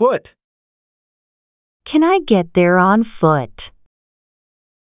there on foot? Can I get there on foot?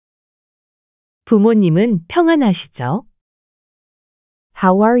 부모님은 평안하시죠?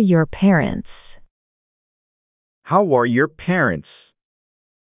 How are your parents? How are your parents?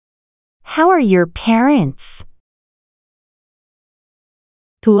 How are your parents?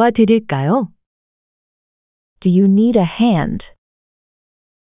 도와드릴까요? Do you need a hand?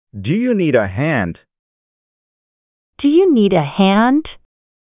 Do you need a hand? Do you need a hand?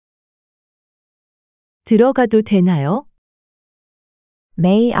 들어가도 되나요?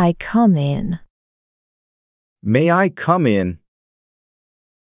 May I come in? May I come in?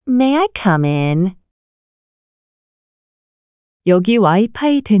 May I come in? 여기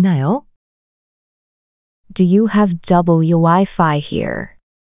와이파이 되나요? Do you have Wi-Fi here?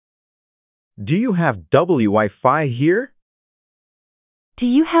 Do you have Wi-Fi here? Do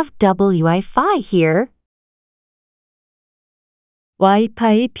you have Wi-Fi here?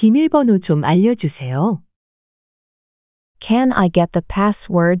 와이파이 비밀번호 좀 알려주세요. Can I get the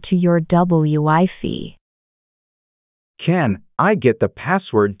password to your Wi-Fi? Can I get the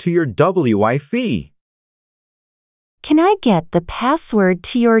password to your Wi-Fi? Can I get the password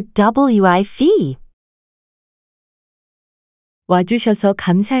to your Wi-Fi? 와주셔서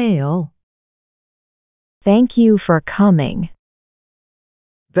감사해요. Thank you for coming.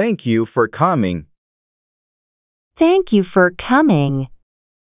 Thank you for coming. Thank you for coming.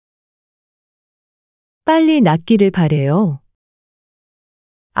 빨리 낫기를 바래요.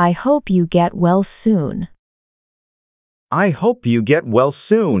 I hope you get well soon. I hope you get well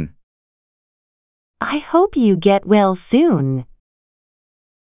soon. I hope you get well soon.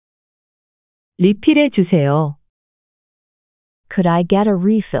 리필해 주세요. Could I get a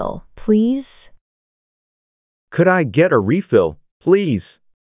refill, please? Could I get a refill, please?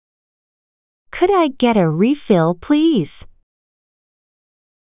 Could I get a refill, please?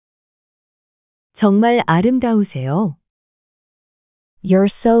 정말 아름다우세요. You're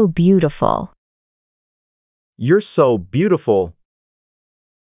so beautiful. You're so beautiful.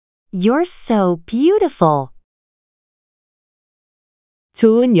 You're so beautiful.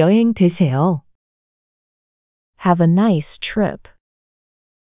 좋은 여행 되세요. Have a nice trip.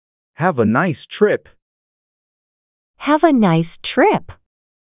 Have a nice trip. Have a nice trip.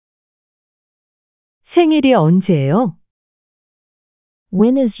 생일이 언제예요?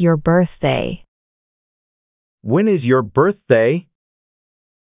 When is your birthday? When is your birthday?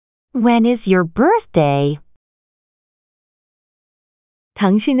 When is your birthday?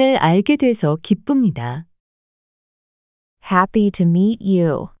 당신을 알게 돼서 기쁩니다. Happy to meet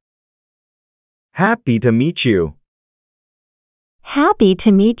you. Happy to meet you. Happy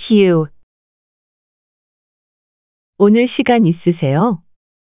to meet you. 오늘 시간 있으세요?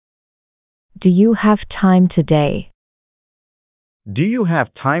 Do you have time today? Do you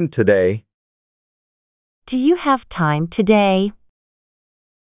have time today? Do you have time today?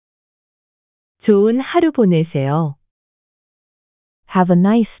 좋은 하루 보내세요. Have a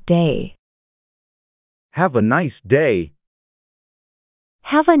nice day. Have a nice day.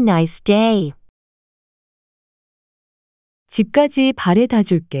 Have a nice day. 집까지 바래다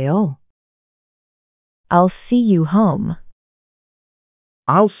줄게요. I'll see you home.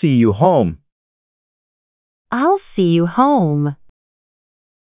 I'll see you home. I'll see you home.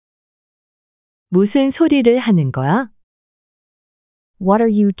 무슨 소리를 하는 거야? What are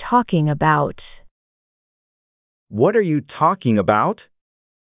you talking about? What are you talking about?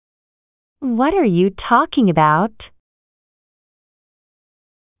 What are you talking about?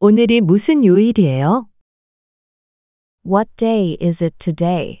 오늘이 무슨 요일이에요? What day is it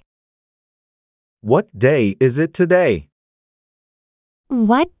today? What day is it today?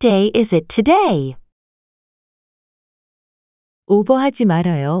 What day is it today? 오버하지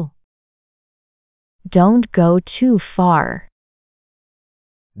말아요. Don't go too far.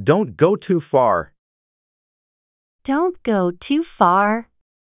 Don't go too far. Don't go too far.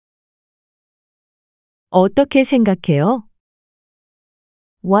 어떻게 생각해요?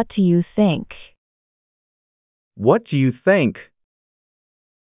 What do you think? What do you think?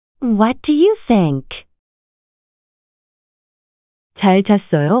 What do you think? 잘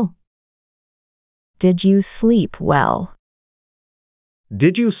잤어요? Did you sleep well?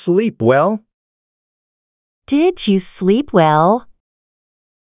 Did you sleep well? Did you sleep well?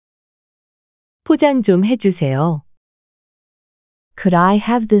 포장 좀 해주세요. Could I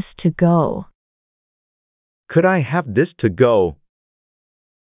have this to go? Could I have this to go?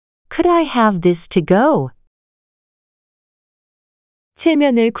 Could I have this to go?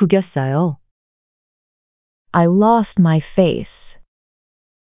 체면을 구겼어요. I lost my face.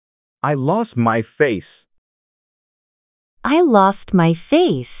 I lost my face. I lost my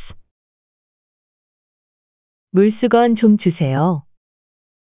face. 물수건 좀 주세요.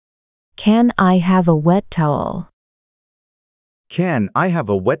 Can I have a wet towel? Can I have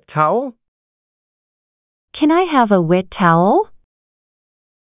a wet towel? Can I have a wet towel?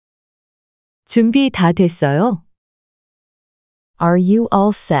 준비 다 됐어요? Are you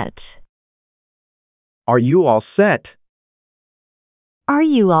all set? Are you all set? Are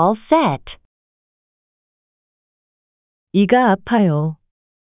you all set? 이가 아파요.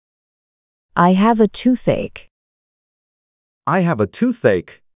 I have a toothache. I have a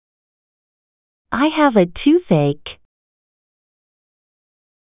toothache. I have a toothache.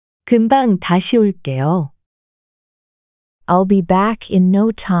 금방 다시 올게요. I'll be back in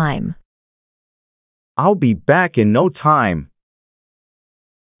no time. I'll be back in no time.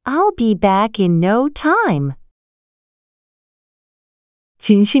 I'll be back in no time.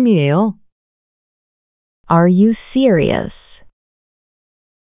 진심이에요. Are you serious?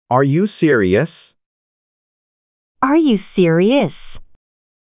 Are you serious? Are you serious?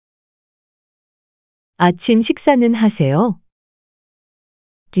 아침 식사는 하세요?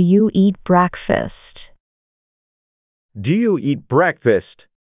 Do you eat breakfast? Do you eat breakfast?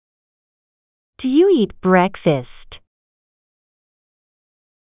 Do you eat breakfast?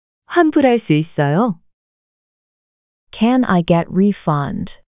 환불할 수 있어요? Can I get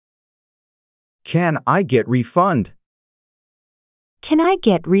refund? Can I get refund? Can I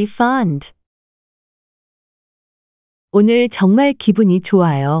get refund? 오늘 정말 기분이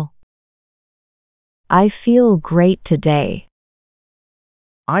좋아요. I feel great today.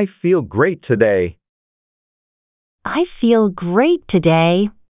 I feel great today. I feel great today.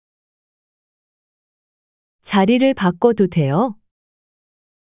 자리를 바꿔도 돼요?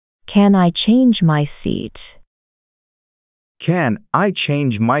 Can I change my seat? Can I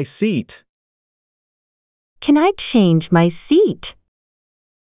change my seat? Can I change my seat?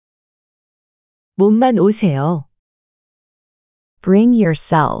 몸만 오세요. Bring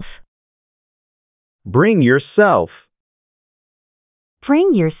yourself. Bring yourself.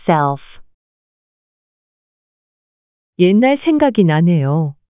 Bring yourself. 옛날 생각이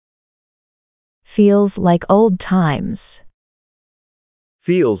나네요. Feels like old times.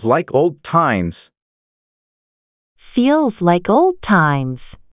 Feels like old times. Feels like old times.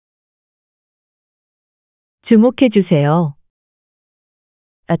 주목해 주세요.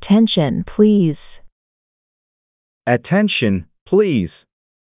 Attention, please. Attention, please.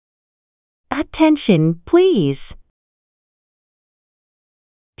 Attention, please.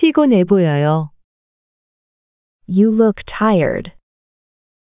 피곤해 보여요. You look tired.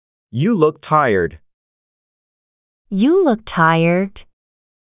 You look tired. You look tired.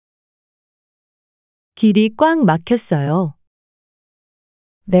 길이 꽉 막혔어요.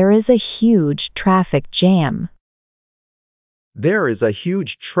 There is a huge traffic jam. There is a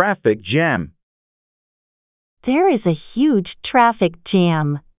huge traffic jam. There is a huge traffic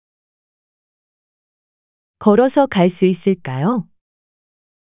jam. 걸어서 갈 수 있을까요?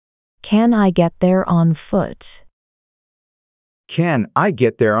 Can I get there on foot? Can I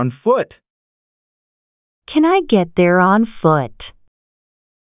get there on foot? Can I get there on foot?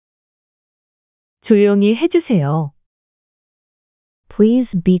 조용히 해주세요. Please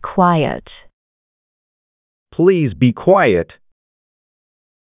be quiet. Please be quiet.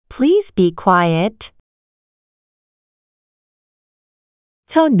 Please be quiet.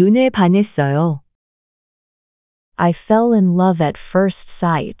 첫눈에 반했어요. I fell in love at first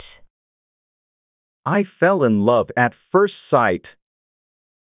sight. I fell in love at first sight.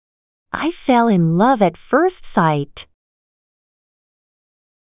 I fell in love at first sight.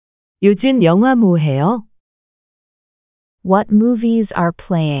 요즘 영화 뭐 해요? What movies are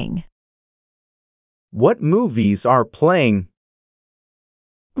playing? What movies are playing?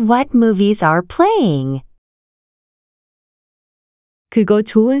 What movies are playing? 그거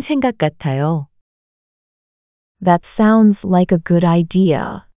좋은 생각 같아요. That sounds like a good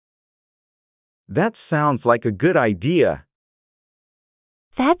idea. That sounds like a good idea.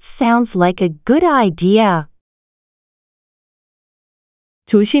 That sounds like a good idea.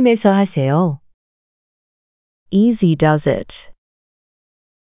 조심해서 하세요. Easy does it.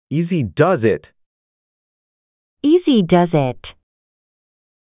 Easy does it. Easy does it.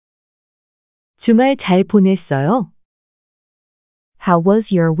 주말 잘 보냈어요? How was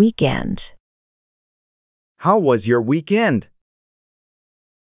your weekend? How was your weekend?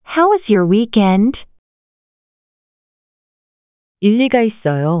 How was your weekend? 일리가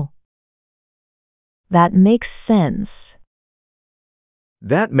있어요. That makes sense.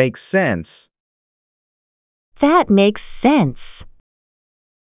 That makes sense. That makes sense.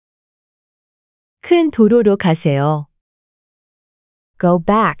 큰 도로로 가세요. Go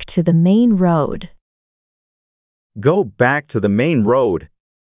back to the main road. Go back to the main road.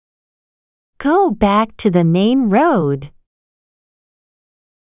 Go back to the main road.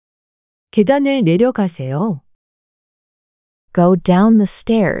 계단을 내려가세요. Go down the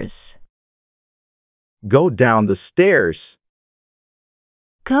stairs. Go down the stairs.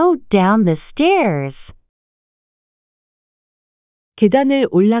 Go down the stairs. 계단을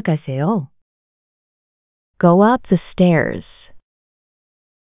올라가세요. Go up the stairs.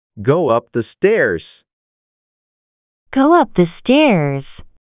 Go up the stairs. Go up the stairs.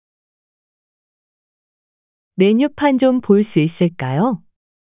 메뉴판 좀 볼 수 있을까요?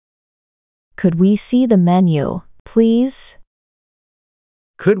 Could we see the menu, please?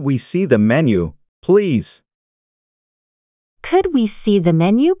 Could we see the menu, please? Could we see the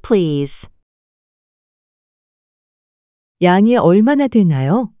menu, please? 양이 얼마나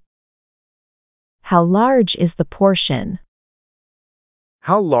되나요? How large is the portion?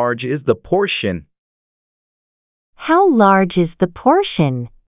 How large is the portion? How large is the portion?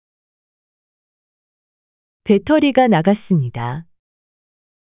 배터리가 나갔습니다.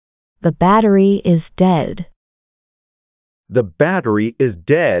 The battery is dead. The battery is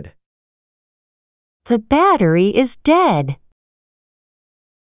dead. The battery is dead.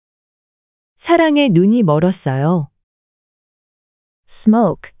 사랑의 눈이 멀었어요.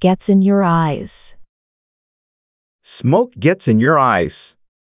 Smoke gets in your eyes. Smoke gets in your eyes.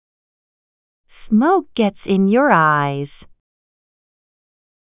 Smoke gets in your eyes.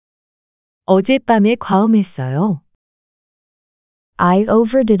 어젯밤에 과음했어요. I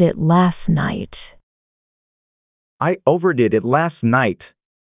overdid it last night. I overdid it last night.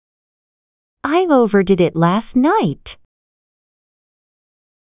 I overdid it last night.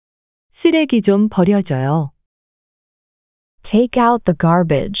 쓰레기 좀 버려줘요. Take out the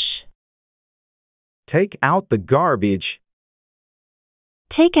garbage. Take out the garbage.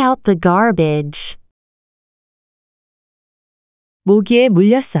 Take out the garbage. 모기에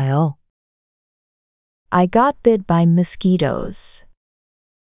물렸어요. I got bit by mosquitoes.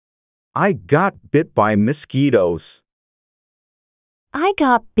 I got bit by mosquitoes. I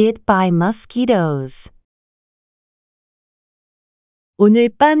got bit by mosquitoes. 오늘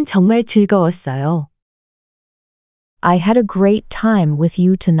밤 정말 즐거웠어요. I had a great time with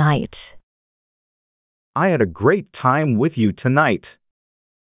you tonight. I had a great time with you tonight.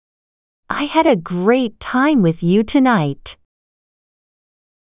 I had a great time with you tonight.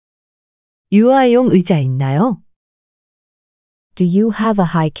 유아용 의자 있나요? Do you have a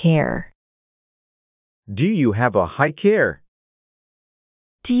high chair? Do you have a high chair?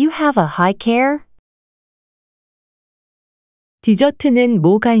 Do you have a high chair? 디저트는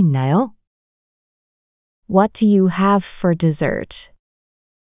뭐가 있나요? What do you have for dessert?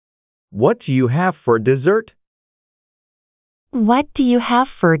 What do you have for dessert? What do you have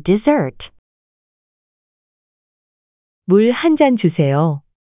for dessert? 물 한 잔 주세요.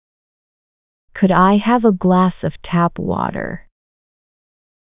 Could I have a glass of tap water?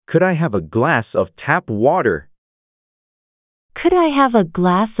 Could I have a glass of tap water? Could I have a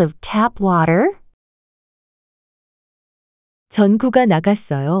glass of tap water? 전구가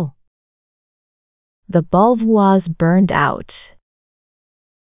나갔어요. The bulb was burned out.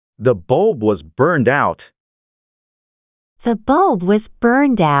 The bulb was burned out. The bulb was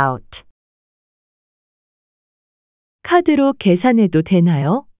burned out. 카드로 계산해도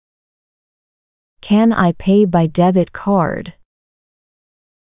되나요? Can I pay by debit card?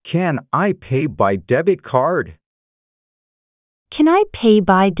 Can I pay by debit card? Can I pay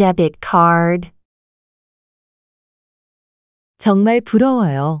by debit card? 정말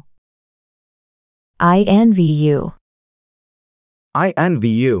부러워요. I envy you. I envy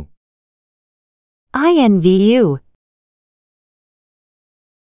you. I envy you.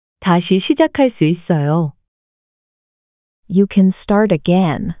 다시 시작할 수 있어요. You can start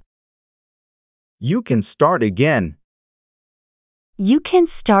again. You can start again. You can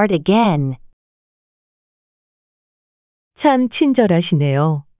start again. 참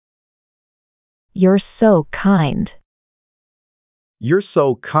친절하시네요. You're so kind. You're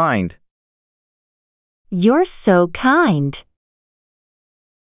so kind. You're so kind.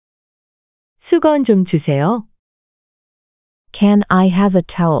 수건 좀 주세요. Can I have a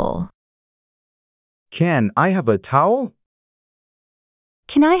towel? Can I have a towel?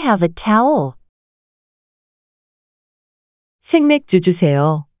 Can I have a towel? 생맥주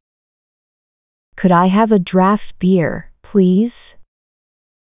주세요. Could I have a draft beer, please?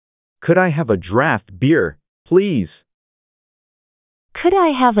 Could I have a draft beer, please? Could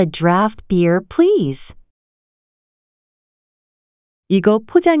I have a draft beer, please? 이거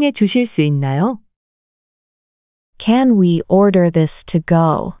포장해 주실 수 있나요? Can we order this to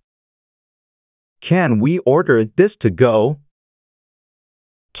go? Can we order this to go?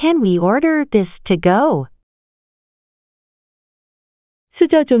 Can we order this to go?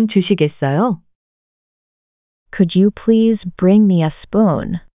 수저 좀 주시겠어요? Could you please bring me a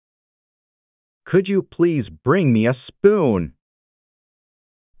spoon? Could you please bring me a spoon?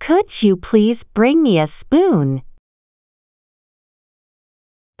 Could you please bring me a spoon?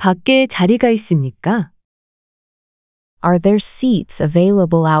 밖에 자리가 있습니까? Are there seats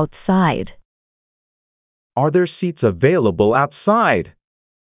available outside? Are there seats available outside?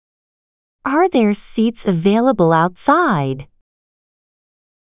 Are there seats available outside?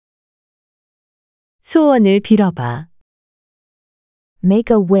 소원을 빌어봐. Make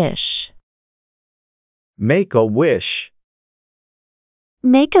a wish. Make a wish.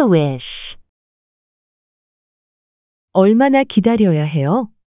 Make a wish. 얼마나 기다려야 해요?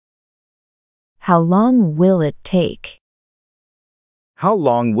 How long will it take? How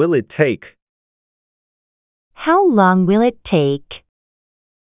long will it take? How long will it take?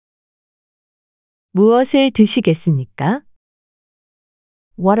 무엇을 드시겠습니까?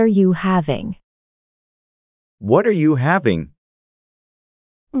 What are you having? What are you having?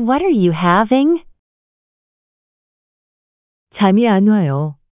 What are you having? 잠이 안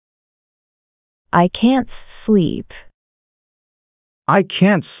와요. I can't sleep. I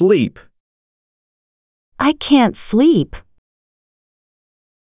can't sleep. I can't sleep.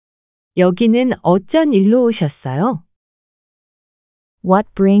 여기는 어쩐 일로 오셨어요? What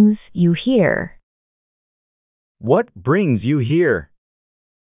brings you here? What brings you here?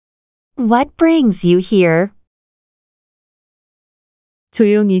 What brings you here?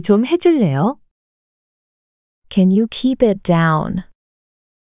 조용히 좀 해줄래요? Can you keep it down?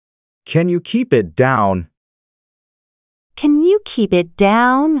 Can you keep it down? Can you keep it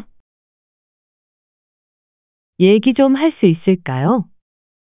down? 얘기 좀 할 수 있을까요?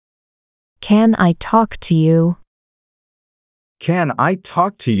 Can I talk to you? Can I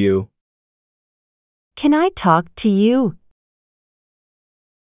talk to you? Can I talk to you?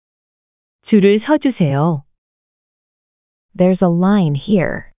 줄을 서주세요. There's a line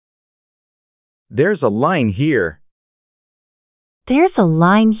here. There's a line here. There's a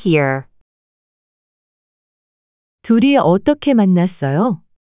line here. 둘이 어떻게 만났어요?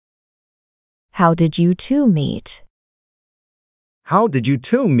 How did you two meet? How did you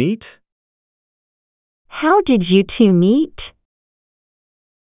two meet? How did you two meet?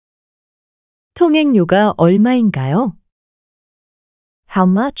 통행료가 얼마인가요? How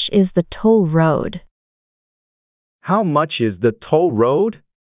much is the toll road? How much is the toll road?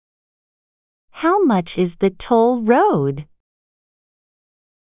 How much is the toll road?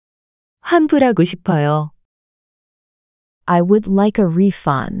 환불하고 싶어요. I would like a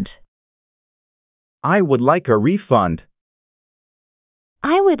refund. I would like a refund.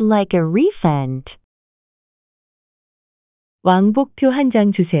 I would like a refund. 왕복표 한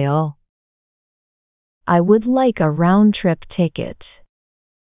장 주세요. I would like a round-trip ticket.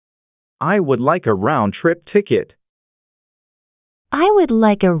 I would like a round-trip ticket. I would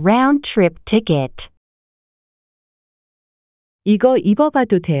like a round-trip ticket. 이거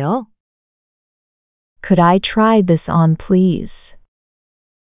입어봐도 돼요? Could I try this on, please?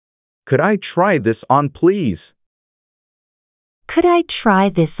 Could I try this on, please? Could I try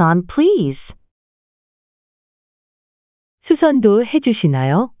this on, please? 수선도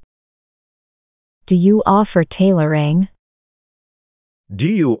해주시나요? Do you offer tailoring? Do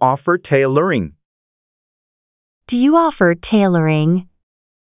you offer tailoring? Do you offer tailoring?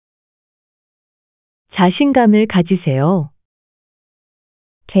 자신감을 가지세요.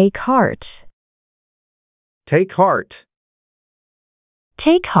 Take heart. Take heart.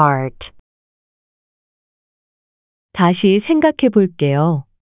 Take heart. 다시 생각해 볼게요.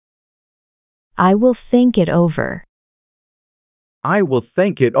 I will think it over. I will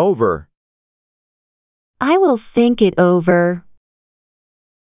think it over. I will think it over.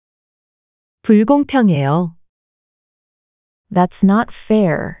 불공평해요. That's not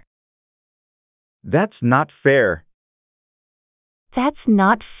fair. That's not fair. That's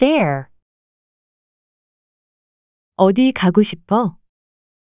not fair. 어디 가고 싶어?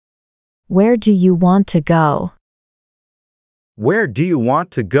 Where do you want to go? Where do you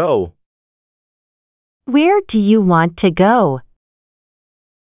want to go? Where do you want to go?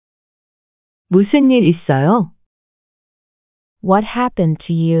 무슨 일 있어요? What happened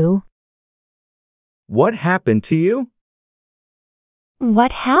to you? What happened to you?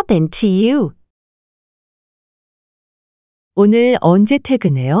 What happened to you? 오늘 언제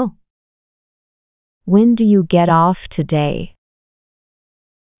퇴근해요? When do you get off today?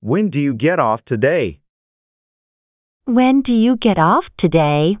 When do you get off today? When do you get off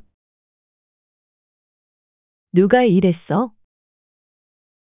today? 누가 이랬어?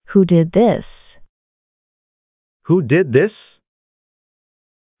 Who did this? Who did this?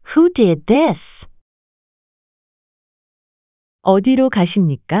 Who did this? 어디로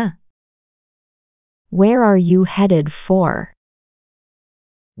가십니까? Where are you headed for?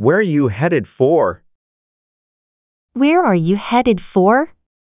 Where are you headed for? Where are you headed for?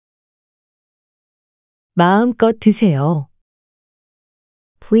 마음껏 드세요.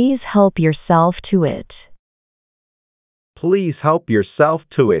 Please help yourself to it. Please help yourself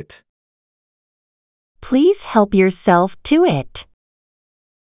to it. Please help yourself to it.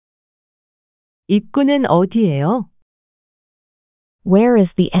 입구는 어디예요? Where is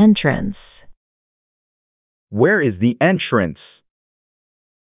the entrance? Where is the entrance?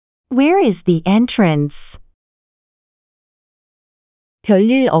 Where is the entrance?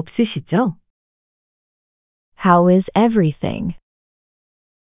 별일 없으시죠? How is everything?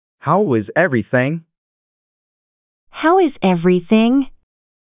 How is everything? How is everything?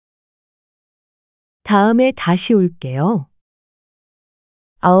 다음에 다시 올게요.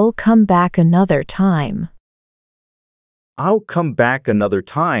 I'll come back another time. I'll come back another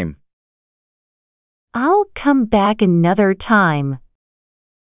time. I'll come back another time.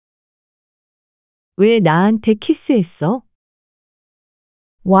 왜 나한테 키스했어?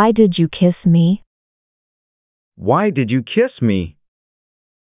 Why did you kiss me? Why did you kiss me?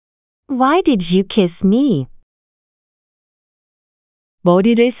 Why did you kiss me?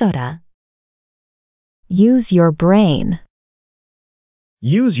 머리를 써라. Use your brain.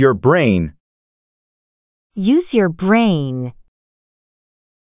 Use your brain. Use your brain.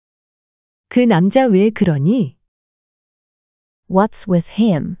 그 남자 왜 그러니? What's with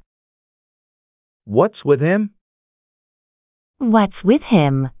him? What's with him? What's with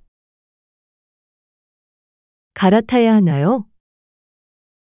him? 갈아타야 하나요?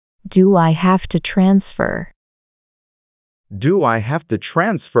 Do I have to transfer? Do I have to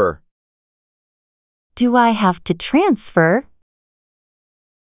transfer? Do I have to transfer?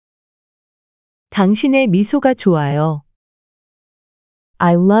 당신의 미소가 좋아요.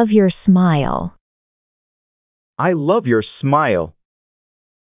 I love your smile. I love your smile.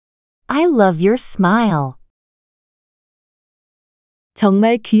 I love your smile.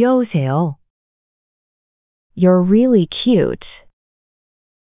 정말 귀여우세요. You're really cute.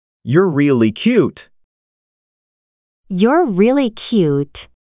 You're really cute. You're really cute.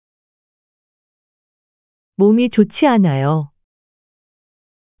 몸이 좋지 않아요.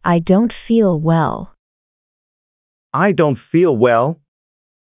 I don't feel well. I don't feel well.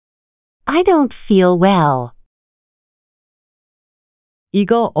 I don't feel well.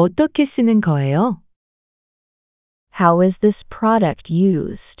 이거 어떻게 쓰는 거예요? How is this product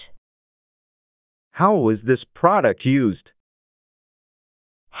used? How is this product used?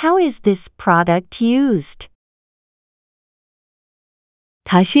 How is this product used?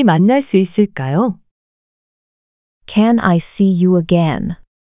 다시 만날 수 있을까요? Can I see you again?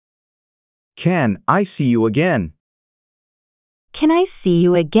 Can I see you again? Can I see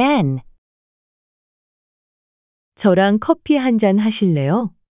you again? 저랑 커피 한 잔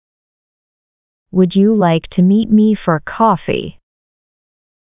하실래요? Would you like to meet me for coffee?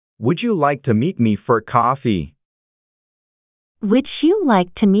 Would you like to meet me for coffee? Would you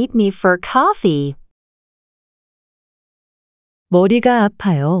like to meet me for coffee? 머리가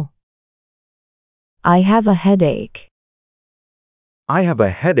아파요. I have a headache. I have a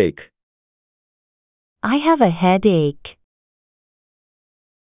headache. I have a headache.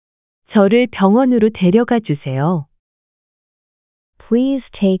 저를 병원으로 데려가 주세요. Please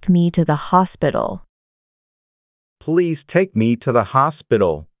take me to the hospital. Please take me to the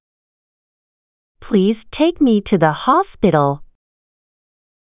hospital. Please take me to the hospital.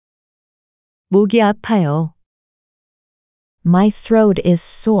 목이 아파요. My throat is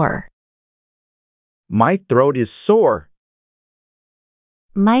sore. My throat is sore.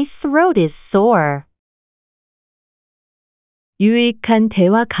 My throat is sore. 유익한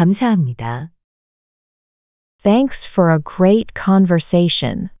대화 감사합니다. Thanks for a great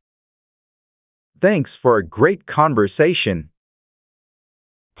conversation. Thanks for a great conversation.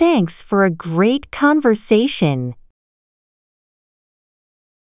 Thanks for a great conversation.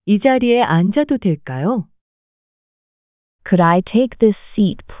 이 자리에 앉아도 될까요? Could I take this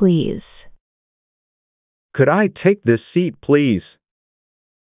seat, please? Could I take this seat, please?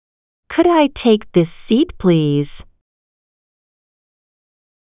 Could I take this seat, please?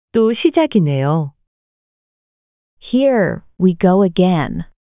 또 시작이네요. Here we go again.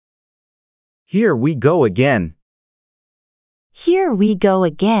 Here we go again. Here we go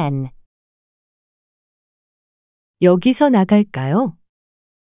again. 여기서 나갈까요?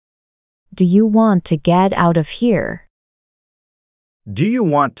 Do you want to get out of here? Do you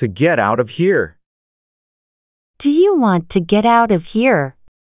want to get out of here? Do you want to get out of here?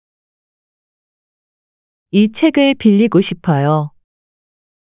 이 책을 빌리고 싶어요.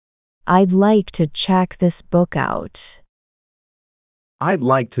 I'd like to check this book out. I'd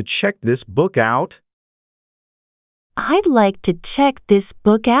like to check this book out. I'd like to check this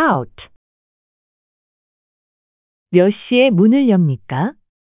book out. 몇 시에 문을 엽니까?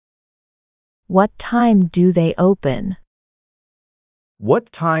 What time do they open?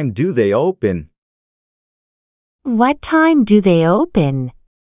 What time do they open? What time do they open?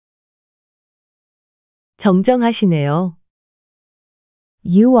 정정하시네요.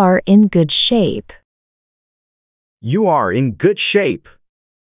 You are in good shape. You are in good shape.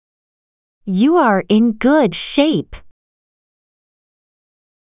 You are in good shape.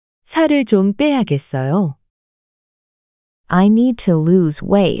 살을 좀 빼야겠어요. I need to lose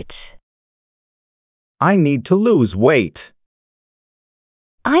weight. I need to lose weight.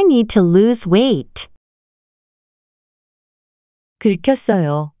 I need to lose weight.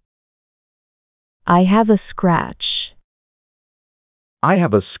 긁혔어요. I have a scratch. I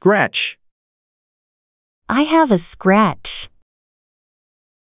have a scratch. I have a scratch.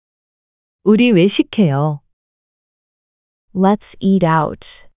 우리 외식해요. Let's eat out.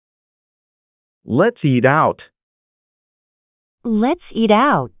 Let's eat out. Let's eat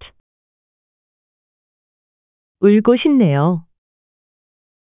out. 울고 싶네요.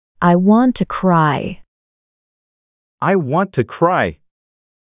 I want to cry. I want to cry.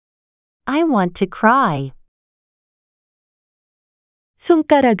 I want to cry.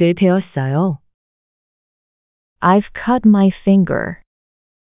 손가락을 베었어요. I've cut my finger.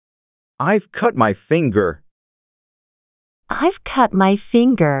 I've cut my finger. I've cut my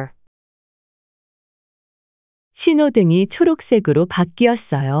finger. 신호등이 초록색으로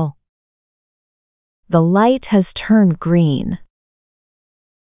바뀌었어요. The light has turned green.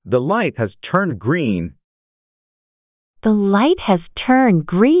 The light has turned green. The light has turned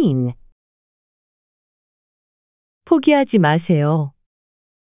green. 포기하지 마세요.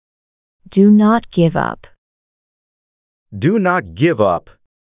 Do not give up. Do not give up.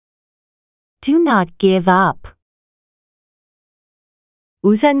 Do not give up.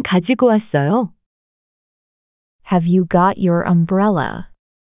 우산 가지고 왔어요? Have you got your umbrella?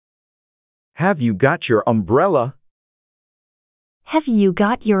 Have you got your umbrella? Have you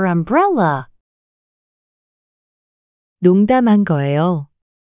got your umbrella? 농담한 거예요.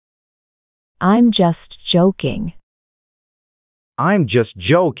 I'm just joking. I'm just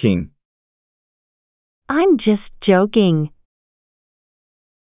joking. I'm just joking.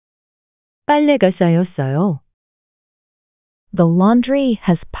 빨래가 쌓였어요. The laundry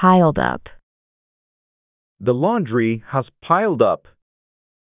has piled up. The laundry has piled up.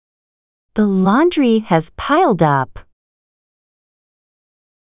 The laundry has piled up.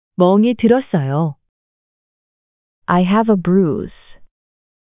 멍이 들었어요. I have a bruise.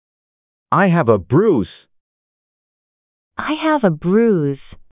 I have a bruise. I have a bruise.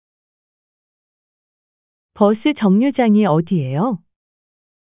 버스 정류장이 어디예요?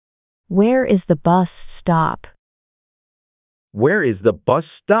 Where is the bus stop? Where is the bus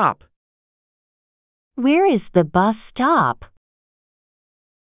stop? Where is the bus stop?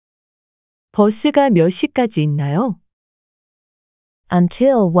 버스가 몇 시까지 있나요?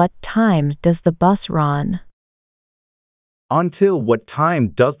 Until what time does the bus run? Until what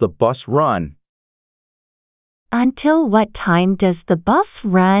time does the bus run? Until what time does the bus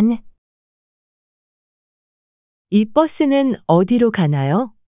run? 이 버스는 어디로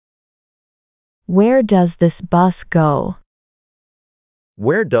가나요? Where does this bus go?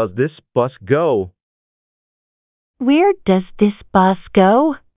 Where does this bus go? Where does this bus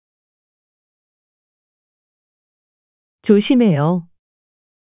go? 조심해요.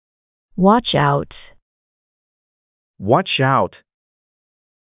 Watch out. Watch out.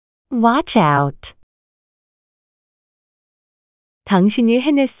 Watch out. 당신이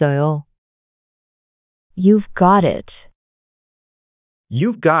해냈어요. You've got it.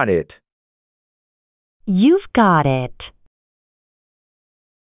 You've got it. You've got it.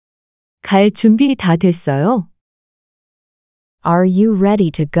 갈 준비 다 됐어요? Are you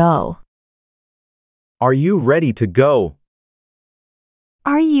ready to go? Are you ready to go?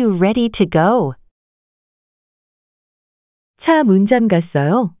 Are you ready to go? 차 문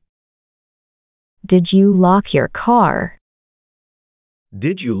잠갔어요? Did you lock your car?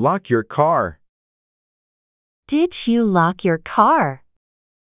 Did you lock your car? Did you lock your car?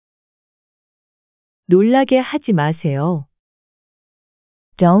 놀라게 하지 마세요.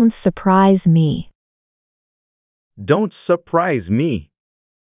 Don't surprise me. Don't surprise me.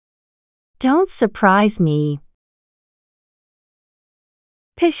 Don't surprise me.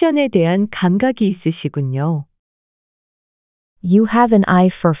 패션에 대한 감각이 있으시군요. You have an eye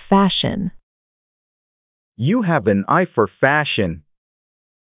for fashion. You have an eye for fashion.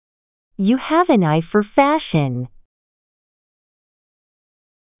 You have an eye for fashion.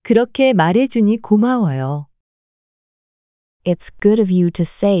 그렇게 말해주니 고마워요. It's good of you to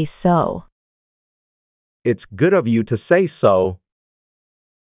say so. It's good of you to say so.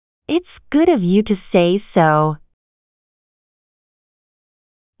 It's good of you to say so.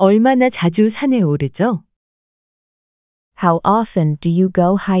 얼마나 자주 산에 오르죠? How often do you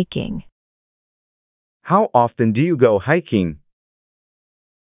go hiking? How often do you go hiking?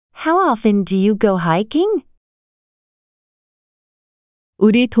 How often do you go hiking?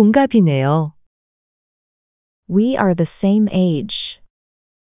 우리 동갑이네요. We are the same age.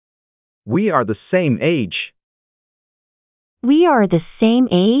 We are the same age. We are the same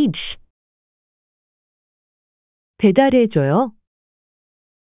age. 배달해줘요?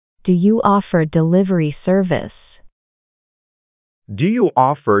 Do you offer delivery service? Do you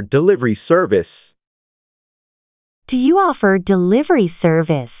offer delivery service? Do you offer delivery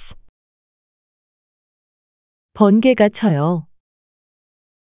service? 번개가 쳐요.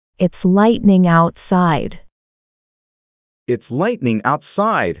 It's lightning outside. It's lightning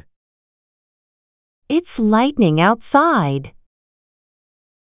outside. It's lightning outside.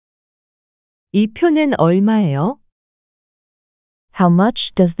 이 표는 얼마예요? How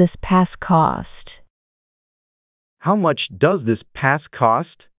much does this pass cost? How much does this pass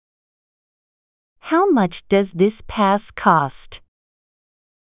cost? How much does this pass cost?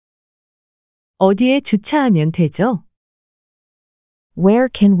 어디에 주차하면 되죠? Where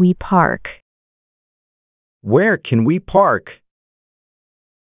can we park? Where can we park?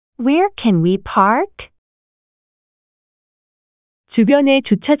 Where can we park? 주변에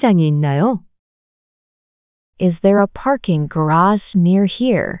주차장이 있나요? Is there a parking garage near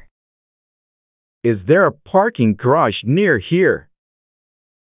here? Is there a parking garage near here?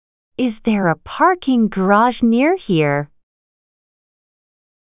 Is there a parking garage near here?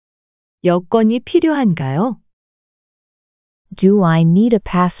 여권이 필요한가요? Do I need a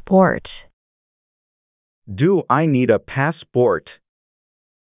passport? Do I need a passport?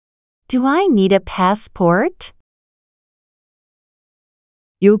 Do I need a passport?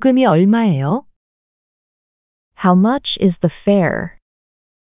 요금이 얼마예요? How much is the fare?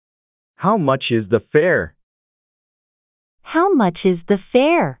 How much is the fare? How much is the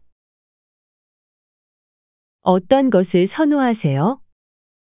fare? 어떤 것을 선호하세요?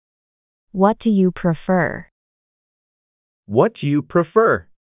 What do you prefer? What do you prefer?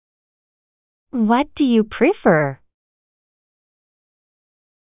 What do you prefer?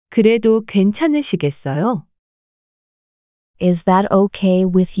 그래도 괜찮으시겠어요? Is that okay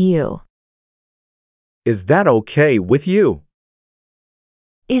with you? Is that okay with you?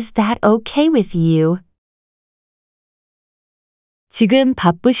 Is that okay with you? 지금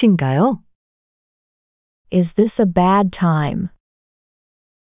바쁘신가요? Is this a bad time?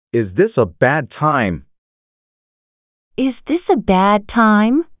 Is this a bad time? Is this a bad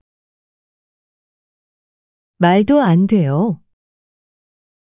time? 말도 안 돼요.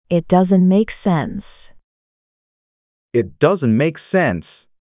 It doesn't make sense. It doesn't make sense.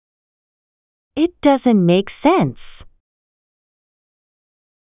 It doesn't make sense.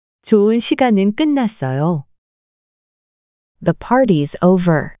 좋은 시간은 끝났어요. The party's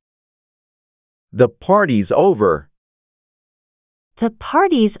over. The party's over. The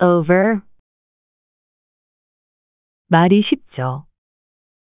party's over. 말이 쉽죠.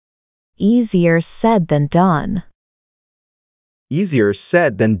 Easier said than done. Easier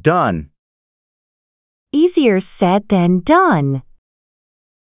said than done. Easier said than done.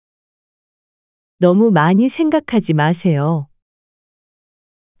 너무 많이 생각하지 마세요.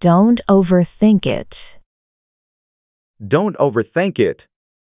 Don't overthink it. Don't overthink it.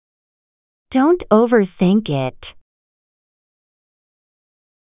 Don't overthink it.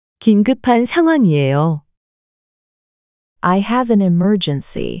 긴급한 상황이에요. I have an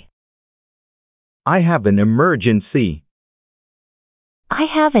emergency. I have an emergency. I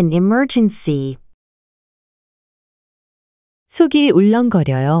have an emergency. 속이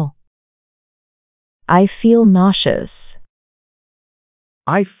울렁거려요. I feel nauseous.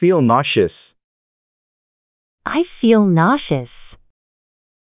 I feel nauseous. I feel nauseous.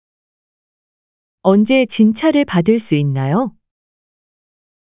 언제 진찰을 받을 수 있나요?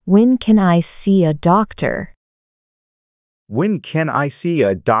 When can I see a doctor? When can I see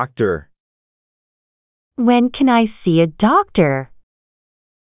a doctor? When can I see a doctor?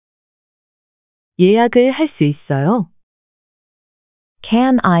 예약을 할 수 있어요?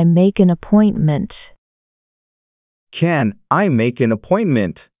 Can I make an appointment? Can I make an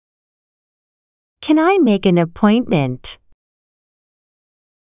appointment? Can I make an appointment?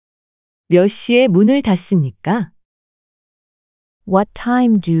 몇 시에 문을 닫습니까? What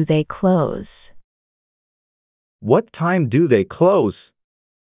time do they close? What time do they close?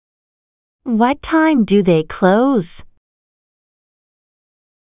 What time do they close?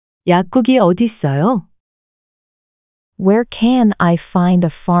 약국이 어디 있어요? Where can I find a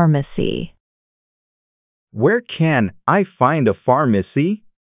pharmacy? Where can I find a pharmacy?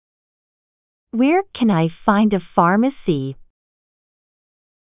 Where can I find a pharmacy?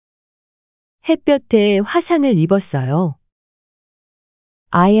 햇볕에 화상을 입었어요.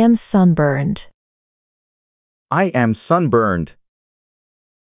 I am sunburned. I am sunburned.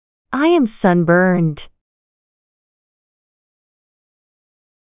 I am sunburned.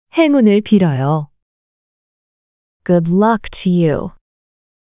 행운을 빌어요. Good luck to you.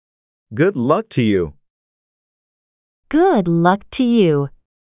 Good luck to you. Good luck to you.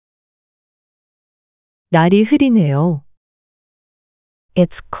 날이 흐리네요.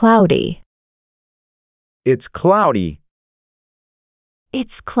 It's cloudy. It's cloudy.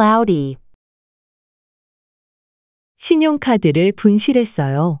 It's cloudy. 신용카드를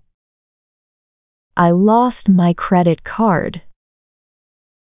분실했어요. I lost my credit card.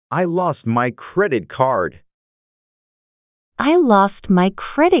 I lost my credit card. I lost my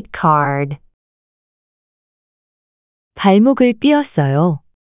credit card. 발목을 삐었어요.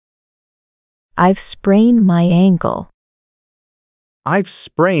 I've sprained my ankle. I've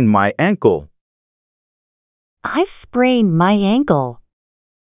sprained my ankle. I've sprained my ankle.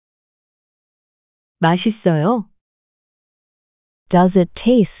 맛있어요? Does it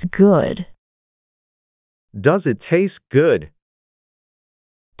taste good? Does it taste good?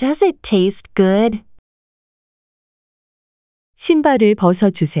 Does it taste good? 신발을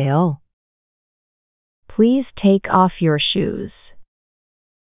벗어주세요. Please take off your shoes.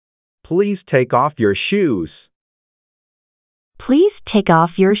 Please take off your shoes. Please take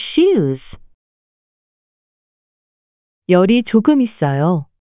off your shoes. 열이 조금 있어요.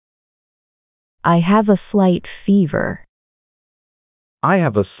 I have a slight fever. I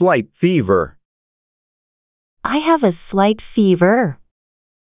have a slight fever. I have a slight fever.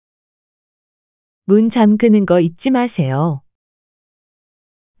 문 잠그는 거 잊지 마세요.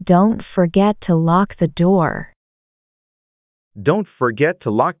 Don't forget to lock the door. Don't forget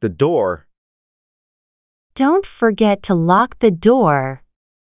to lock the door. Don't forget to lock the door.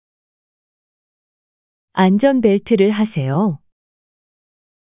 안전벨트를 하세요.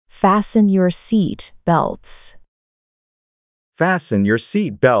 Fasten your seat belts. Fasten your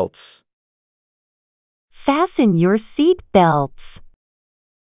seat belts. Fasten your seat belts.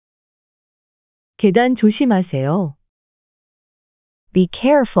 계단 조심하세요. Be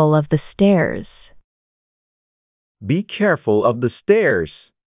careful of the stairs. Be careful of the stairs.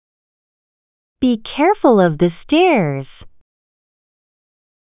 Be careful of the stairs.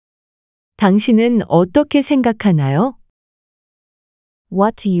 당신은 어떻게 생각하나요?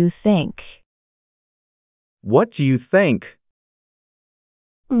 What do you think? What do you think?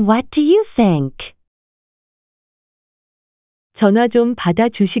 What do you think? 전화 좀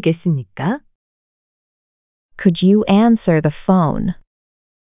받아주시겠습니까? Could you answer the phone?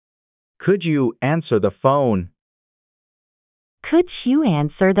 Could you answer the phone? Could you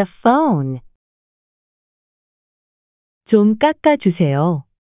answer the phone? 좀 깎아주세요.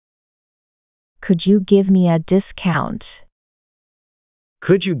 Could you give me a discount?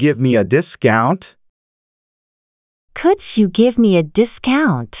 Could you give me a discount? Could you give me a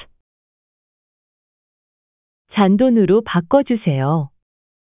discount? 잔돈으로 바꿔주세요.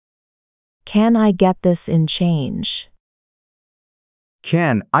 Can I get this in change?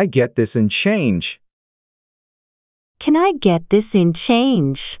 Can I get this in change? Can I get this in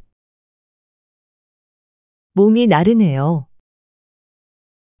change? 몸이 나른해요.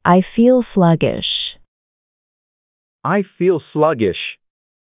 I feel sluggish. I feel sluggish.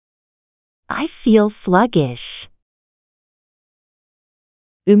 I feel sluggish.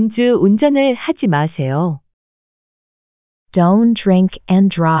 음주 운전을 하지 마세요. Don't drink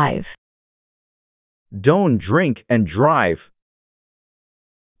and drive. Don't drink and drive.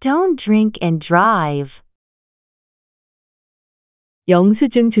 Don't drink and drive.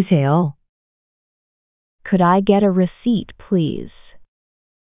 영수증 주세요. Could I get a receipt, please?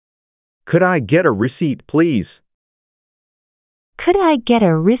 Could I get a receipt, please? Could I get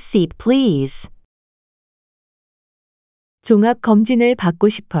a receipt, please? 종합 검진을 받고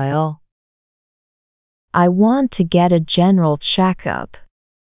싶어요. I want to get a general checkup.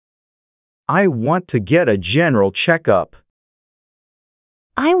 I want to get a general checkup.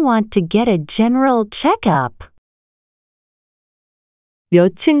 I want to get a general checkup.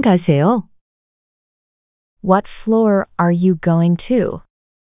 몇 층 가세요? What floor are you going to?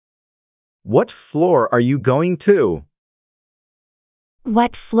 What floor are you going to?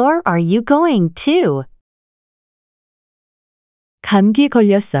 What floor are you going to? 감기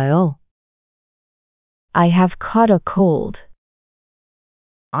걸렸어요. I have caught a cold.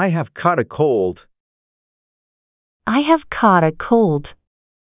 I have caught a cold. I have caught a cold.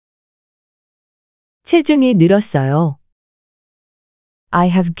 체중이 늘었어요. I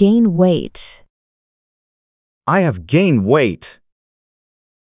have gained weight. I have gained weight.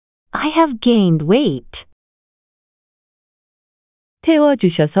 I have gained weight.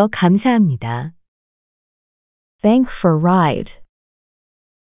 태워주셔서 감사합니다. Thank for ride.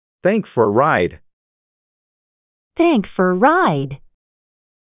 Thank for a ride. Thank for ride.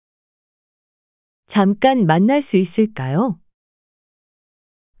 잠깐 만날 수 있을까요?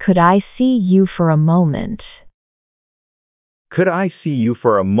 Could I see you for a moment? Could I see you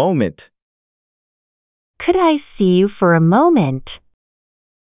for a moment? Could I see you for a moment?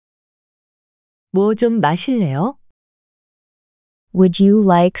 뭐 좀 마실래요? Would you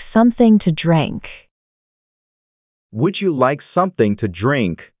like something to drink? Would you like something to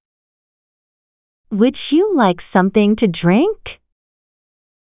drink? Would you like something to drink?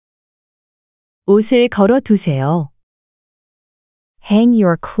 옷을 걸어 두세요. Hang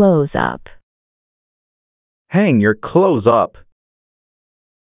your clothes up. Hang your clothes up.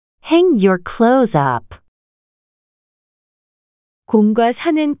 Hang your clothes up. 공과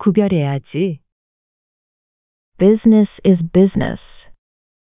사는 구별해야지. Business is business.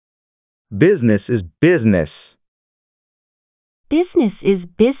 Business is business. Business is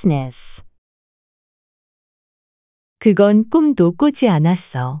business. 그건 꿈도 꾸지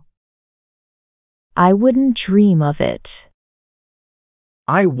않았어. I wouldn't dream of it.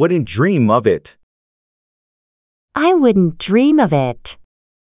 I wouldn't dream of it. I wouldn't dream of it.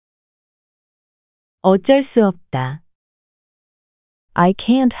 어쩔 수 없다. I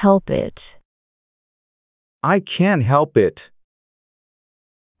can't help it. I can't help it.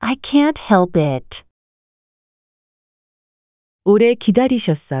 I can't help it. 오래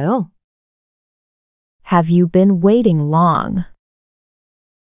기다리셨어요? Have you been waiting long?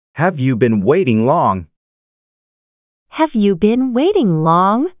 Have you been waiting long? Have you been waiting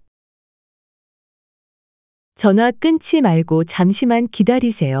long? 전화 끊지 말고 잠시만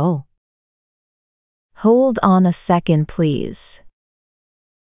기다리세요. Hold on a second, please.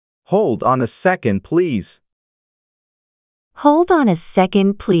 Hold on a second, please. Hold on a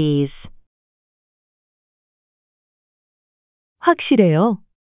second, please. 확실해요.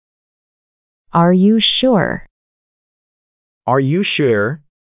 Are you sure? Are you sure?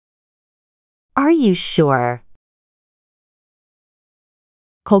 Are you sure?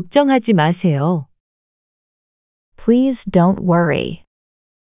 걱정하지 마세요. Please don't worry.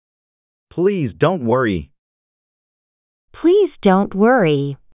 Please don't worry. Please don't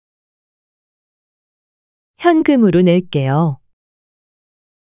worry. 현금으로 낼게요.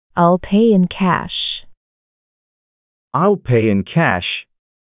 I'll pay in cash. I'll pay in cash.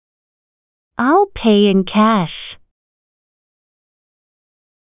 I'll pay in cash.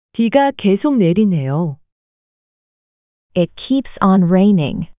 비가 계속 내리네요. It keeps on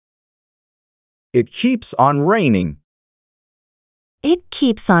raining. It keeps on raining. It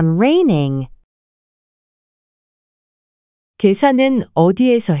keeps on raining. 계산은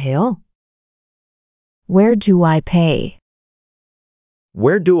어디에서 해요? Where do I pay?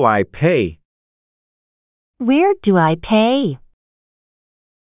 Where do I pay? Where do I pay?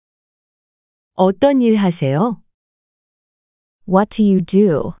 어떤 일 하세요? What do you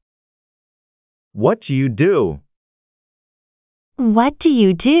do? What do you do? What do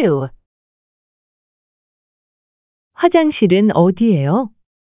you do? 화장실은 어디예요?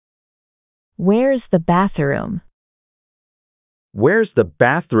 Where's the bathroom? Where's the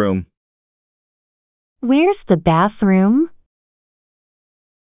bathroom? Where's the bathroom?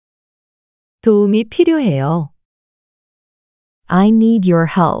 도움이 필요해요. I need your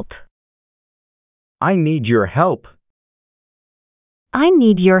help. I need your help. I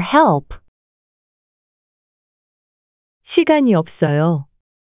need your help. 시간이 없어요.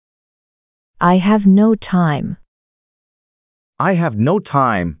 I have no time. I have no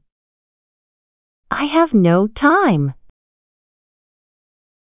time. I have no time.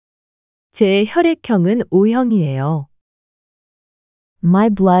 제 혈액형은 O형이에요. My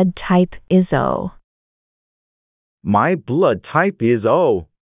blood type is O. My blood type is O.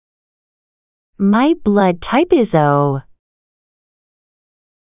 My blood type is O.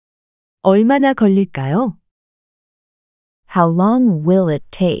 얼마나 걸릴까요? How long will it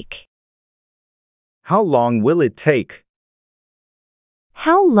take? How long will it take?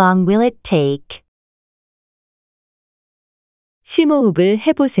 How long will it take? 심호흡을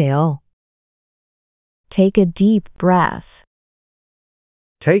해보세요. Take a deep breath.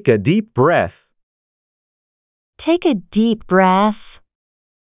 Take a deep breath. Take a deep breath.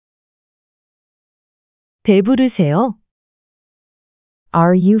 배부르세요?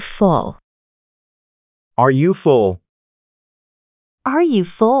 Are you full? Are you full? Are you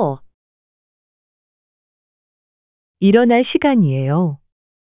full? 일어날 시간이에요.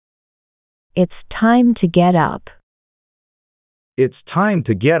 It's time to get up. It's time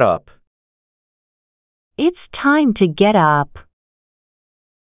to get up. It's time to get up.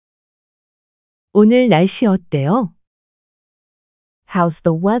 오늘 날씨 어때요? How's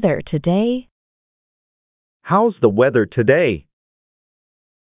the weather today? How's the weather today?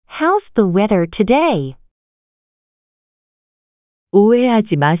 How's the weather today?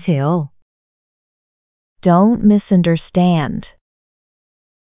 오해하지 마세요. Don't misunderstand.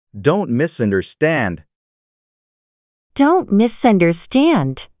 Don't misunderstand. Don't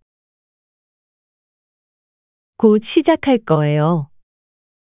misunderstand. 곧 시작할 거예요.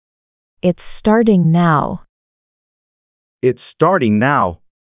 It's starting now. It's starting now.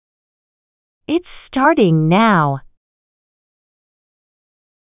 It's starting now.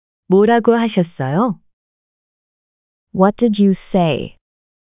 뭐라고 하셨어요? What did you say?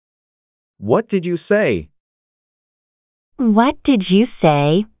 What did you say? What did you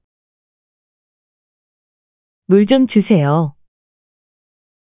say? 물 좀 주세요.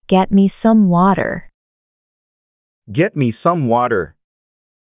 Get me some water. Get me some water.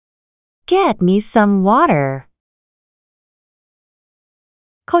 Get me some water.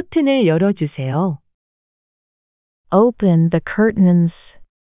 커튼을 열어주세요. Open the curtains.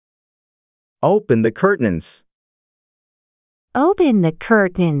 Open the curtains. Open the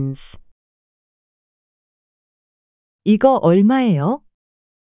curtains. 이거 얼마예요?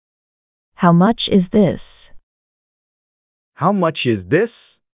 How much is this? How much is this?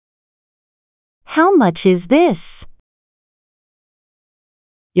 How much is this?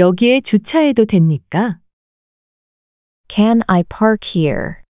 여기에 주차해도 됩니까? Can I park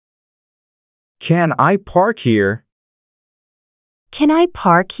here? Can I park here? Can I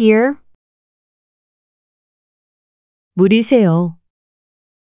park here? 물이세요.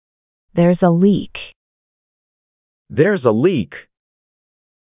 There's a leak. There's a leak.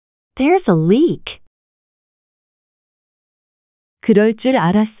 There's a leak. 그럴 줄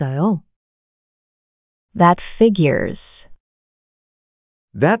알았어요. That figures.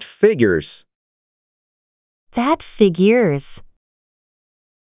 That figures. That figures.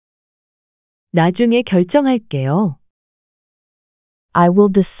 나중에 결정할게요. I will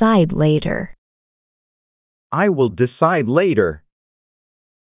decide later. I will decide later.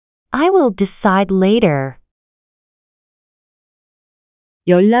 I will decide later.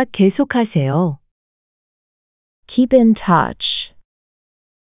 연락 계속하세요. Keep in touch.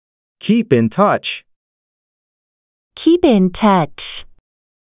 Keep in touch. Keep in touch.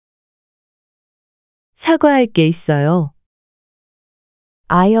 사과할 게 있어요.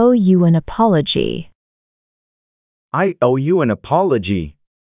 I owe you an apology. I owe you an apology.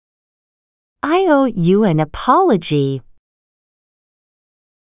 I owe you an apology.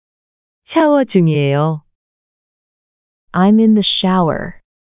 샤워 중이에요. I'm in the shower.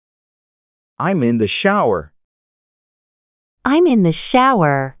 I'm in the shower. I'm in the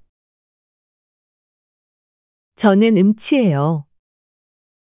shower. 저는 음치예요.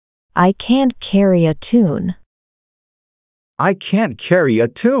 I can't carry a tune. I can't carry a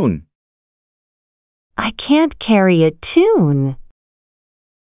tune. I can't carry a tune.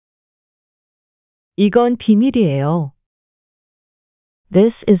 이건 비밀이에요.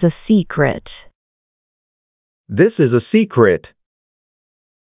 This is a secret. This is a secret.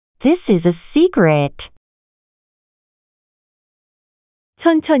 This is a secret.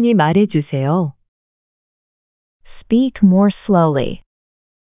 천천히 말해주세요. Speak more slowly.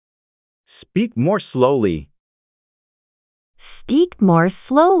 Speak more slowly. Speak more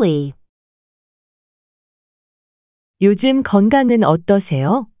slowly. 요즘 건강은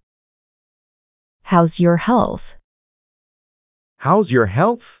어떠세요? How's your health? How's your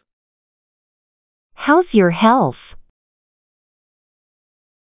health? How's your health?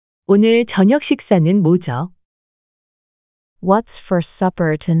 오늘 저녁 식사는 뭐죠? What's for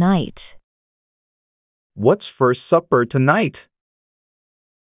supper tonight? What's for supper tonight?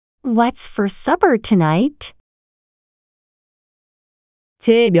 What's for supper tonight?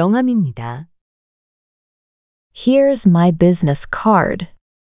 제 명함입니다. Here's my business card.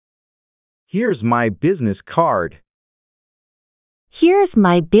 Here's my business card. Here's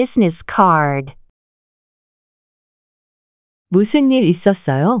my business card. 무슨 일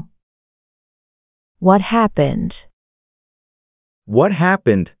있었어요? What happened? What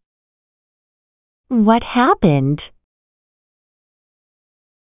happened? What happened?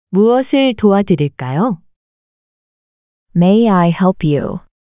 무엇을 도와드릴까요? May I help you?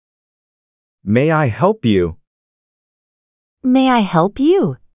 May I help you? May I help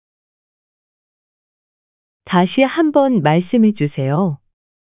you? 다시 한번 말씀해 주세요.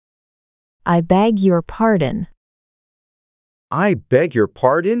 I beg your pardon. I beg your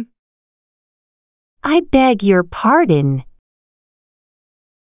pardon? I beg your pardon.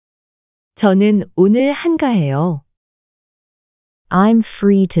 저는 오늘 한가해요. I'm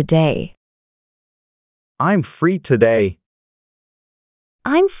free today. I'm free today.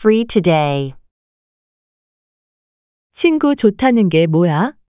 I'm free today. 친구 좋다는 게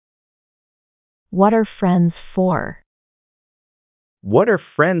뭐야? What are friends for? What are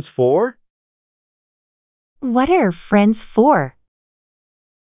friends for? What are friends for?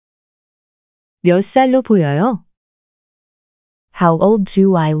 몇 살로 보여요? How old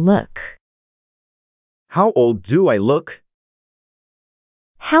do I look? How old do I look?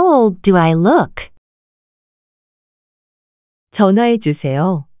 How old do I look? 전화해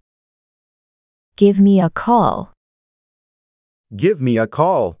주세요. Give me a call. Give me a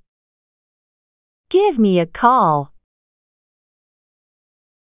call. Give me a call.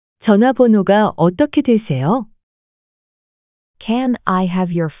 전화번호가 어떻게 되세요? Can I have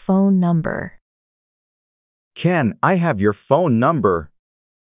your phone number? Can I have your phone number?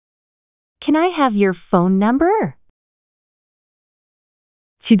 Can I have your phone number?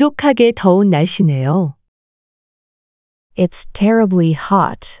 지독하게 더운 날씨네요. It's terribly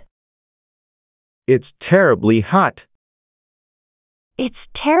hot. It's terribly hot. It's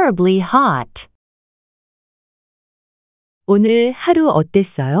terribly hot. 오늘 하루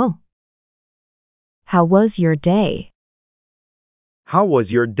어땠어요? How was your day? How was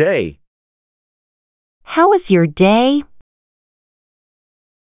your day? How was your day?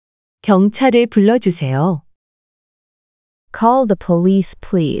 경찰을 불러주세요. Call the police,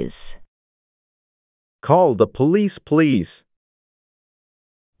 please. Call the police, please.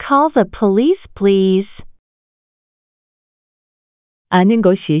 Call the police, please. 아는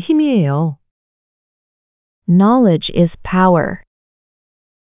것이 힘이에요. Knowledge is power.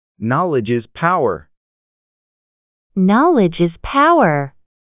 Knowledge is power. Knowledge is power.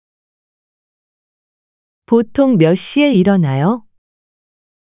 보통 몇 시에 일어나요?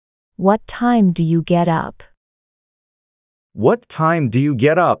 What time do you get up? What time do you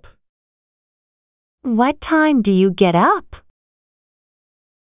get up? What time do you get up?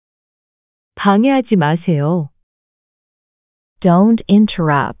 방해하지 마세요. Don't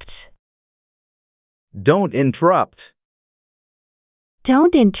interrupt. Don't interrupt.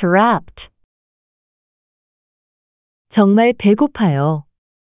 Don't interrupt. 정말 배고파요.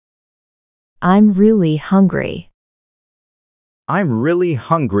 I'm really hungry. I'm really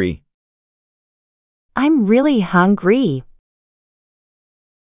hungry. I'm really hungry.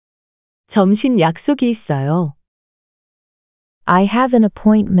 점심 약속이 있어요. I have an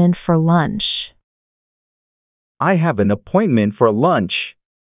appointment for lunch. I have an appointment for lunch.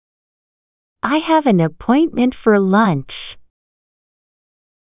 I have an appointment for lunch.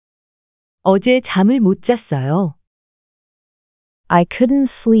 어제 잠을 못 잤어요. I couldn't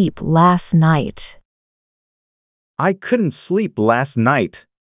sleep last night. I couldn't sleep last night.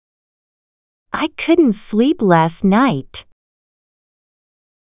 I couldn't sleep last night.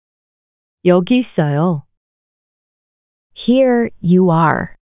 여기 있어요. Here you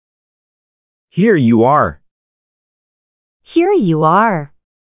are. Here you are. Here you are.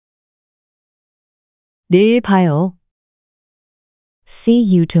 내일 봐요. See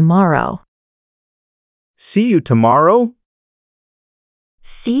you tomorrow. See you tomorrow?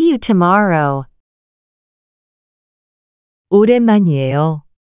 See you tomorrow. 오랜만이에요.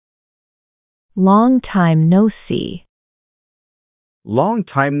 Long time no see. Long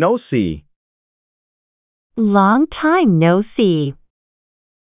time no see. Long time no see.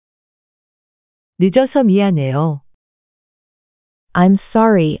 늦어서 미안해요. I'm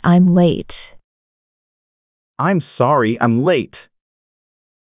sorry I'm late. I'm sorry I'm late.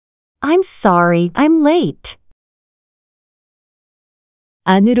 I'm sorry I'm late.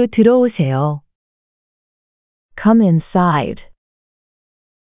 안으로 들어오세요. Come inside.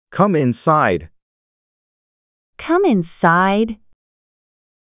 Come inside. Come inside.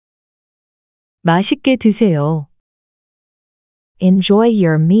 맛있게 드세요. Enjoy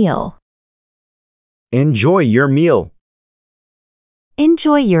your meal. Enjoy your meal.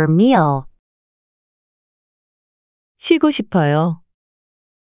 Enjoy your meal. 쉬고 싶어요.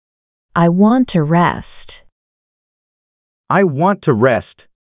 I want to rest. I want to rest.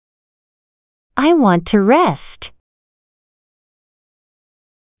 I want to rest.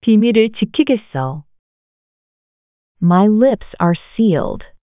 비밀을 지키겠어. My lips are sealed.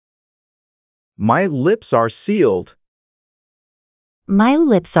 My lips are sealed. My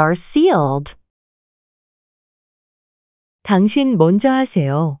lips are sealed. 당신 먼저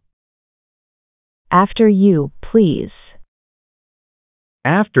하세요. After you, please.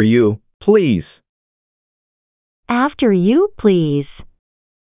 After you, please. After you, please.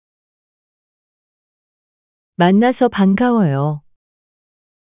 만나서 반가워요.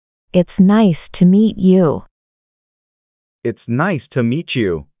 It's nice to meet you. It's nice to meet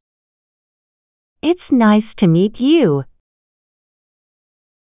you. It's nice to meet you.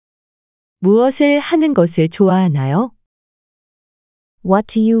 무엇을 하는 것을 좋아하나요? What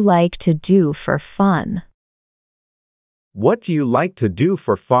do you like to do for fun? What do you like to do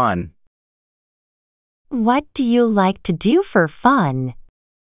for fun? What do you like to do for fun?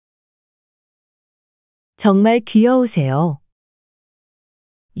 정말 귀여우세요.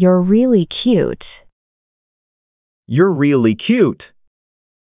 You're really cute. You're really cute.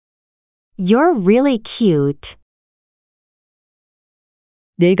 You're really cute.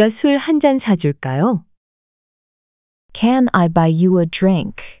 내가 술 한 잔 사줄까요? Can I buy you a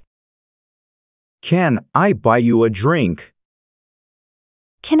drink? Can I buy you a drink?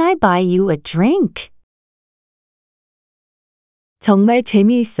 Can I buy you a drink? 정말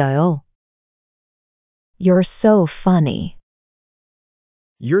재미있어요. You're so funny.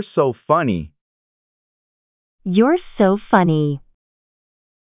 You're so funny. You're so funny.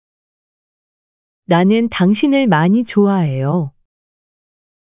 나는 당신을 많이 좋아해요.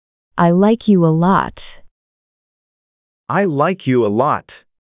 I like you a lot. I like you a lot.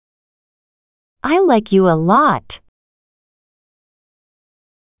 I like you a lot.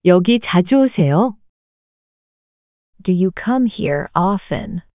 여기 자주 오세요? Do you come here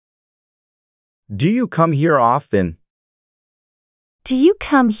often? Do you come here often? Do you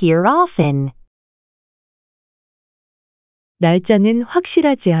come here often? 날짜는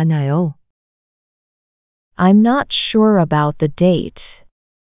확실하지 않아요. I'm not sure about the date.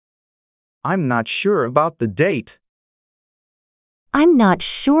 I'm not sure about the date. I'm not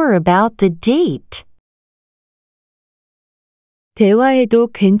sure about the date. 대화해도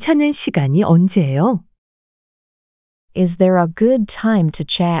괜찮은 시간이 언제예요? Is there a good time to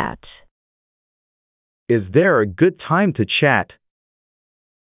chat? Is there a good time to chat?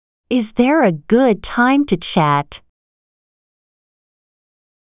 Is there a good time to chat?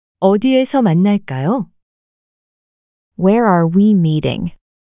 어디에서 만날까요? Where are we meeting?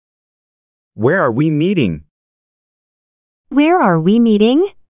 Where are we meeting? Where are we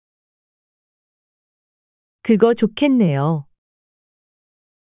meeting? 그거 좋겠네요.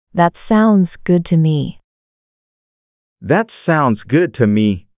 That sounds good to me. That sounds good to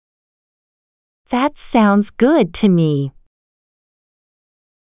me. That sounds good to me.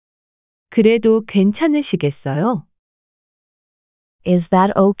 그래도 괜찮으시겠어요? Is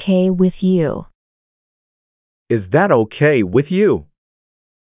that okay with you? Is that okay with you?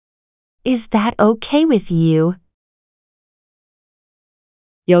 Is that okay with you?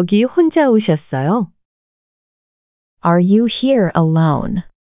 여기 혼자 오셨어요? Are you here alone?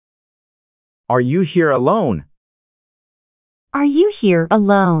 Are you here alone? Are you here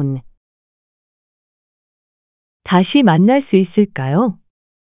alone? 다시 만날 수 있을까요?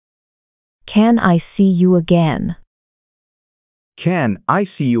 Can I see you again? Can I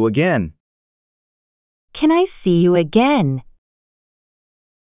see you again? Can I see you again?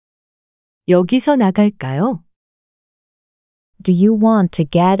 여기서 나갈까요? Do you want to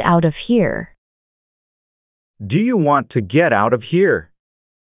get out of here? Do you want to get out of here?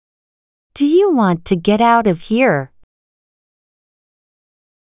 Do you want to get out of here?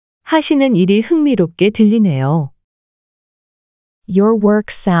 하시는 일이 흥미롭게 들리네요. Your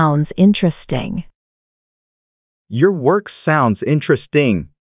work sounds interesting. Your work sounds interesting.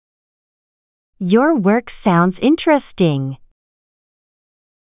 Your work sounds interesting.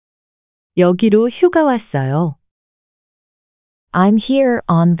 여기로 휴가 왔어요. I'm here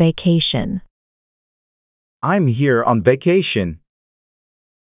on vacation. I'm here on vacation.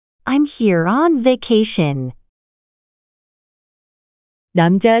 I'm here on vacation.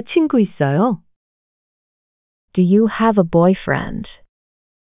 남자 친구 있어요? Do you have a boyfriend?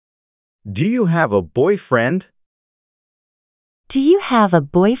 Do you have a boyfriend? Do you have a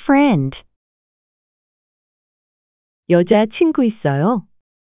boyfriend? 여자 친구 있어요?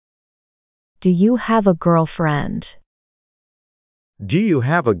 Do you have a girlfriend? Do you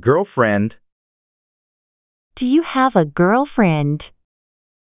have a girlfriend? Do you have a girlfriend?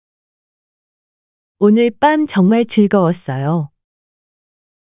 오늘 밤 정말 즐거웠어요.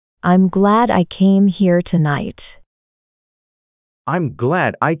 I'm glad I came here tonight. I'm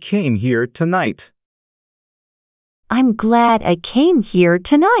glad I came here tonight. I'm glad I came here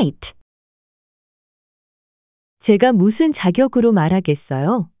tonight. 제가 무슨 자격으로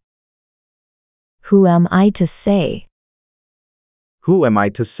말하겠어요? Who am I to say? Who am I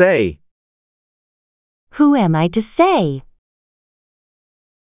to say? Who am I to say?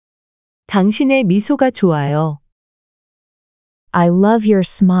 당신의 미소가 좋아요. I love your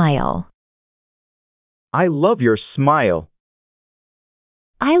smile. I love your smile.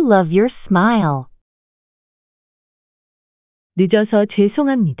 I love your smile. 늦어서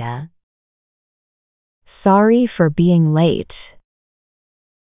죄송합니다. Sorry for being late.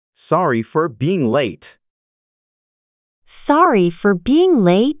 Sorry for being late. Sorry for being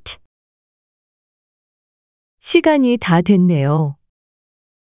late. 시간이 다 됐네요.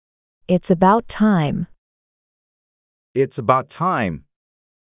 It's about time. It's about time.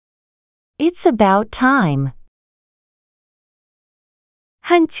 It's about time.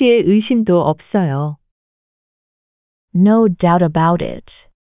 한치의 의심도 없어요. No doubt about it.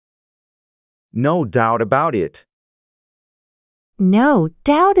 No doubt about it. No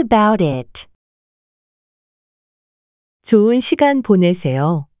doubt about it. 좋은 시간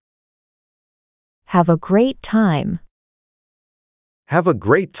보내세요. Have a great time. Have a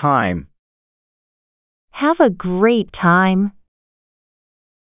great time. Have a great time.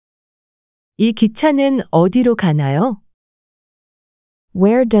 이 기차는 어디로 가나요?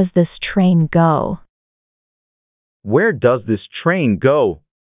 Where does this train go? Where does this train go?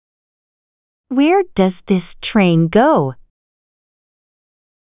 Where does this train go?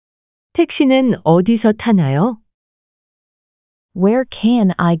 택시는 어디서 타나요? Where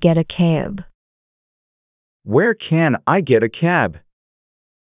can I get a cab? Where can I get a cab?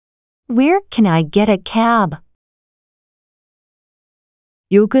 Where can I get a cab?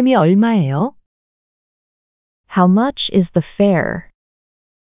 요금이 얼마예요? How much is the fare?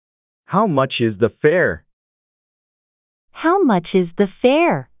 How much is the fare? How much is the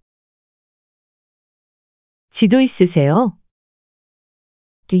fare? 지도 있으세요?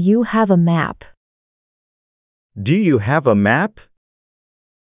 Do you have a map? Do you have a map?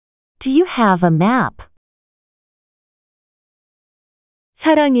 Do you have a map?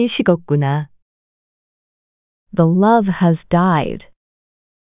 사랑이 식었구나. The love has died.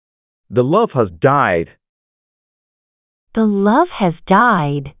 The love has died. The love has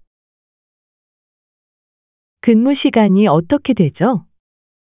died. 근무 시간이 어떻게 되죠?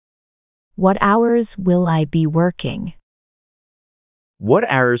 What hours will I be working? What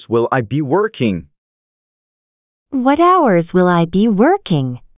hours will I be working? What hours will I be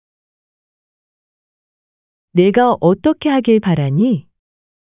working? 내가 어떻게 하길 바라니?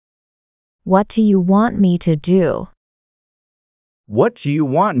 What do you want me to do? What do you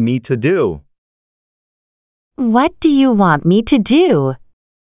want me to do? What do you want me to do?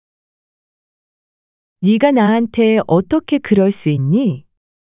 네가 나한테 어떻게 그럴 수 있니?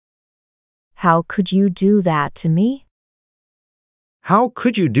 How could you do that to me? How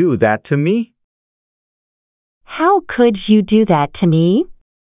could you do that to me? How could you do that to me?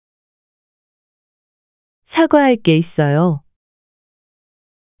 사과할 게 있어요.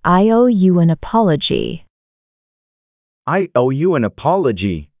 I owe you an apology. I owe you an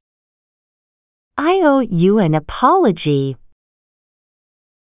apology. I owe you an apology.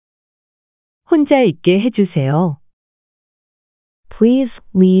 혼자 있게 해주세요. Please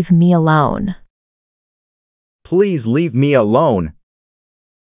leave me alone. Please leave me alone.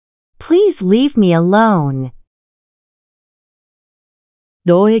 Please leave me alone.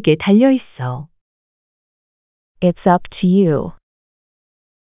 너에게 달려있어. It's up to you.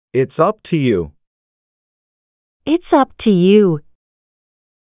 It's up to you. It's up to you.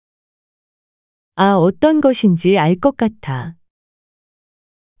 아, 어떤 것인지 알 것 같아.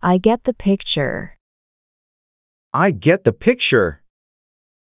 I get the picture. I get the picture.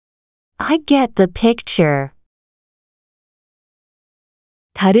 I get the picture.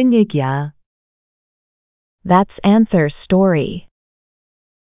 다른 얘기야. That's Anther's story.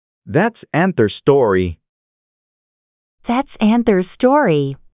 That's Anther's story. That's Anther's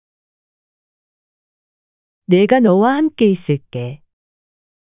story. 내가 너와 함께 있을게.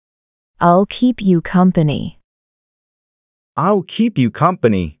 I'll keep you company. I'll keep you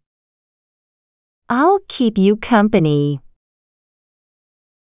company. I'll keep you company.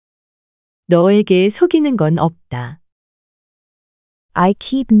 너에게 속이는 건 없다. I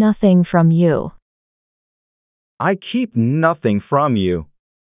keep nothing from you. I keep nothing from you.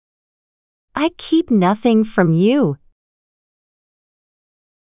 I keep nothing from you.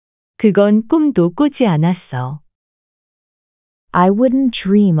 그건 꿈도 꾸지 않았어. I wouldn't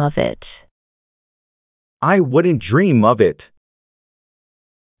dream of it. I wouldn't dream of it.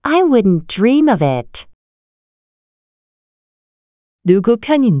 I wouldn't dream of it. 누구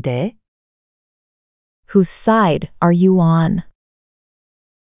편인데? Whose side are you on?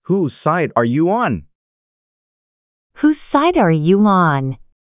 Whose side are you on? Whose side are you on?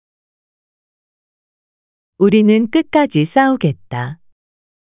 우리는 끝까지 싸우겠다.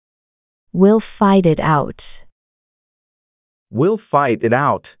 We'll fight it out. We'll fight it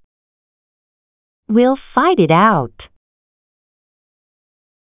out. We'll fight it out.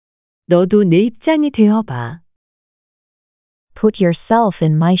 너도 내 입장이 되어봐. Put yourself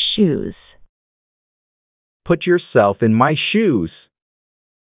in my shoes. Put yourself in my shoes.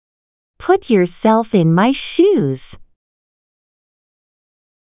 Put yourself in my shoes.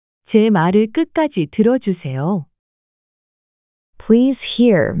 제 말을 끝까지 들어주세요. Please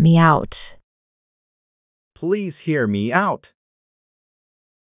hear me out. Please hear me out.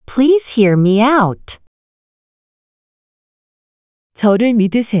 Please hear me out. 저를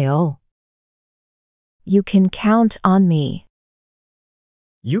믿으세요. You can count on me.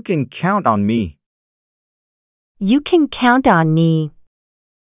 You can count on me. You can count on me.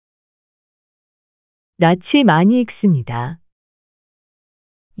 낯이 많이 익습니다.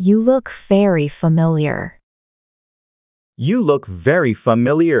 You look very familiar. You look very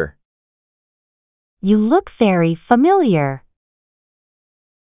familiar. You look very familiar.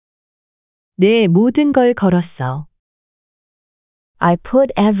 내 모든 걸 걸었어. I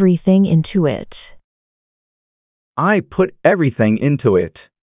put everything into it. I put everything into it.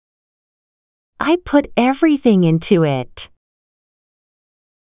 I put everything into it.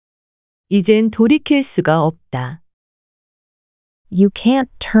 이젠 돌이킬 수가 없다. You can't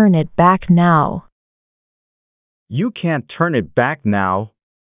turn it back now. You can't turn it back now.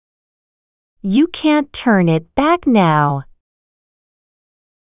 You can't turn it back now.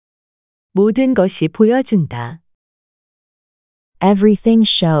 모든 것이 보여준다. Everything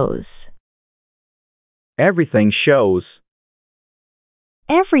shows. Everything shows.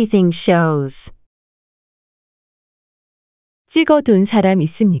 Everything shows. 찍어둔 사람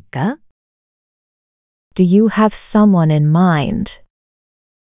있습니까? Do you have someone in mind?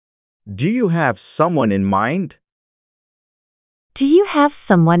 Do you have someone in mind? Do you have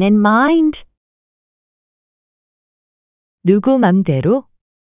someone in mind? 누구 맘대로?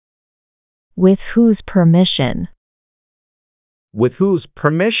 With whose permission? With whose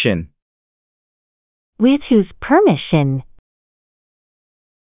permission? With whose permission?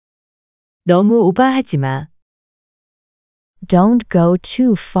 너무 오버하지 마. Don't go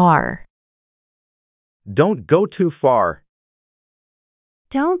too far. Don't go too far.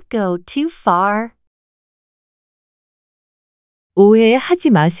 Don't go too far. 오해하지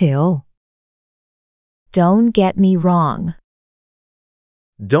마세요. Don't get me wrong.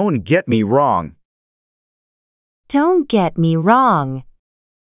 Don't get me wrong. Don't get me wrong.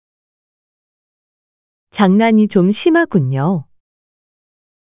 장난이 좀 심하군요.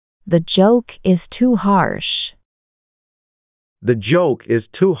 The joke is too harsh. The joke is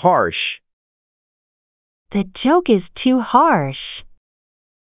too harsh. The joke is too harsh.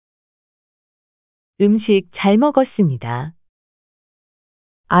 음식 잘 먹었습니다.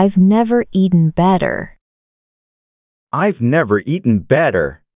 I've never eaten better. I've never eaten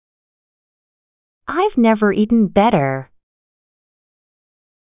better. I've never eaten better.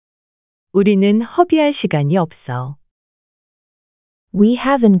 우리는 허비할 시간이 없어. We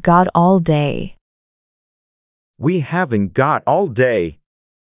haven't got all day. We haven't got all day.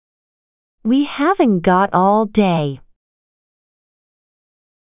 We haven't got all day.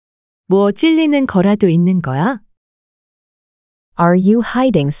 뭐 찔리는 거라도 있는 거야? Are you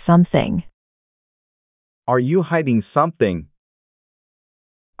hiding something? Are you hiding something?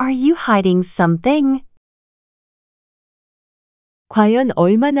 Are you hiding something? 과연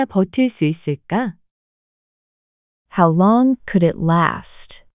얼마나 버틸 수 있을까? How long could it last?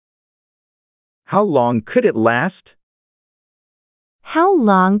 How long could it last? How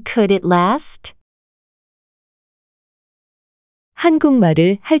long could it last?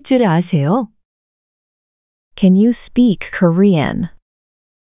 한국말을 할 줄 아세요? Can you speak Korean?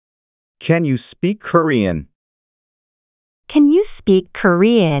 Can you speak Korean? Can you speak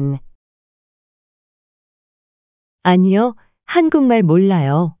Korean? 아니요, 한국말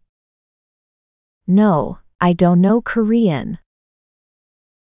몰라요. No, I don't know Korean.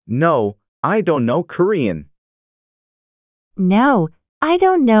 No, I don't know Korean. No, I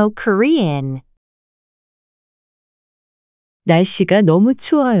don't know Korean. 날씨가 너무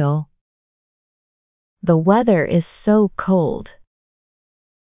추워요. The weather is so cold.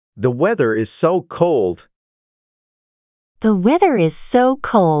 The weather is so cold. The weather is so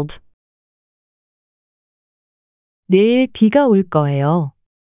cold. 내일 비가 올 거예요.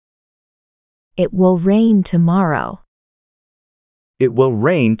 It will rain tomorrow. It will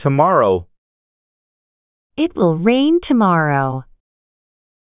rain tomorrow. It will rain tomorrow.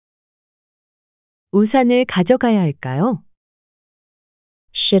 우산을 가져가야 할까요?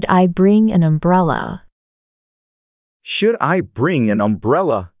 Should I bring an umbrella? Should I bring an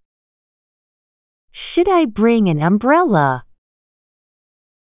umbrella? Should I bring an umbrella?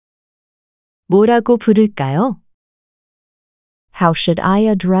 뭐라고 부를까요? How should I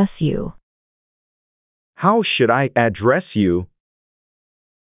address you? How should I address you?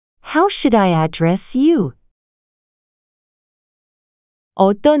 How should I address you?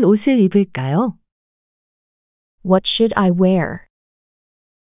 어떤 옷을 입을까요? What should I wear?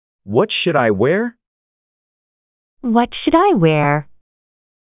 What should I wear? What should I wear?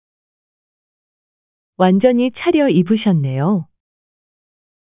 완전히 차려 입으셨네요.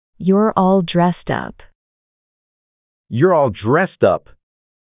 You're all dressed up. You're all dressed up.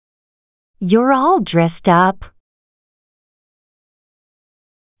 You're all dressed up.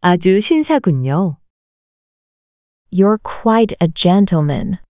 아주 신사군요. You're quite a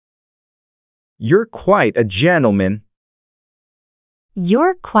gentleman. You're quite a gentleman.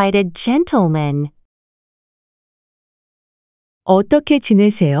 You're quite a gentleman. 어떻게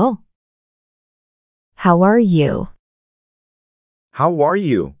지내세요? How are you? How are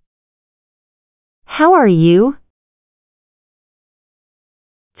you? How are you?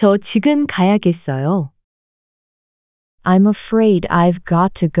 저 지금 가야겠어요. I'm afraid I've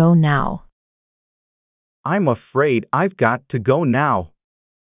got to go now. I'm afraid I've got to go now.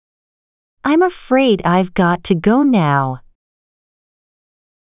 I'm afraid I've got to go now.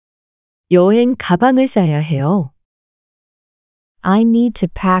 여행 가방을 싸야 해요. I need to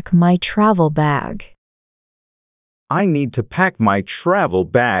pack my travel bag. I need to pack my travel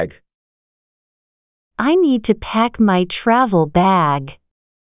bag. I need to pack my travel bag.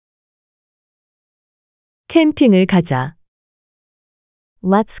 캠핑을 가자.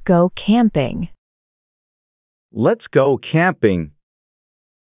 Let's go camping. Let's go camping.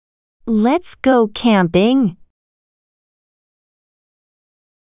 Let's go camping.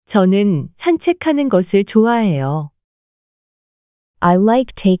 저는 산책하는 것을 좋아해요. I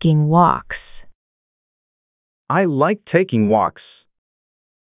like taking walks. I like taking walks.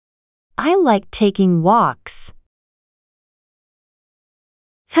 I like taking walks.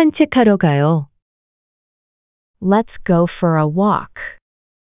 산책하러 가요. Let's go for a walk.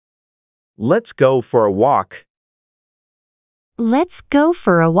 Let's go for a walk. Let's go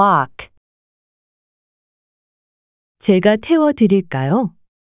for a walk. 제가 태워 드릴까요?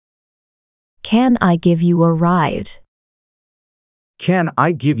 Can I give you a ride? Can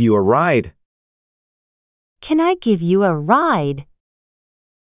I give you a ride? Can I give you a ride?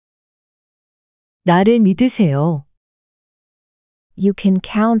 나를 믿으세요. You can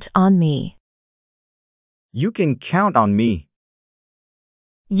count on me. You can count on me.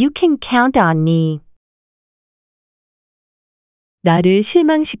 You can count on me. 나를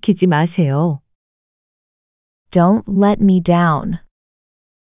실망시키지 마세요. Don't let me down.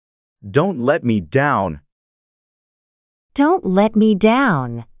 Don't let me down. Don't let me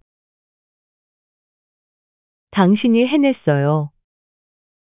down. 당신이 해냈어요.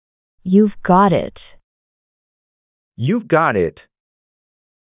 You've got it. You've got it.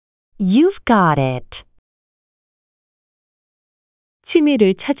 You've got it.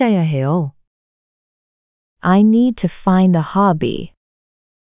 취미를 찾아야 해요. I need to find a hobby.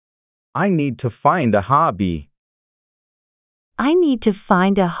 I need to find a hobby. I need to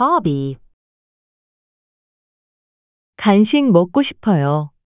find a hobby. 간식 먹고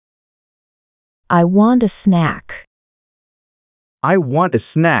싶어요. I want a snack. I want a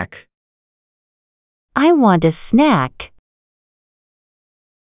snack. I want a snack.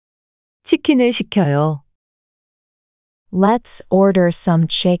 치킨을 시켜요. Let's order some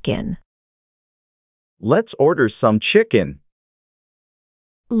chicken. Let's order some chicken.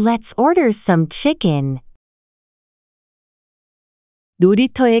 Let's order some chicken.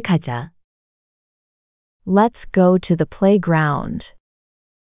 놀이터에 가자. Let's go to the playground.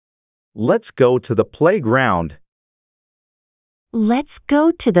 Let's go to the playground. Let's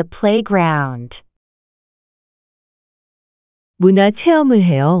go to the playground. 문화 체험을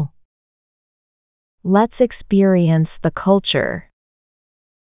해요. Let's experience the culture.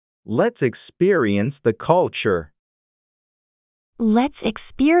 Let's experience the culture. Let's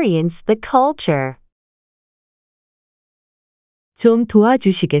experience the culture. 좀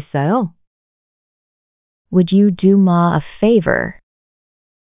도와주시겠어요? Would you do ma a favor?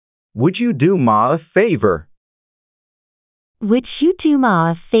 Would you do Ma a favor? Would you do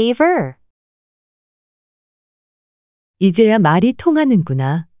Ma a favor? 이제야 말이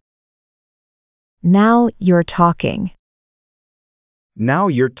통하는구나. Now you're talking. Now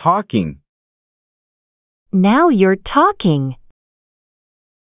you're talking. Now you're talking.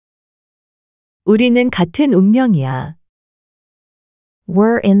 우리는 같은 운명이야.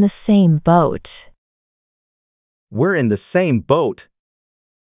 We're in the same boat. We're in the same boat.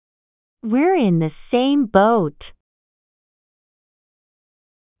 We're in the same boat.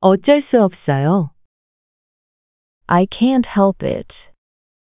 어쩔 수 없어요. I can't help it.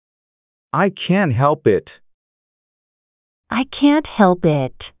 I can't help it. I can't help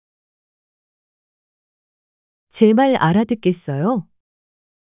it. 제 말 알아듣겠어요?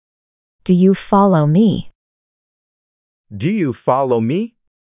 Do you follow me? Do you follow me?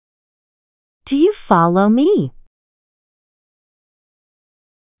 Do you follow me?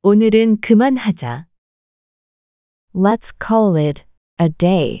 오늘은 그만하자. Let's call it a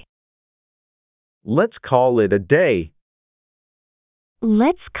day. Let's call it a day.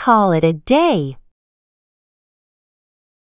 Let's call it a day.